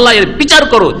যে আল্লাহ এর বিচার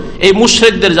করো এই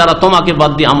মুশরিকদের যারা তোমাকে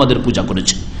বাদ দিয়ে আমাদের পূজা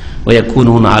করেছে।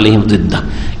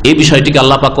 এই বিষয়টিকে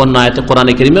আল্লাহ পাক অন্য আয়াতে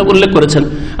কোরআনে কারীমে উল্লেখ করেছেন।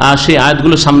 আর সেই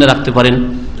আয়াতগুলো সামনে রাখতে পারেন।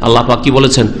 আল্লাহ পাক কি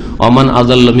বলেছেন, ওমান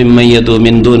আযাল্লু মিম্মান ইয়াদউ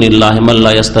মিন দুনিল্লাহি মান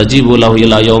লা ইস্তাজিবু লাহু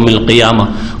ইলা ইয়াউমিল কিয়ামা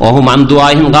ওয়া হুম আন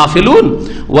দুআইহিম গাফিলুন।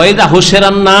 ওয়া ইযা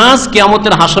হুশিরান নাস,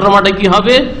 কিয়ামতের হাসরের মাঠে কি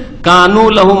হবে, কানু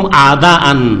লাহুম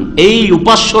আদাআন, এই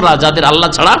উপাস্যরা যাদের আল্লাহ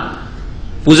ছাড়া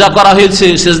পূজা করা হয়েছে,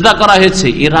 সিজদা করা হয়েছে,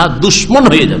 এরা দুশমন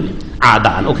হয়ে যাবে।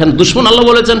 আদান, ওখানে দুশমন আল্লাহ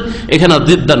বলেছেন, এখানে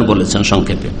দিদ্দান বলেছেন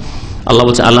সংক্ষেপে। আল্লাহ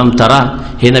বলছে আলাম তারা,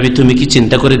 হে নবী তুমি কি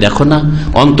চিন্তা করে দেখো না,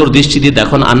 অন্তর্দৃষ্টি দিয়ে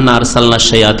দেখো না, আন্না আরসালনা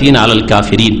শায়াতিন আলাল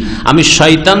কাফিরিন, আমি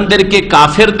শয়তানদেরকে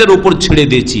কাফেরদের উপর ছেড়ে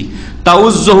দিয়েছি,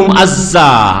 তাউজ্জুহুম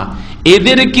আজ্জা,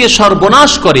 এদেরকে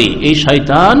সর্বনাশ করে। এই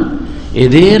শয়তান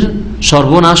এদের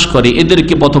সর্বনাশ করে,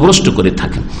 এদেরকে পথভ্রষ্ট করে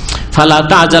থাকে। ফালা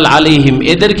তাজাল আলাইহিম,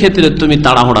 এদের ক্ষেত্রে তুমি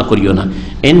তাড়াহুড়া করিও না।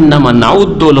 ইন্নামা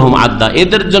নাউদ্দু লাহুম আদ্দা,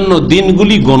 এদের জন্য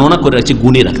দিনগুলি গণনা করে রাখছি,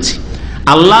 গুণে রাখছি।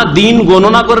 আল্লাহ দিন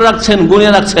গণনা করে রাখছেন, গুণে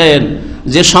রাখছেন,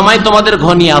 যে সময় তোমাদের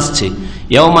ঘনিয়ে আসছে।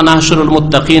 ইয়াউমা নাহশুরুল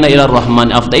মুত্তাকিনা ইলার রহমান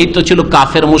আফদা, এই তো ছিল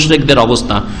কাফের মুশরিকদের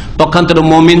অবস্থা। পক্ষান্তরে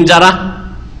মুমিন যারা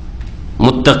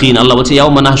মুত্তাকিন, আল্লাহ বলছে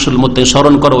ইয়াউমা নাহশুরুল মুত্তাকিন,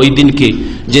 স্মরণ করো ওই দিনকে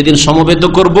যেদিন সমবেত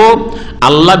করব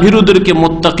আল্লাহ ভীরুদেরকে,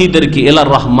 মুত্তাকিদেরকে, ইলার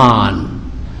রহমান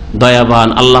দয়াবান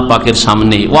আল্লাহ পাকের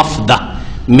সামনে, ওয়াফদা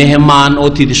মেহমান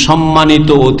অতিথি, সম্মানিত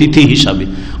অতিথি হিসাবে।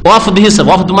 ওয়াফদ হিসাবে,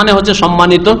 ওয়াফদ মানে হচ্ছে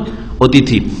সম্মানিত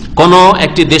অতিথি। কোন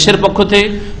একটি দেশের পক্ষ থেকে,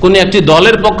 কোন একটি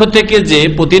দলের পক্ষ থেকে যে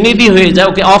প্রতিনিধি হয়ে যায়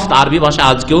ওকে ওয়াফদ, আরবি ভাষা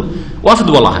আজকেও ওয়াফদ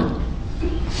বলা হয়।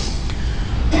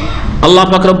 আল্লাহ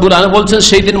পাক রব্বুল আলামিন বলছেন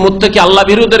সেই দিন মুত্তাকি আল্লাহ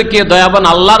বিরোধীদেরকে দয়াবান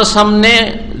আল্লাহর সামনে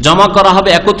জমা করা হবে,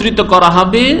 একত্রিত করা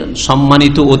হবে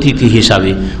সম্মানিত অতিথি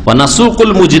হিসাবে। ওয়া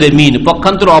নাসুকুল মুজরিমিন,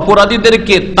 পক্ষান্তর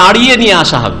অপরাধীদেরকে তাড়িয়ে নিয়ে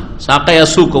আসা হবে। সাকা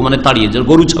ইয়াসুকু মানে তাড়িয়ে, যে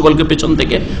গরু ছাগলকে পেছন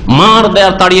থেকে মার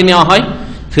দেয়া তাড়িয়ে নেওয়া হয়,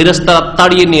 ফেরেশতারা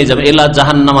তাড়িয়ে নিয়ে যাবে এলা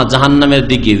জাহান্নামা, জাহান্নামের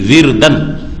দিকে, বিরদান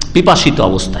পিপাসিত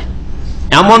অবস্থায়।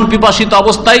 এমন পিপাসিত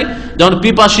অবস্থায় যখন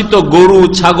পিপাসিত গরু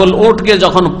ছাগল উটকে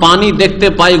যখন পানি দেখতে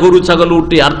পায়, গরু ছাগল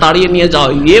উঠে আর তাড়িয়ে নিয়ে যাওয়া,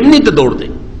 এমনিতে দৌড়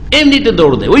দেয়, এমনিতে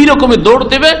দৌড় দেয়, ওই রকমই দৌড়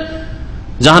দেবে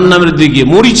জাহান্নামের দিকে।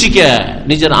 মরিচিকা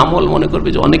নিজের আমল মনে করবে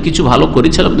যে অনেক কিছু ভালো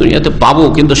করেছিলাম দুনিয়াতে, পাবো,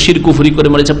 কিন্তু শিরক কুফরি করে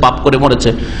মরেছে, পাপ করে মরেছে।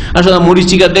 আসলে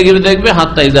মরিচিকা দেখবে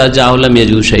হাতটাই যা হলো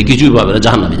মেজুসাই, কিছুই পাবে না,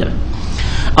 জাহান্নামে যাবে।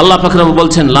 আল্লাহ পাক রব্বুল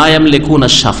বলছেন লা ইয়ামলিকুনা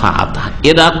শাফাআতা,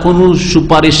 এরা কোনো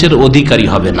সুপারিশের অধিকারী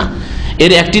হবে না।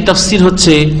 এর একটি তাফসীর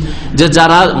হচ্ছে যে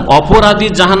যারা অপরাধী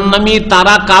জাহান্নামী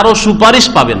তারা কারো সুপারিশ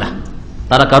পাবে না,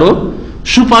 তারা কারো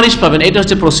সুপারিশ পাবে না, এটা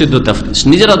হচ্ছে প্রসিদ্ধ তাফসীর।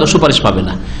 নিজেরা তো সুপারিশ পাবে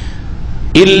না।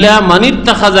 ইল্লা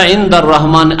মানিত্তাখাযা ইনদার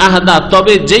রহমান আহদা,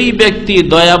 তবে যেই ব্যক্তি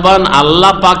দয়াবান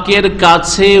আল্লাহ পাকের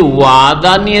কাছে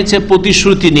ওয়াদা নিয়েছে,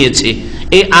 প্রতিশ্রুতি নিয়েছে।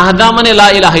 এই আহদা মানে লা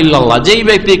ইলাহা ইল্লাল্লাহ, যেই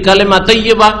ব্যক্তি কালেমা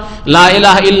তাইয়্যিবা লা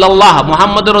ইলাহা ইল্লাল্লাহ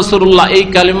মুহাম্মাদুর রাসূলুল্লাহ এই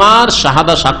কালেমার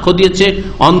শাহাদা সাক্ষ্য দিয়েছে,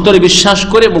 অন্তরে বিশ্বাস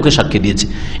করে মুখে সাক্ষী দিয়েছে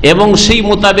এবং সেই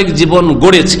মোতাবেক জীবন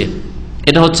গড়েছে,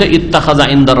 এটা হচ্ছে ইত্তাখাযা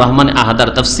ইনদার রহমান আহদার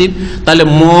তাফসীর। তাহলে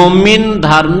মুমিন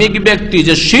ধার্মিক ব্যক্তি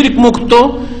যে শিরক মুক্ত,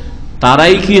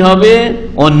 তারাই কি হবে,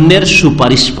 অন্যের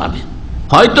সুপারিশ পাবে।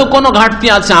 হয়তো কোনো ঘাটতি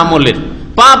আছে, আমলের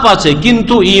পাপ আছে,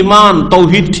 কিন্তু ঈমান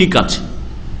তাওহীদ ঠিক আছে,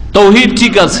 তাওহীদ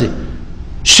ঠিক আছে,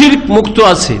 শিরক মুক্ত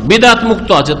আছে, বিদআত মুক্ত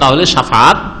আছে, তাহলে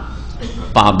শাফাআত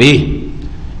পাবে।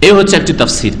 এই হচ্ছে একটি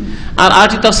তাফসীর। আর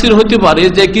আরেকটি তাফসীর হতে পারে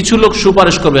যে কিছু লোক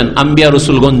সুপারিশ করবেন আম্বিয়া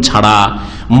রাসূলগণ ছাড়া,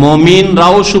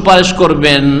 মুমিনরাও সুপারিশ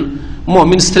করবেন।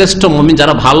 মুমিন, শ্রেষ্ঠ মুমিন,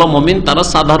 যারা ভালো মুমিন, তারা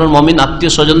সাধারণ মুমিন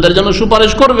আত্মীয় স্বজনদের জন্য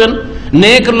সুপারিশ করবেন।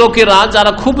 নেক লোকেরা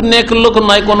যারা খুব নেক লোক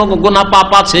নয়, কোনো গুনাহ পাপ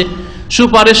আছে,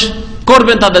 সুপারিশ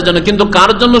করবেন তাদের জন্য। কিন্তু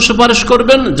কার জন্য সুপারিশ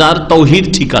করবেন? যার তাওহীদ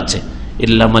ঠিক আছে।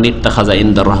 ইল্লা মান ইত্তাখাযা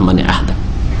ইনদার রহমানি আহদা।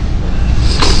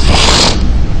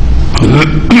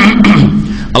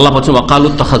 আল্লাহ বলছেন ওয়াকালু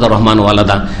ইত্তাখাযা রহমান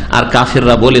ওয়ালাদা, আর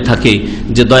কাফিররা বলে থাকে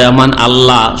যে দয়ামান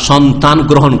আল্লাহ সন্তান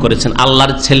গ্রহণ করেছেন,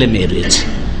 আল্লাহর ছেলে মেয়ে রয়েছে।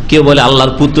 কেউ বলে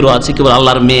আল্লাহর পুত্র আছে, কেউ বলে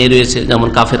আল্লাহর মেয়ে রয়েছে, যেমন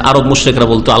কাফের আরব মুশরিকরা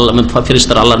বলতো আল্লাহ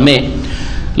ফেরেশতারা আল্লাহর মেয়ে।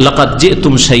 লাকাদ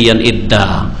জিতুম শাইয়ান ইদ্দা,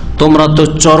 তোমরা তো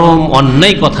চরম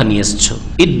অন্যায় কথা নিয়ে এসেছো।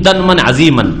 ইদ্দান মানে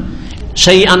আজিমান,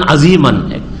 শাইআন আজিমান,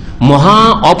 মহা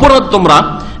অপরাধ তোমরা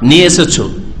নিয়ে এসেছো,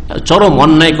 চরম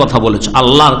অন্যায় কথা বলেছো।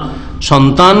 আল্লাহর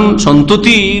সন্তান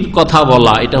সন্ততির কথা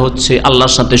বলা, এটা হচ্ছে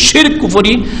আল্লাহর সাথে শিরক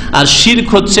কুফরি। আর শিরক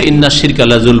হচ্ছে ইন্না শিরকা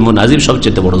লাযুলমুন আযীম,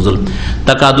 সবচেয়ে বড় জুলম।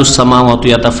 তাকাদুস সামাওয়াতু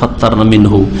ইয়াতাফাত্তারনা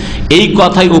মিনহু, এই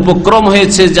কথাই উপক্রম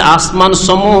হয়েছে যে আসমান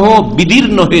সমূহ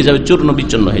বিদীর্ণ হয়ে যাবে, চূর্ণ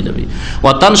বিচূর্ণ হয়ে যাবে।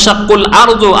 ওয়া তানশাকুল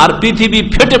আরদু, আর পৃথিবী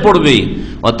ফেটে পড়বে।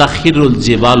 ওয়া তাখিরুল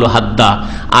জিবালু হাদ্দা,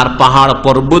 আর পাহাড়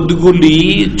পর্বতগুলি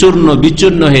চূর্ণ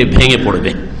বিচূর্ণ হয়ে ভেঙে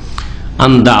পড়বে।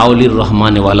 আন্দা আউলির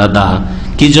রহমান ওয়ালাদা,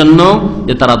 কি জন্য?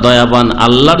 যে তারা দয়াবান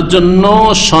আল্লাহর জন্য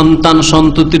সন্তান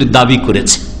সন্ততির দাবি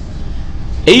করেছে।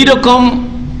 এইরকম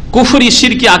কুফরি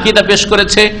শিরকি আকীদা পেশ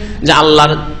করেছে যে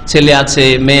আল্লাহর ছেলে আছে,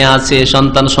 মেয়ে আছে,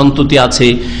 সন্তান সন্ততি আছে।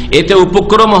 এতে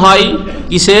উপক্রম হয়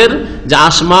কিসের? যে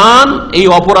আসমান এই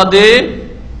অপরাধে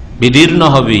বিদীর্ণ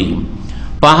হবে,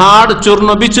 পাহাড় চূর্ণ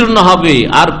বিচূর্ণ হবে,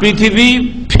 আর পৃথিবী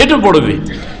ফেটে পড়বে।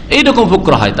 এইরকম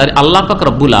উপক্রম হয়। তাই আল্লাহ পাক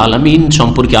রব্বুল আলামিন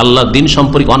সম্পর্কে, আল্লাহর দ্বীন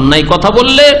সম্পর্কে অন্যায় কথা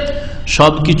বললে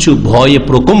সবকিছু ভয়ে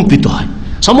প্রকম্পিত হয়,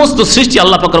 সমস্ত সৃষ্টি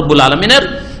আল্লাহ পাক রব্বুল আলামিনের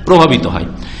প্রভাবিত হয়।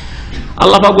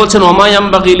 আল্লাহ পাক বলছেন ওমা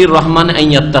ইয়ামবাগি লির রহমান আন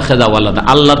ইয়াত্তাখিযা ওয়ালাদা,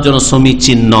 আল্লাহর জন্য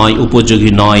সমীচীন নয়,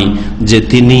 উপযোগী নয় যে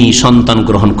তিনি সন্তান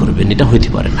গ্রহণ করবেন, এটা হইতে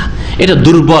পারে না। এটা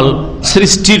দুর্বল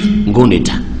সৃষ্টির গুণ,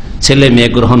 এটা ছেলে মেয়ে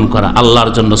গ্রহণ করা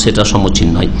আল্লাহর জন্য সেটা সমীচীন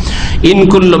নয়। ইন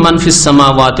কুল্লু মান ফিস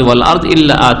সামাওয়াতি ওয়াল আরদ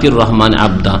ইল্লা আতির রহমান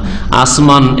আবদা,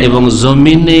 আসমান এবং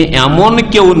জমিনে এমন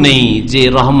কেউ নেই যে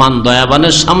রহমান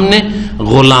দয়াবানের সামনে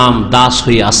গোলাম দাস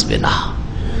হয়ে আসবে না।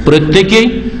 প্রত্যেকেই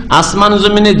আসমান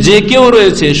জমিনে যে কেউ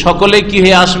রয়েছে সকলে কি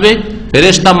হয়ে আসবে?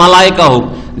 ফেরেশতা মালায়েকা হোক,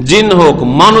 জিন হোক,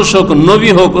 মানুষ হোক,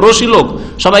 নবী হোক, রসুল হোক,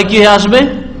 সবাই কি হয়ে আসবে?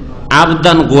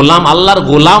 আবদান, গোলাম, আল্লাহর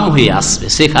গোলাম হয়ে আসবে।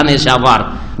 সেখানে এসে আবার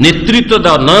নেতৃত্ব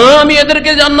দেওয়া, না আমি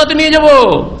এদেরকে জান্নাতে নিয়ে যাব,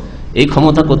 এই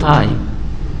ক্ষমতা কোথায়?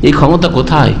 এই ক্ষমতা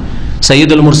কোথায়?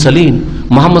 সাইয়্যিদুল মুরসালিন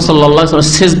মুহাম্মদ সাল্লাল্লাহু আলাইহি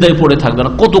ওয়াসাল্লাম সিজদায় পড়ে থাকবেন,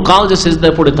 কত কাল যে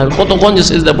সিজদায় পড়ে থাকবেন, কতক্ষণ যে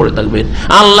সিজদায় পড়ে থাকবেন,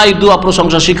 আল্লাহই দোয়া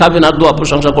প্রশংসা শিখাবেন আর দোয়া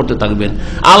প্রশংসা করতে থাকবেন।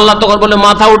 আল্লাহ তখন বলে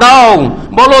মাথা উঠাও,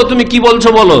 বলো তুমি কি বলছো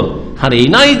বলো। আর এই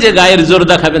নাই যে গায়ের জোর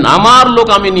দেখাবেন আমার লোক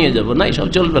আমি নিয়ে যাব, না, এসব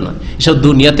চলবে না। এসব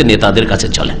দুনিয়াতে নেতাদের কাছে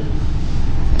চলে,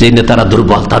 যে নেতারা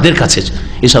দুর্বল তাদের কাছে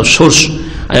এসব সোর্স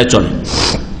চলে।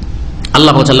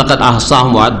 আল্লাহ বলছেন লাকাদ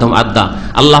আহসাহুম ওয়া আদ্দাহুম আদ্দা,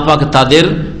 আল্লাহ পাক তাদের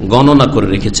গণনা করে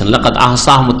রেখেছেন। লাকাদ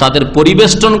আহসাহুম তাদের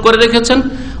পরিবেষ্টন করে রেখেছেন,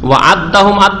 ওয়া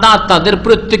আদ্দাহুম আদ্দা তাদের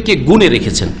প্রত্যেককে গুণে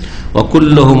রেখেছেন। ওয়া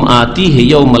কুল্লুহুম আতিহি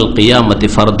ইয়াউমাল কিয়ামাতি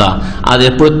ফারদা, আর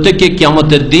প্রত্যেককে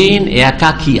কিয়ামতের দিন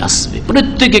একাকী আসবে,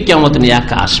 প্রত্যেককে কিয়ামতের দিন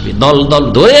একা আসবে, দল দল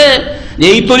ধরে।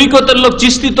 এই তরিকতের লোক,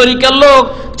 চিশতি তরিকার লোক,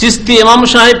 চিশতি ইমাম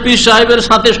সাহেব পীর সাহেবের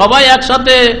সাথে সবাই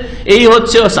একসাথে, এই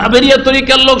হচ্ছে সাবেরিয়া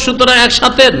তরিকার লোক, সুতরাং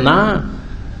একসাথে না।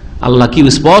 আল্লাহ কি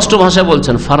স্পষ্ট ভাষায়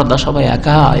বলছেন, ফারদা, সবাই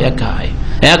একা একাই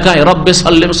একাই। রব্বে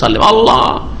সাল্লিম সাল্লিম, আল্লাহ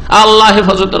আল্লাহ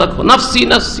হেফাজত রাখো, নাফসি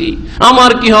নাফসি,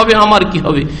 আমার কি হবে আমার কি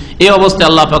হবে। এই অবস্থায়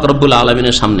আল্লাহ পাক রব্বুল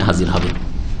আলামিনের সামনে হাজির হবে।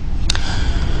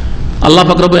 আল্লাহ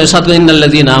পাক রব্বুল ইরশাদ করেন,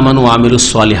 ইন্নাল্লাযীনা আমানু ওয়া আমিলুস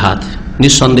সালিহাত,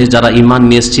 নিঃসন্দেহে যারা ঈমান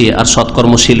নিয়ে এসেছে আর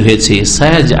সৎকর্মশীল হয়েছে,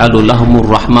 সায়াজআলু লাহুমুর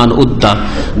রহমান উদ্দা,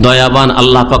 দয়াবান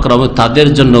আল্লাহ পাক রব্বুল তাদের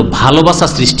জন্য ভালোবাসা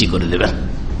সৃষ্টি করে দেবেন।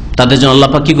 তাদের জন্য আল্লাহ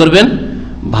পাক কি করবেন,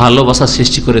 ভালোবাসা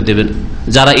সৃষ্টি করে দেবেন।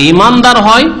 যারা ঈমানদার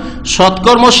হয়,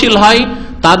 সৎকর্মশীল হয়,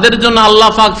 তাদের জন্য আল্লাহ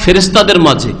পাক ফেরেশতাদের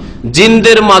মাঝে,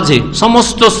 জিনদের মাঝে,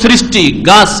 সমস্ত সৃষ্টি,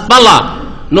 গাছপালা,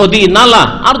 নদী নালা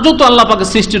আর যত আল্লাহ পাকের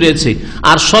সৃষ্টি রয়েছে,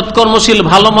 আর সৎকর্মশীল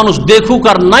ভালো মানুষ দেখুক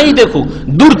আর নাই দেখুক,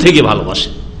 দূর থেকে ভালোবাসে।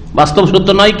 বাস্তব সত্য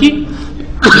নয় কি?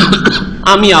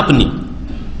 আমি আপনি,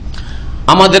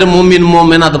 আমাদের মুমিন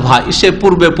মুমিনাত ভাই, সে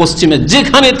পূর্বে পশ্চিমে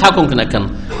যেখানে থাকুক না কেন,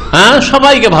 হ্যাঁ,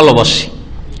 সবাইকে ভালোবাসি।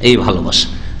 এই ভালোবাসা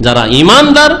যারা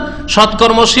ঈমানদার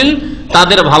সৎকর্মশীল,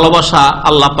 তাদের ভালোবাসা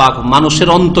আল্লাহ পাক মানুষের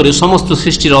অন্তরে, সমস্ত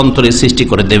সৃষ্টির অন্তরে সৃষ্টি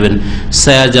করে দেবেন।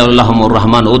 সায়াজআল্লাহুমুর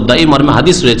রহমান উদ্দা, এই মর্মে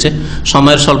হাদিস রয়েছে।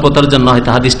 সময়ের স্বল্পতার জন্য হয়তো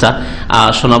হাদিসটা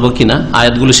শোনাবো কিনা,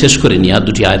 আয়াতগুলো শেষ করে নিয়ে, আর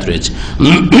দুটি আয়াত রয়েছে।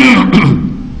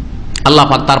 আল্লাহ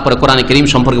পাক তারপরে কোরআনে কারীম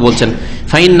সম্পর্কে বলছেন,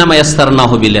 ফাইন্নামা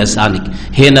ইয়াসসারনাহু বিলিসানিক,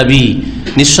 হে নবী,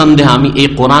 নিঃসন্দেহে আমি এই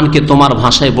কোরআনকে তোমার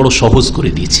ভাষায় বড় সহজ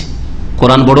করে দিয়েছি।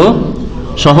 কোরআন বড়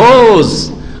সহজ।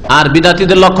 আর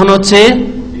বিদাতীদের লক্ষণ হচ্ছে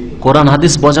কোরআন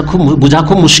হাদিস বোঝা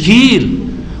খুব মুশকিল।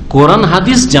 কোরআন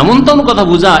হাদিস যেমন তেমন কথা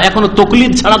বোঝা, এখনো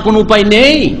তকলিদ ছাড়া কোনো উপায়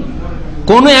নেই।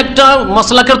 কোন একটা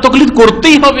মাসলাকের তকলিদ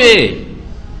করতেই হবে,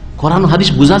 কোরআন হাদিস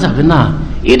বোঝা যাবে না।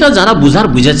 এটা যারা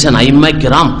বুঝেছেন, আইম্মায়ে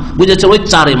কেরাম বুঝেছেন, ওই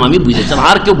চার ইমামই বুঝেছেন,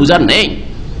 আর কেউ বুঝার নেই।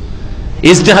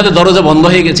 ইজতিহাদের দরজা বন্ধ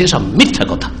হয়ে গেছে, এসব মিথ্যা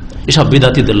কথা, এসব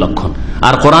বিদাতীদের লক্ষণ।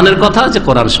 আর কোরআনের কথা যে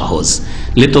কোরআন সহজ,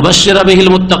 লিতুবাশশিরা বিহিল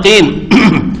মুত্তাকিন,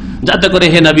 যাতে করে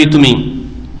হে নবী তুমি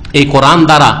এই কোরআন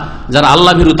দ্বারা যারা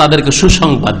আল্লাহ ভীরু তাদেরকে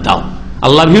সুসংবাদ দাও।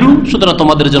 আল্লাহ ভীরু, সুতরাং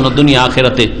তোমাদের জন্য দুনিয়া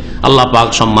আখিরাতে আল্লাহ পাক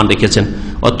সম্মান রেখেছেন।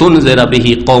 ওয়া তুনজিরা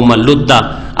বিহি কওমান লুদ্দা,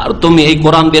 আর তুমি এই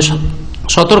কোরআন দিয়ে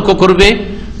সতর্ক করবে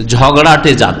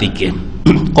ঝগড়াটে জাতিকে।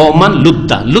 কওমান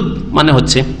লুদ্দা, লুদ মানে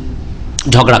হচ্ছে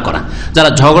ঝগড়া করা, যারা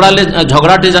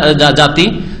ঝগড়াটে জাতি,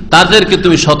 তাদেরকে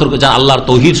তুমি সতর্ক, যারা আল্লাহর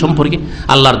তৌহিদ সম্পর্কে,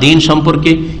 আল্লাহর দ্বীন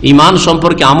সম্পর্কে, ঈমান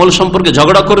সম্পর্কে, আমল সম্পর্কে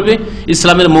ঝগড়া করবে,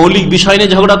 ইসলামের মৌলিক বিষয়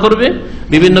নিয়ে ঝগড়া করবে,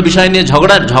 বিভিন্ন বিষয় নিয়ে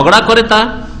ঝগড়া করে, তা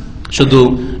শুধু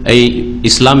এই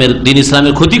ইসলামের দ্বীন,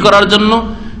 ইসলামের ক্ষতি করার জন্য,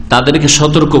 তাদেরকে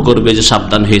সতর্ক করবে যে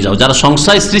সাবধান হয়ে যাও। যারা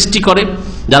সংশয় সৃষ্টি করে,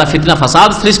 যারা ফিতনা ফাসাদ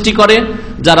সৃষ্টি করে,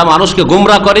 যারা মানুষকে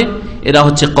গোমরা করে, এরা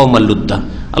হচ্ছে কওমাল লুদ্দা।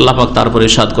 আল্লাহ পাক তারপরে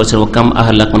ইরশাদ করেছেন, ওয়া কাম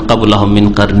আহলাকনা ক্বাবলাহুম মিন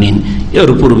কারনিন,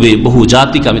 এর পূর্বে বহু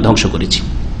জাতিকে আমি ধ্বংস করেছি।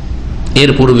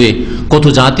 এর পূর্বে কত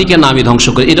জাতিকে না আমি ধ্বংস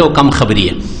করি, এটাও কাম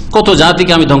খাবরিয়া, কত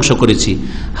জাতিকে আমি ধ্বংস করেছি।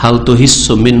 হাল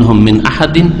তুহিসসু মিনহুম মিন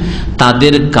আহাদিন,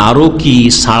 তাদের কারো কি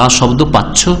সাড়া শব্দ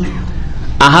পাচ্ছ?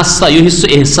 আহাসা ইউহিসসু,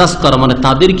 এহসাস করা মানে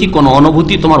তাদের কি কোনো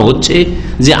অনুভূতি তোমার হচ্ছে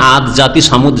যে আদ জাতি,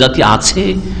 সামুদ জাতি আছে,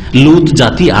 লুত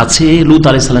জাতি আছে, লুত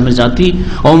আলাইহিস সালামের জাতি,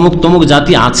 অমুক তমুক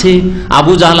জাতি আছে,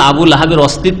 আবু জাহল আবু লাহাবের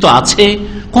অস্তিত্ব আছে,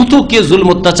 কত কে জুলম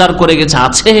অত্যাচার করে গেছে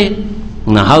আছে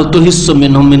না। হাল তুহিসসু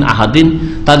মিনহুম মিন আহাদিন,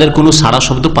 তাদের কোনো সাড়া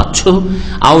শব্দ পাচ্ছ?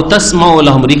 আও তাসমাউ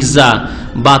লাহুম রিকজা,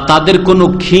 বা তাদের কোনো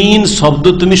ক্ষীণ শব্দ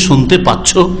তুমি শুনতে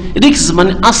পাচ্ছ? রিকজ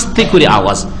মানে আস্তে করে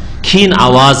আওয়াজ, ক্ষীণ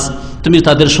আওয়াজ তুমি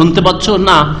তাদের শুনতে পাচ্ছ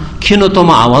না? ক্ষীণতম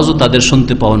আওয়াজও তাদের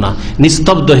শুনতে পাও না,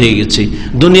 নিস্তব্ধ হয়ে গেছে,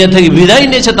 দুনিয়া থেকে বিদায়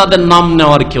নিয়েছে, তাদের নাম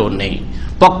নেওয়ার কেউ নেই।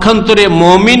 পক্ষান্তরে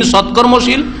মুমিন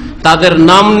সৎকর্মশীল, তাদের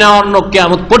নাম নেওয়ার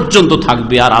কিয়ামত পর্যন্ত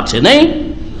থাকবে, আর আছে নেই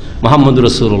মুহাম্মদ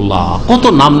রাসূলুল্লাহ। কত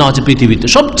নাম নেওয়া আছে পৃথিবীতে,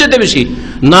 সবচেয়ে বেশি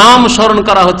নাম স্মরণ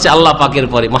করা হচ্ছে আল্লাহ পাকের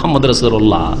পরে মুহাম্মদ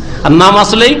রাসূলুল্লাহ। আর নাম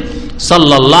আসলেই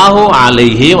সাল্লাল্লাহু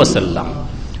আলাইহি ওয়াসাল্লাম,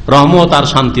 রহমত আর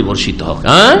শান্তি বর্ষিত হোক।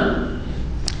 হ্যাঁ,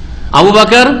 আবু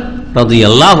বকর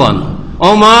রাদিয়াল্লাহু আনহু,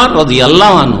 ওমর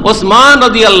রাদিয়াল্লাহু আনহু, ওসমান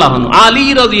রাদিয়াল্লাহু আনহু, আলী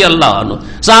রাদিয়াল্লাহু আনহু,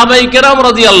 সাহাবায়ে কেরাম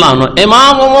রাদিয়াল্লাহু আনহু,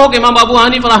 ইমাম অমুক, ইমাম আবু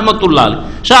হানিফা রাহমাতুল্লাহ আলাইহি,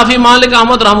 শাফি, মালিক,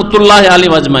 আহমদ রাহমাতুল্লাহ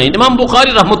আলাইহি আজমাইন, ইমাম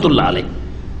বুখারী রাহমাতুল্লাহ আলাইহি।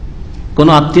 কোন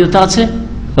আত্মীয়তা আছে,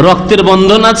 রক্তের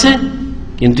বন্ধন আছে,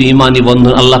 কিন্তু ইমানি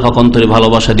বন্ধন আল্লাহ পাক অন্তরে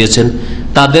ভালোবাসা দিয়েছেন।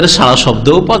 তাদের সারা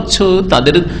শব্দও পাচ্ছ,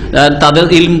 তাদের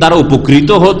ইলম দ্বারা উপকৃত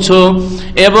হচ্ছ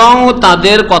এবং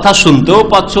তাদের কথা শুনতেও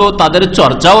পাচ্ছ, তাদের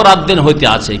চর্চাও রাত দিন হইতে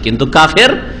আছে। কিন্তু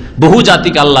কাফের বহু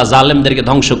জাতিকে আল্লাহ জালেমদেরকে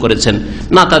ধ্বংস করেছেন,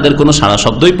 না তাদের কোনো সারা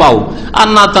শব্দই পাও, আর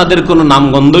না তাদের কোনো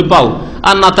নামগন্ধই পাও,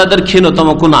 আর না তাদের ক্ষীণতম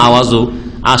কোনো আওয়াজও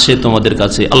আসে তোমাদের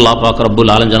কাছে। আল্লাহ পাক রব্বুল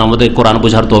আলামিন যেন আমাদের কোরআন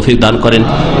বোঝার তৌফিক দান করেন,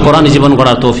 কোরআন জীবন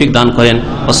গড়ার তৌফিক দান করেন।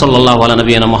 ওয়া সাল্লাল্লাহু আলা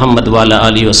নবিয়িনা মুহাম্মদ ওয়া আলা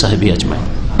আলিহি ওয়া সাহবিহি আজমাইন।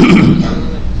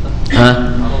 হ্যাঁ,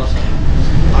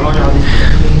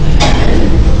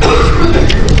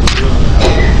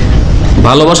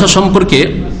 ভালোবাসা সম্পর্কে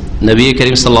নবী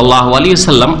করিম সাল্লাল্লাহু আলাইহি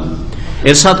ওয়াসাল্লাম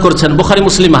ইরশাদ করেছেন, বুখারী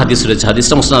মুসলিম হাদিস রয়েছে,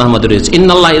 হাদিসটা মুসনাদ আহমদে রয়েছে,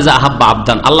 ইন্নাল্লাহ ইযা আহাব্বা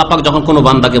আবদান, আল্লাহ পাক যখন কোনো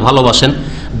বান্দাকে ভালোবাসেন,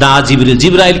 দা জিবরিল,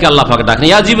 জিবরাইলকে আল্লাহ পাক ডাকেন,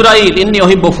 ইয়া জিবরাইল ইন্নী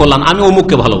উহিব্বু ফুলান, আমি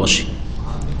অমুককে ভালোবাসি,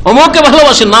 অমুককে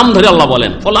ভালোবাসি, নাম ধরে আল্লাহ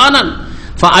বলেন, ফুলানান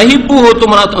ফাআহিব্বুহু,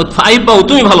 তোমরা ফাআহিব্বাহু,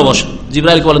 তুমি ভালোবাসো,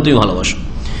 জিবরাইলকে বলেন তুমি ভালোবাসো।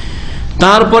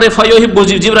 তারপরে ফায়ুহিব্বু,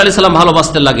 জিবরাইল আলাইহিস সালাম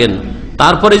ভালোবাসতে লাগেন।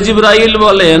 তারপরে জিবরাইল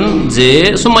বলেন যে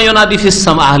সুম্মা ইউনাদি ফিস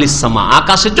সামা আহলিস সামা,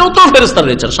 আকাশে যত ফেরেশতা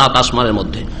রয়েছে সাত আসমানের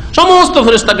মধ্যে সমস্ত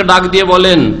ফেরেশতাকে ডাক দিয়ে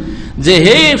বলেন যে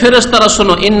হে ফেরেশতারা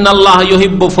শোনো, ইন্নাল্লাহ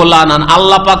ইউহিব্বু ফুলানান,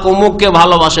 আল্লাহ পাক অমুককে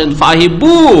ভালোবাসেন,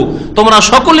 ফাহিব্বু, তোমরা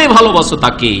সকলেই ভালোবাসো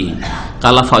তাকে।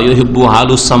 কালা ফায়ুহিব্বু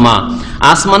আহলুস সামা,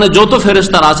 আসমানে যত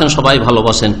ফেরেশতারা আছেন সবাই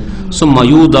ভালোবাসেন। সুম্মা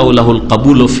ইউদাউ লাহুল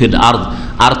কাবুলু ফিল আরদ,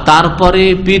 আর তারপরে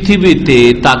পৃথিবীতে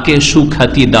তাকে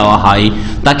সুখ্যাতি দেওয়া হয়,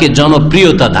 তাকে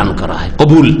জনপ্রিয়তা দান করা হয়,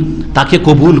 কবুল, তাকে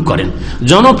কবুল করেন।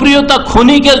 জনপ্রিয়তা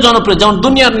ক্ষণিকের জনপ্রিয়, যেমন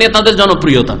দুনিয়ার নেতাদের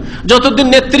জনপ্রিয়তা, যতদিন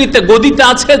নেতৃত্বে গদিতে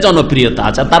আছে জনপ্রিয়তা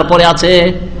আছে, তারপরে আছে,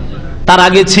 তার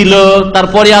আগে ছিল,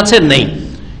 তারপরে আছে, নেই।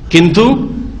 কিন্তু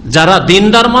যারা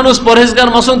দিনদার মানুষ, পরহেজগার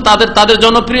মানুষ, তাদের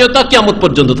জনপ্রিয়তা কিয়ামত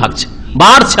পর্যন্ত থাকছে,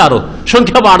 বাড়ছে, আরো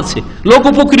সংখ্যা বাড়ছে, লোক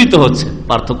উপকৃত হচ্ছে।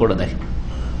 পার্থক্যটা দেখে।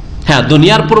 হ্যাঁ,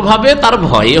 দুনিয়ার প্রভাবে তার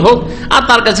ভয়ে হোক আর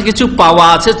তার কাছে কিছু পাওয়া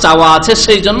আছে, চাওয়া আছে,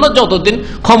 সেই জন্য যতদিন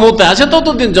ক্ষমতা আছে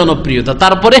ততদিন জনপ্রিয়তা,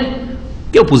 তারপরে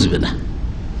কেউ বুঝবে না,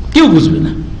 কেউ বুঝবে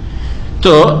না।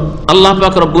 তো আল্লাহ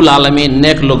পাক রব্বুল আলামিন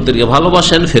নেক লোকদেরকে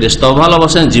ভালোবাসেন, ফেরেশতাও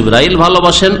ভালোবাসেন, জিবরাইল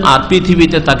ভালোবাসেন, আর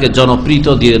পৃথিবীতে তাকে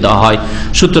জনপ্রিয় দিয়ে দেওয়া হয়।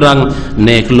 সুতরাং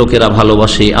নেক লোকেরা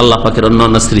ভালোবাসে, আল্লাহ পাকের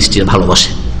অন্যান্য সৃষ্টির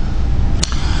ভালোবাসে।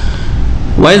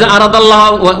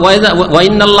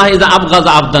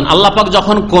 আল্লাহ পাক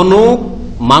যখন কোন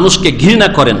মানুষকে ঘৃণা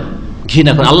করেন,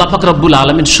 আল্লাহ পাক রব্বুল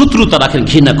আলামিন শত্রুতা রাখেন,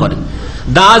 ঘৃণা করেন।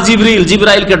 দা জিবরিল,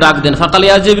 জিবরাইলকে ডাক দেন, ফাকাল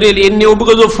ইয়া জিবরিল ইন্নী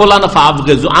উবগিযু ফুলানা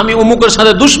ফাআবগিযু, আমি অমুকের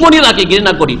সাথে দুশমনী রাখি,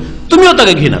 ঘৃণা করি, তুমিও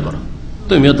তাকে ঘৃণা করো,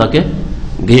 তুমিও তাকে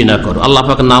ঘৃণা করো। আল্লাহ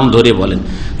পাক নাম ধরে বলেন।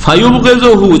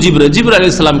 ফায়ুবগিযুহু, জিবরাইল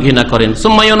আলাইহিস সালাম ঘৃণা করেন।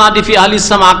 সুম্মা ইউনাদি ফি আহলিস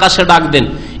সামা, আকাশে ডাক দেন,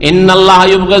 ইন্নাল্লাহা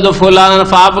ইউবগিযু ফুলানা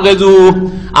ফাআবগিযু,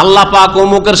 আল্লাহ পাক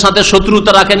অমুকের সাথে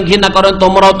শত্রুতা রাখেন, ঘৃণা করেন,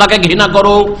 তোমরাও তাকে ঘৃণা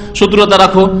করো, শত্রুতা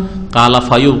রাখো। কালা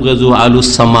ফায়ুবগিযু আহলুস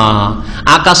সামা,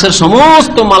 আকাশের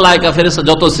সমস্ত মালায়েকা ফেরেশতা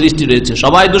যত সৃষ্টি রয়েছে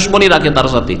সবাই দুশমনী রাখে তার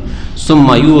সাথে।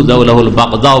 সুম্মা ইউদাউ লাহুল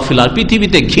বাগদাউ ফিল আরদ,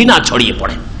 পৃথিবীতে ঘৃণা ছড়িয়ে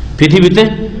পড়ে, পৃথিবীতে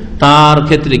তার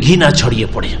ক্ষেত্রে ঘৃণা ছড়িয়ে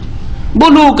পড়ে।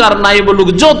 বলুক আর নাই বলুক,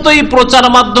 যতই প্রচার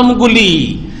মাধ্যমগুলি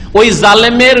ওই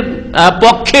জালেমের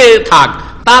পক্ষে থাক,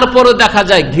 তারপরে দেখা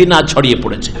যায় ঘৃণা ছড়িয়ে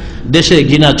পড়েছে, দেশে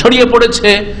ঘৃণা ছড়িয়ে পড়েছে,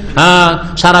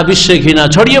 সারা বিশ্বে ঘৃণা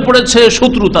ছড়িয়ে পড়েছে,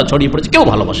 শত্রুতা ছড়িয়ে পড়েছে, কেউ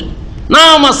ভালোবাসে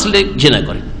নাম আসলে ঘৃণা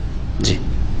করে। জি,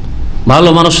 ভালো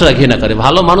মানুষরা ঘৃণা করে।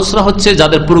 ভালো মানুষরা হচ্ছে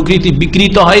যাদের প্রকৃতি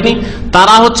বিকৃত হয়নি,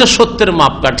 তারা হচ্ছে সত্যের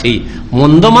মাপকাঠি।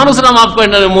 মন্দ মানুষরা মাপ করে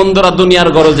না, মন্দরা দুনিয়ার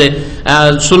গরজে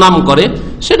সুনাম করে,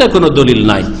 সেটা কোনো দলিল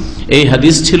নাই। এই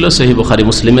হাদিস ছিল সহিহ বুখারী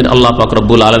মুসলিমের। আল্লাহ পাক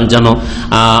রব্বুল আলামিন যেন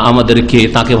আমাদেরকে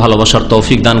তাকে ভালোবাসার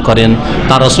তৌফিক দান করেন,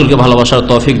 তার রাসূলকে ভালোবাসার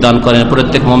তৌফিক দান করেন,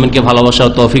 প্রত্যেক মুমিনকে ভালোবাসার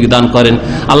তৌফিক দান করেন।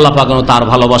 আল্লাহ পাক তার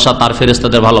ভালোবাসা, তার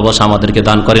ফেরেশতাদের ভালোবাসা আমাদেরকে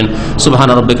দান করেন।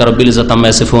 সুবহানা রাব্বিকা রাব্বিল ইজ্জাতি আম্মা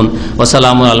ইয়াসিফুন ওয়া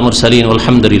সালামুন আলাল মুরসালিন ওয়াল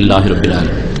হামদুলিল্লাহি রাব্বিল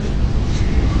আলামিন।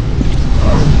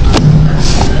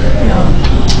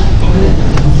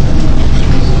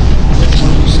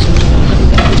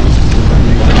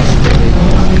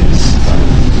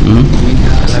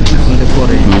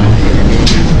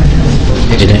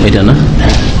 এটা না,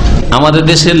 আমাদের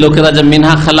দেশের লোকেরা যে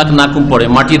মিনহা খালাক নাকুম পড়ে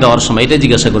মাটি দেওয়ার সময়, এটা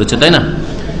জিজ্ঞাসা করেছে, তাই না?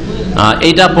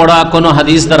 এইটা পড়া কোনো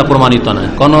হাদিস দ্বারা প্রমাণিত নয়,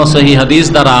 কোনো সহিহ হাদিস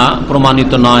দ্বারা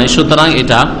প্রমাণিত নয়, সুতরাং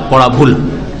এটা পড়া ভুল।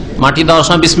 মাটি দেওয়ার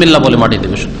সময় বিসমিল্লাহ বলে মাটি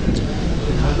দেবে।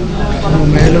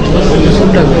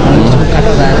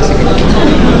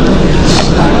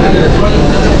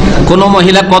 কোন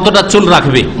মহিলা কতটা চুল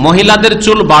রাখবে? মহিলাদের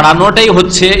চুল বাড়ানোটাই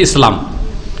হচ্ছে ইসলাম।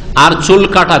 আর চুল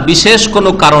কাটা বিশেষ কোনো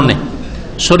কারণে,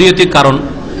 শরীয়তি কারণ,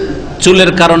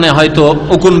 চুলের কারণে হয়তো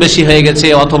উকুন বেশি হয়ে গেছে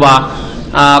অথবা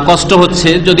কষ্ট হচ্ছে,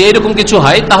 যদি এরকম কিছু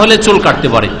হয় তাহলে চুল কাটতে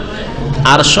পারে।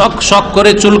 আর শখ শখ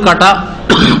করে চুল কাটা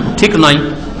ঠিক নয়।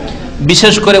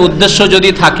 বিশেষ করে উদ্দেশ্য যদি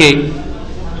থাকে,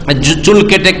 চুল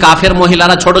কেটে কাফের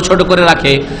মহিলারা ছোট ছোট করে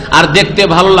রাখে আর দেখতে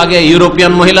ভালো লাগে,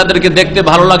 ইউরোপিয়ান মহিলাদেরকে দেখতে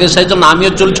ভালো লাগে, সেই জন্য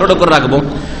আমিও চুল ছোট করে রাখবো,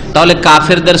 তাহলে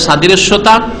কাফেরদের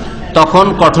সাদৃশ্যতা তখন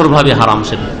কঠোরভাবে হারাম।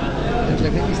 সেটা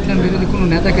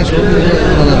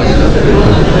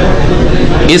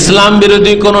ইসলাম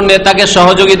বিরোধী কোন নেতাকে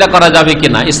সহযোগিতা করা যাবে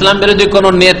কিনা? ইসলাম বিরোধী কোন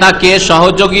নেতাকে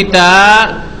সহযোগিতা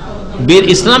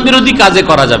ইসলাম বিরোধী কাজে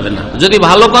করা যাবে না। যদি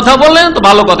ভালো কথা বলেন তো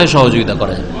ভালো কথায় সহযোগিতা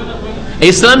করা যাবে।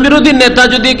 ইসলাম বিরোধী নেতা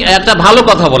যদি একটা ভালো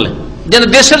কথা বলে, যেন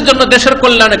দেশের জন্য, দেশের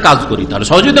কল্যাণে কাজ করি, তাহলে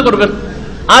সহযোগিতা করবেন।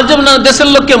 আর যেমন দেশের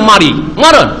লোককে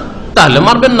মারেন, তাহলে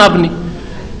মারবেন না আপনি।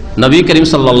 নবী করিম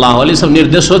সাল্লাল্লাহু আলাইহি ওয়াসাল্লাম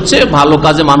নির্দেশ হচ্ছে ভালো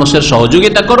কাজে মানুষের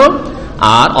সহযোগিতা করো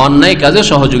আর অন্যায় কাজে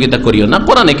সহযোগিতা করিও না।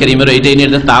 কোরআনে কারীমের এইটাই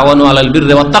নির্দেশ, তাআওয়ানু আলাল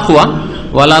বিররি ওয়াত তাকওয়া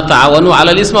ওয়ালা তাআওয়ানু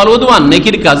আলাল ইসমি ওয়াল উদওয়ান।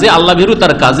 নেকির কাজে, আল্লাহ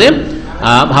ভীরুতার কাজে,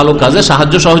 ভালো কাজে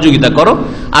সাহায্য সহযোগিতা করো,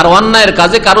 আর অন্যায়ের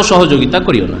কাজে কারো সহযোগিতা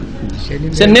করিও না,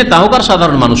 সে নেতা হোক আর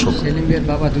সাধারণ মানুষ হোক।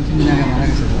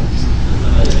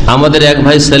 আমাদের এক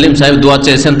ভাই সেলিম সাহেব দোয়া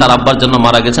চেয়েছেন, তার আব্বার জন্য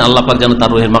মারা গেছেন, আল্লাহ পাক যেন তার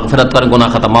রুহের মাগফিরাত করেন, গুনাহ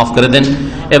খাতা মাফ করে দেন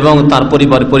এবং তার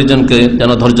পরিবার পরিজনকে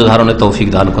যেন ধৈর্য ধারণে তৌফিক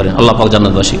দান করেন, আল্লাহ পাক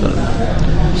জান্নাতবাসী করেন।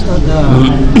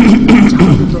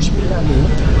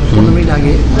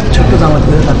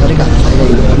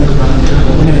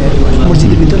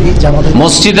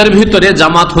 মসজিদের ভিতরে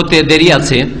জামাত হতে দেরি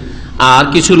আছে আর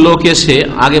কিছু লোক এসে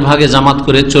আগে ভাগে জামাত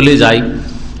করে চলে যায়।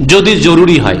 যদি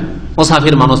জরুরি হয়,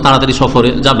 মুসাফির মানুষ তাড়াতাড়ি সফরে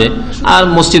যাবে আর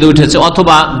মসজিদে উঠেছে,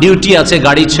 অথবা ডিউটি আছে,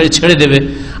 গাড়ি ছেড়ে দেবে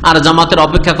আর জামাতের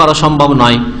অপেক্ষা করা সম্ভব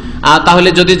নয়, তাহলে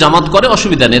যদি জামাত করে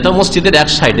অসুবিধা নেই। তা মসজিদের এক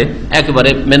সাইডে, একেবারে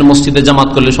মেন মসজিদে জামাত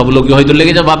করলে সব লোক হয়তো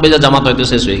লেগে যাবে, ভাববে যে জামাত হয়তো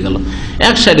শেষ হয়ে গেল।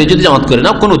 এক সাইডে যদি জামাত করে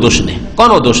না, কোনো দোষ নেই,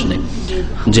 কোনো দোষ নেই।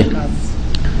 জি,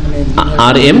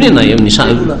 আর এমনি নয়, এমনি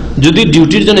যদি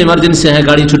ডিউটির জন্য এমার্জেন্সি হয়,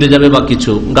 গাড়ি ছুটে যাবে বা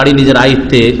কিছু, গাড়ি নিজের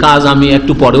আয়ত্তে, কাজ আমি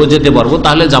একটু পরেও যেতে পারবো,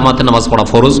 তাহলে জামাতে নামাজ পড়া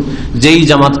ফরজ। যেই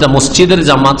জামাতটা মসজিদের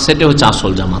জামাত, সেটা হচ্ছে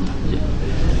আসল জামাত।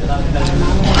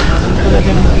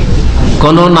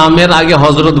 কোন নামের আগে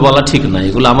হজরত বলা ঠিক নাই,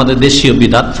 এগুলো আমাদের দেশীয়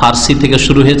বিদাত, ফার্সি থেকে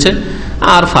শুরু হয়েছে।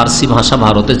 আর ফার্সি ভাষা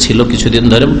ভারতে ছিল কিছুদিন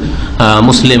ধরে,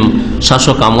 মুসলিম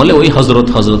শাসক আমলে ওই হজরত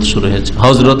শুরু হয়েছে।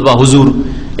 হজরত বা হুজুর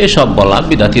এসব বলা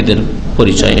বিদাতীদের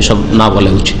পরিচয়, এসব না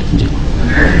বলা উচিত। জি।